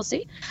soon. We'll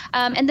see.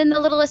 And then The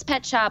Littlest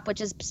Pet Shop, which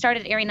has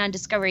started airing on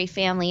Discovery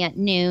Family at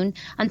noon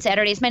on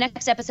Saturdays. My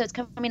next episode's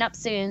coming up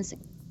soon. So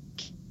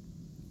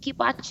keep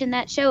watching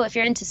that show if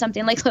you're into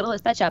something like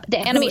Littlest Pet Shop. The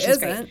animation's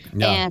great. isn't?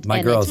 No, and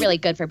my girls- it's really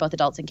good for both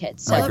adults and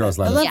kids. So. My girls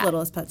I love love it. Yeah.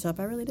 Littlest Pet Shop.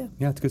 I really do.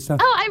 Yeah, it's good stuff.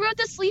 Oh, I wrote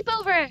the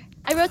sleepover.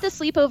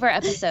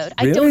 Episode.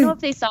 I Really? don't know if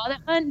they saw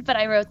that one, but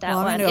I wrote that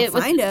Well, one. I'm going to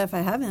find it if I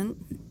haven't.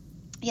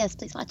 Yes,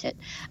 please watch it.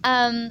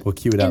 We'll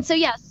cue it up. And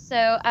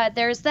so,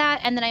 there's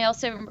that. And then I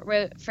also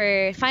wrote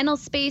for Final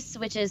Space,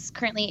 which is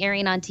currently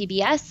airing on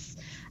TBS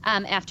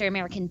after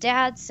American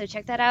Dads. So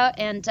check that out.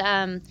 And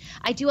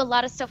I do a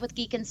lot of stuff with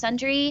Geek and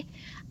Sundry.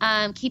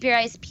 Keep your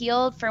eyes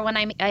peeled for when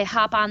I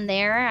hop on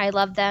there. I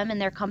love them and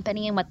their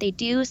company and what they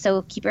do.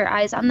 So keep your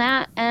eyes on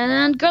that.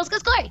 And Girls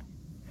Guts Glory.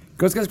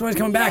 Girls Guts Glory's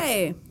coming back.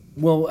 Yay.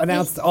 we'll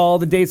announce all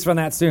the dates from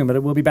that soon, but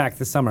it will be back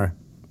this summer.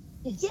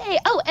 Yay!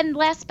 Oh, and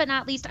last but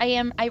not least,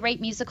 I write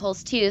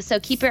musicals too.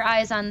 So keep your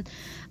eyes on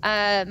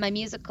my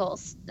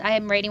musicals. I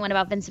am writing one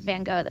about Vincent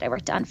Van Gogh that I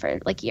worked on for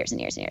like years and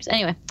years and years.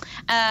 Anyway,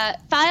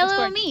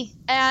 follow me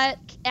at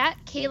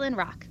Kaylin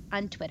Rock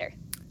on Twitter.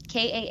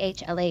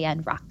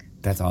 KAHLAN Rock.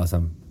 That's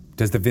awesome.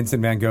 Does the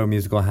Vincent Van Gogh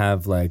musical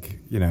have like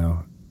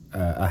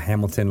a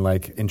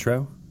Hamilton-like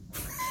intro?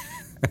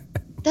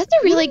 That's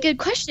a really good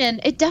question.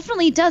 It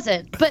definitely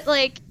doesn't, but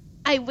like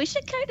I wish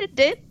it kind of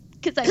did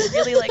because I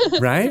really like.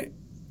 Right.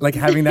 Like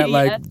having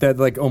that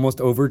that almost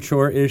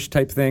overture-ish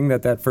type thing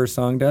that first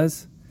song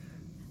does.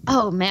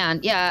 Oh man,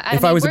 yeah.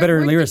 If I was a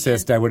better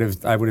lyricist, I would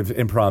have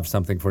improv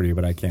something for you,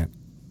 but I can't.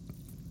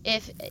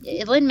 If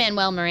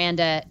Lin-Manuel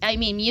Miranda, I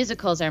mean,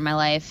 musicals are my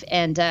life,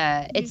 and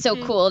it's so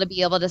cool to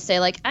be able to say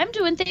like, I'm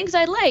doing things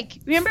I like.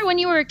 Remember when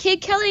you were a kid,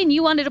 Kelly, and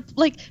you wanted to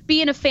like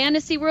be in a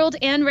fantasy world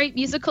and write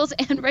musicals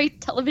and write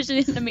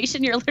television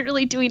animation? You're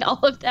literally doing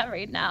all of that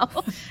right now.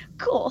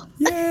 Cool.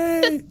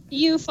 Yay!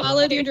 You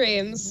followed your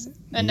dreams,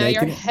 and now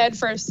you're head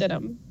first in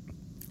them.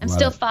 I'm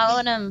still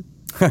following them.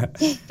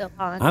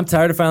 I'm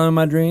tired of following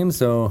my dreams,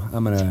 so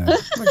I'm gonna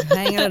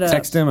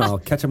text him. I'll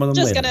catch him on them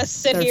later. Just gonna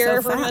sit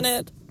here for a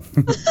minute.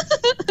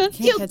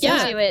 He'll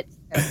do it.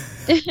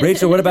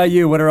 Rachel, what about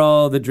you? What are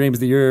all the dreams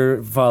that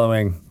you're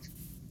following?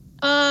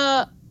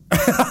 Well,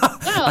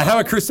 I have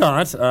a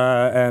croissant,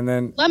 and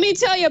then let me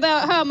tell you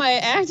about how my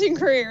acting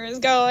career is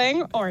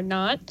going, or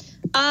not.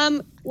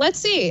 Let's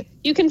see.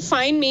 You can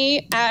find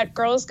me at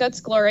Girls Guts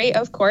Glory,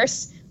 of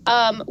course.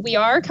 We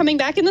are coming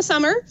back in the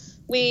summer.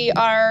 We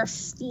are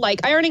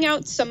ironing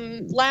out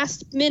some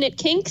last minute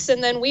kinks,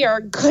 and then we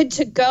are good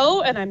to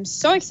go. And I'm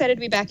so excited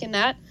to be back in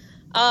that.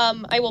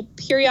 I will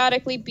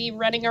periodically be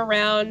running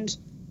around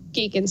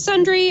Geek and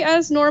Sundry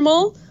as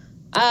normal.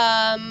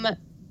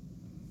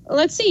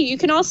 Let's see. You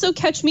can also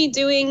catch me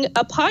doing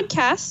a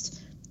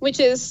podcast, which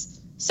is,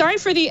 sorry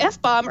for the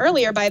F-bomb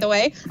earlier, by the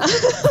way.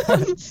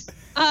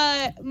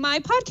 My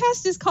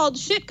podcast is called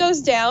Shit Goes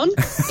Down.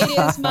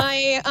 It is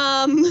my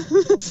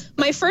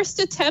my first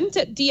attempt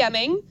at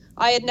DMing.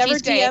 I had never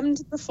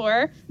DM'd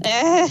before.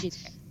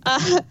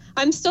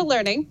 I'm still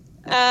learning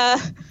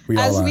we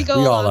go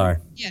along. All are.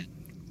 Yeah.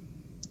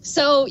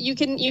 So you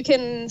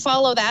can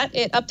follow that.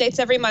 It updates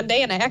every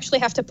Monday, and I actually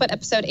have to put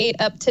episode 8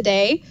 up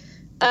today.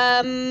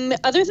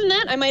 Other than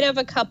that, I might have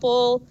a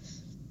couple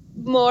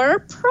more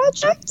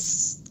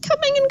projects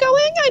coming and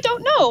going. I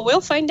don't know.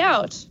 We'll find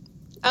out.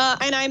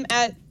 And I'm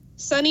at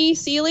Sunny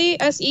Seeley,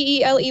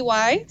 Seeley,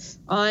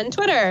 on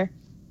Twitter.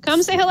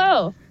 Come say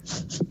hello.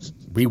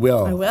 We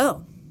will. I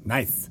will.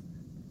 Nice.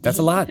 That's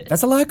a lot.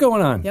 That's a lot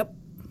going on. Yep.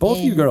 Both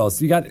you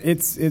girls. You got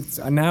it's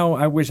now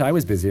I wish I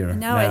was busier.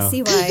 Now I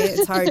see why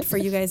it's hard for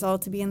you guys all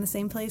to be in the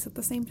same place at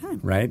the same time.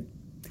 Right?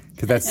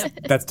 Because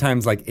that's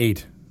times like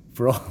 8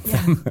 for all of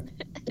them.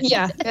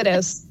 Yeah, it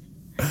is.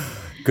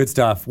 Good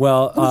stuff.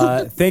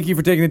 Well, thank you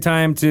for taking the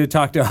time to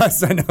talk to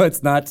us. I know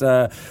it's not.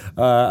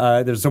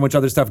 There's so much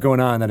other stuff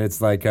going on that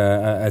it's like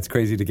it's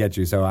crazy to get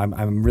you. So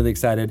I'm really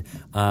excited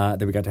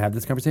that we got to have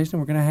this conversation.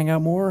 We're going to hang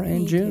out more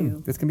in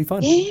June. It's going to be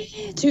fun.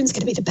 Yeah, June's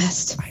going to be the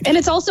best, and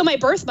it's also my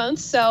birth month.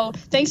 So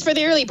thanks for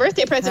the early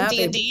birthday present,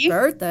 D&D.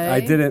 Birthday! I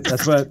did it.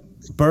 That's what.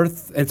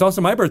 It's also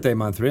my birthday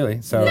month,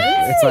 really. So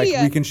it's like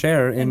we can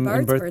share in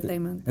birthday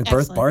month. And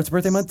Bart's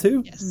birthday month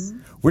too. Yes. Mm-hmm.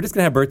 We're just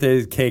gonna have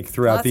birthday cake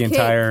throughout the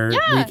entire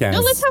weekend.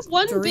 No, let's have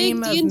one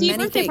big D&D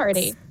birthday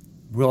party.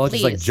 We'll all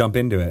just like jump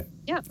into it.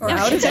 Yeah, or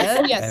out of it.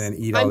 Yes. And then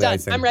eat all the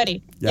icing. I'm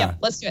ready. Yeah,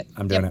 let's do it.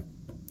 I'm doing it.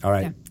 All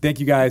right. Yeah. Thank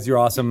you guys. You're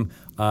awesome.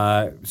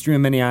 Stream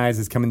of Many Eyes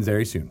is coming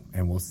very soon,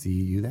 and we'll see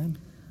you then.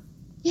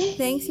 Yay.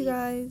 Thanks, you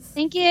guys.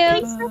 Thank you.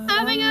 Thanks for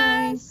having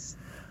us.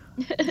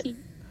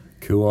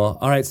 Cool.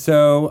 All right.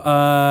 So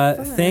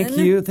thank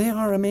you. They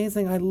are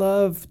amazing. I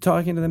love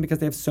talking to them because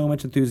they have so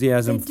much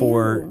enthusiasm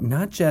for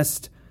not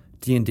just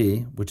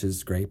D&D, which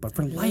is great, but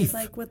for life.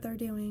 Like what they're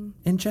doing.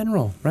 In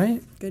general,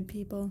 right? Good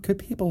people. Good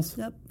peoples.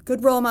 Yep.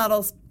 Good role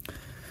models.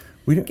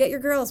 Get your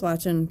girls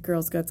watching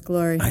Girls Guts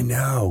Glory. I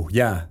know.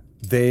 Yeah.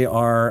 They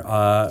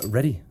are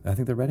ready. I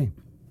think they're ready.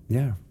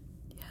 Yeah.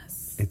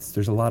 Yes.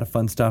 There's a lot of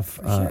fun stuff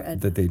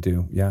that they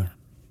do. Yeah.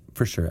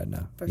 For sure,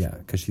 Edna. For sure.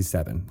 Because she's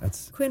 7.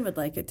 Quinn would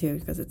like it too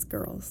because it's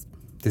girls.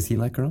 Does he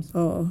like girls?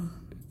 Oh.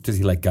 Does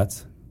he like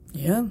guts?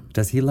 Yeah.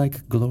 Does he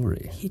like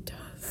glory? He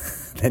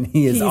does. Then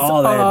he's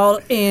all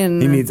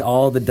in. He needs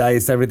all the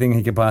dice, everything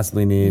he could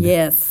possibly need.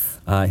 Yes.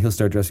 He'll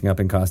start dressing up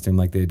in costume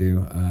like they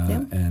do,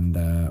 and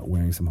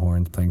wearing some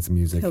horns, playing some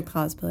music. He'll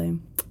cosplay.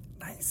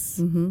 Nice.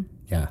 Mm-hmm.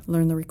 Yeah.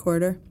 Learn the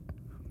recorder.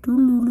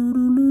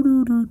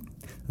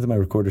 That's my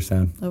recorder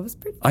sound. That was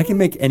pretty. I can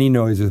make any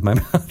noise with my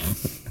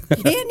mouth.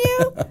 Can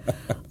you?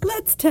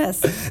 Let's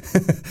test.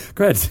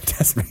 Go ahead,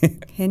 test me.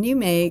 Can you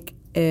make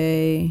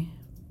a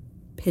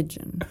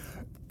pigeon?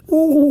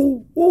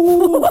 Oh,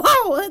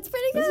 wow, that's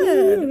pretty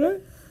good. That's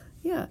right?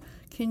 Yeah.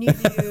 Can you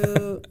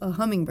do a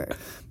hummingbird?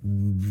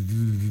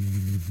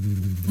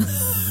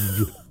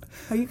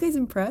 Are you guys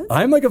impressed?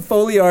 I'm like a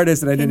Foley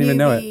artist and I didn't even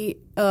know it.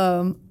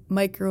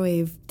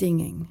 Microwave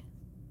dinging.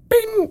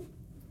 Bing!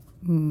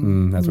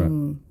 That's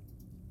right.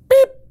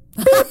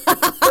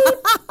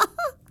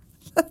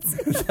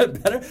 Is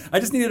that better? I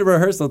just needed a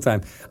rehearsal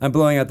time. I'm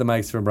blowing out the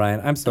mics for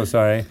Brian. I'm so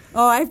sorry.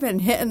 Oh, I've been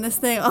hitting this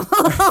thing all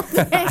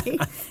day.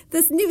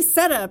 This new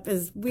setup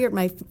is weird.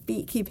 My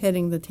feet keep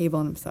hitting the table,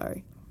 and I'm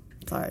sorry.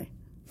 Sorry.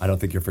 I don't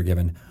think you're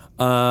forgiven.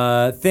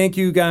 Thank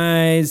you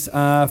guys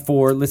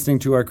for listening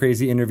to our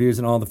crazy interviews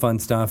and all the fun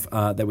stuff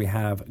that we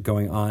have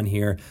going on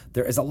here.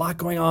 There is a lot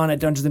going on at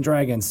Dungeons &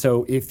 Dragons,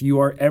 so if you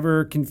are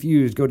ever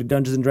confused, go to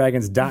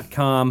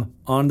dungeonsanddragons.com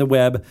on the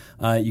web.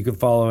 You can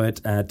follow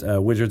it at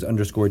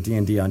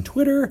wizards_D&D on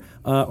Twitter,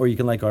 or you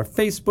can like our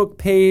Facebook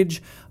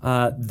page.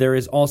 There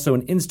is also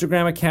an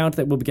Instagram account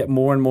that will get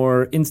more and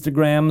more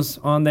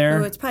Instagrams on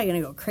there. Oh, it's probably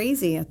going to go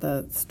crazy at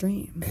the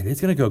stream. It is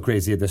going to go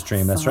crazy at the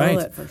stream, that's Follow right.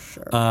 it for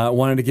sure.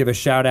 Wanted to give a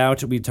shout out.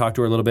 We talked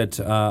to her a little bit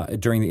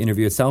during the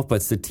interview itself,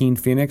 but Satine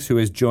Phoenix, who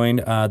has joined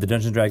the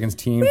Dungeons & Dragons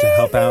team to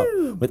help out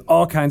with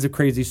all kinds of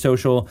crazy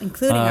social...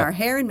 Including our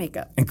hair and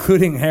makeup.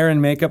 Including hair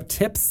and makeup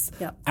tips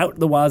out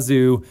the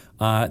wazoo.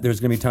 There's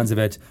going to be tons of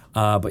it,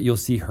 but you'll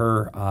see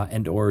her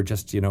and or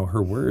just,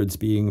 her words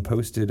being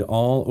posted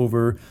all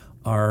over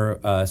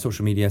our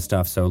social media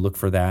stuff, so look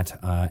for that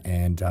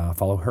and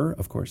follow her,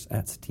 of course,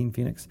 at Satine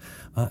Phoenix,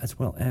 as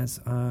well as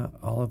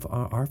all of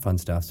our fun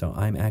stuff. So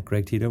I'm at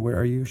Greg Tito. Where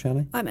are you,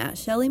 Shelley? I'm at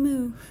Shelley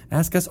Moo.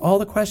 Ask us all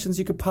the questions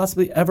you could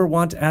possibly ever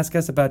want to ask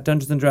us about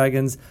Dungeons &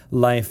 Dragons,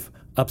 life,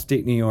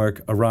 upstate New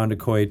York,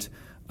 Irondequoit,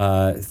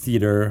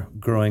 theater,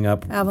 growing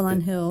up. Avalon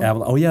Hill.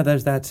 Oh, yeah,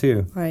 there's that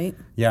too. Right.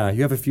 Yeah,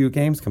 you have a few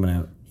games coming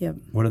out. Yep.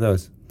 What are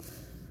those?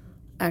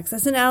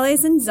 Access and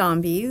Allies and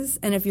Zombies.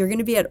 And if you're going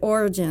to be at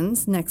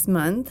Origins next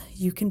month,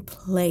 you can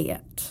play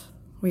it.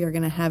 We are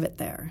going to have it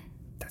there.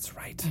 That's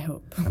right. I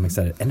hope. I'm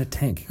excited. And a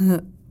tank.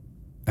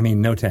 I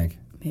mean, no tank.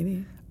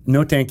 Maybe.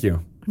 No thank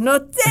you. No,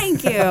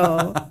 thank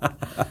you.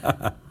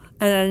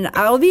 And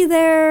I'll be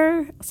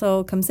there,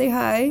 so come say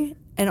hi.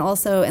 And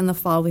also in the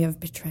fall, we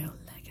have Betrayal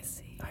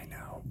Legacy. I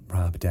know.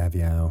 Rob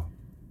Davio.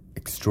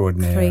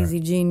 Extraordinaire. Crazy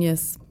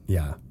genius.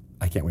 Yeah.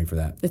 I can't wait for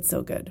that. It's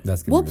so good.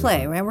 That's gonna we'll be really play,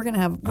 fun. right? We're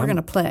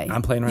gonna play.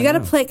 I'm playing right now. You now.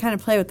 got to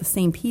play with the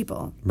same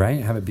people,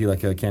 right? Have it be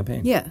like a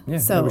campaign. Yeah.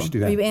 So we should do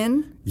that. Are you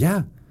in?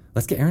 Yeah.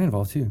 Let's get Erin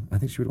involved too. I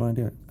think she would want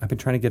to do it. I've been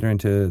trying to get her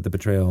into the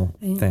betrayal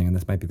thing, and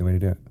this might be the way to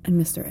do it. And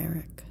Mr.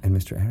 Eric. And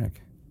Mr.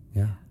 Eric.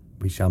 Yeah.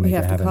 We shall make it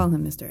happen. We have to call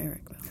him Mr.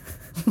 Eric,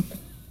 though.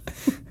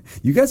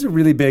 You guys are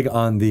really big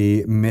on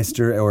the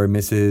Mr. or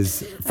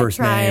Mrs. first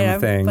name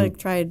thing. I've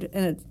tried,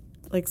 and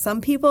some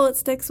people it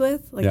sticks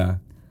with. Yeah.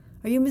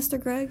 Are you Mr.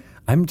 Greg?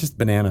 I'm just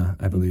Banana,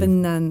 I believe.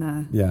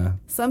 Banana. Yeah.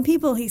 Some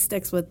people he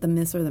sticks with the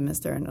Miss or the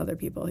Mr., and other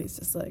people he's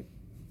just like,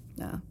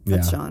 no,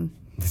 that's Sean.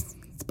 It's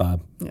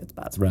Bob. Yeah, it's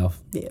Bob. It's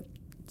Ralph. Yep.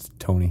 It's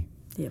Tony.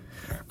 Yep.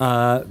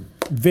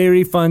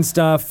 Very fun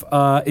stuff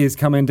is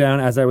coming down,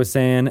 as I was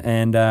saying,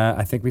 and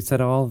I think we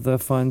said all the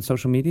fun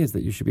social medias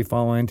that you should be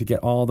following to get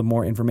all the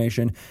more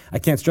information. I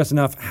can't stress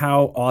enough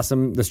how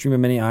awesome the Stream of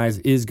Many Eyes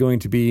is going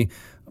to be.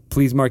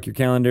 Please mark your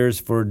calendars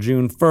for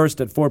June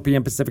 1st at 4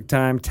 p.m. Pacific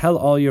time. Tell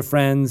all your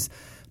friends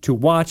to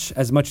watch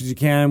as much as you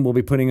can. We'll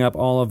be putting up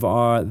all of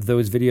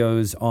those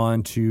videos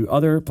onto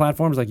other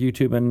platforms like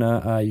YouTube, and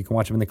you can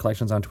watch them in the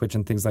collections on Twitch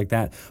and things like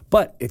that.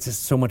 But it's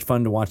just so much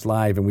fun to watch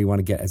live, and we want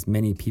to get as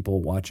many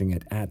people watching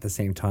it at the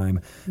same time.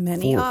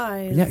 Many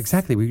eyes. Yeah,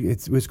 exactly.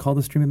 It was called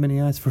the Stream of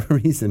Many Eyes for a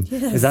reason.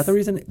 Yes. Is that the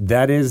reason?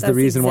 That's the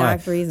reason why.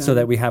 Reason. So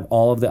that we have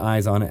all of the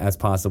eyes on it as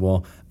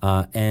possible.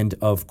 And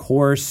of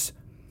course,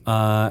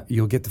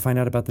 you'll get to find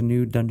out about the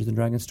new Dungeons &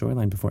 Dragons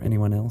storyline before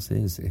anyone else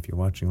is if you're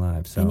watching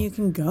live. So. And you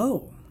can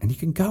go.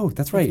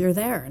 That's right. If you're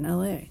there in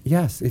LA.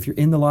 Yes, if you're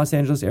in the Los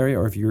Angeles area,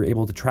 or if you're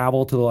able to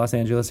travel to the Los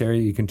Angeles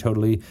area, you can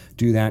totally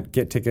do that.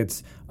 Get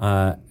tickets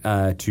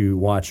to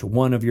watch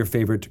one of your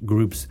favorite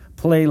groups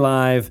play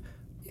live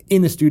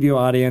in the studio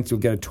audience.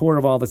 You'll get a tour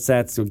of all the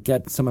sets. You'll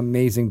get some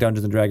amazing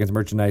Dungeons & Dragons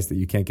merchandise that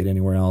you can't get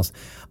anywhere else,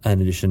 in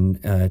addition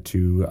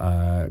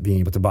to being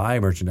able to buy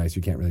merchandise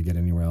you can't really get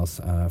anywhere else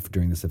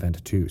during this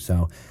event too.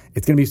 So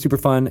it's going to be super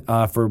fun.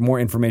 For more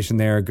information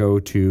there, go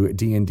to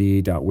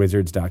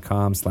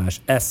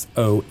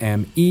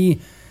dnd.wizards.com/SOME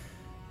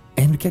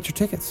and get your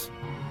tickets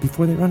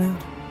before they run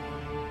out.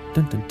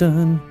 Dun, dun,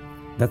 dun.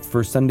 That's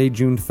for Sunday,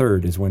 June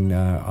 3rd is when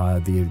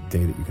the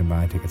day that you can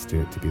buy tickets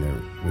to be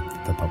there with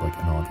the public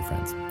and all of your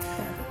friends.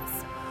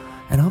 Fabulous.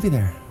 And I'll be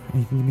there.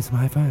 And you can give me some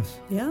high fives.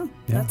 Yeah,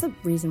 that's a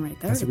reason right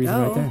there. That's a reason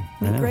right there.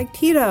 Meet Greg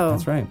Tito.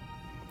 That's right.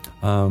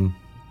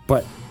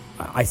 But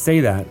I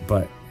say that,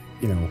 but,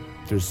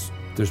 there's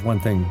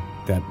one thing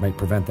that might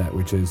prevent that,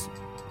 which is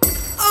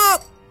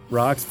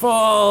rocks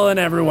fall and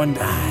everyone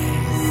dies.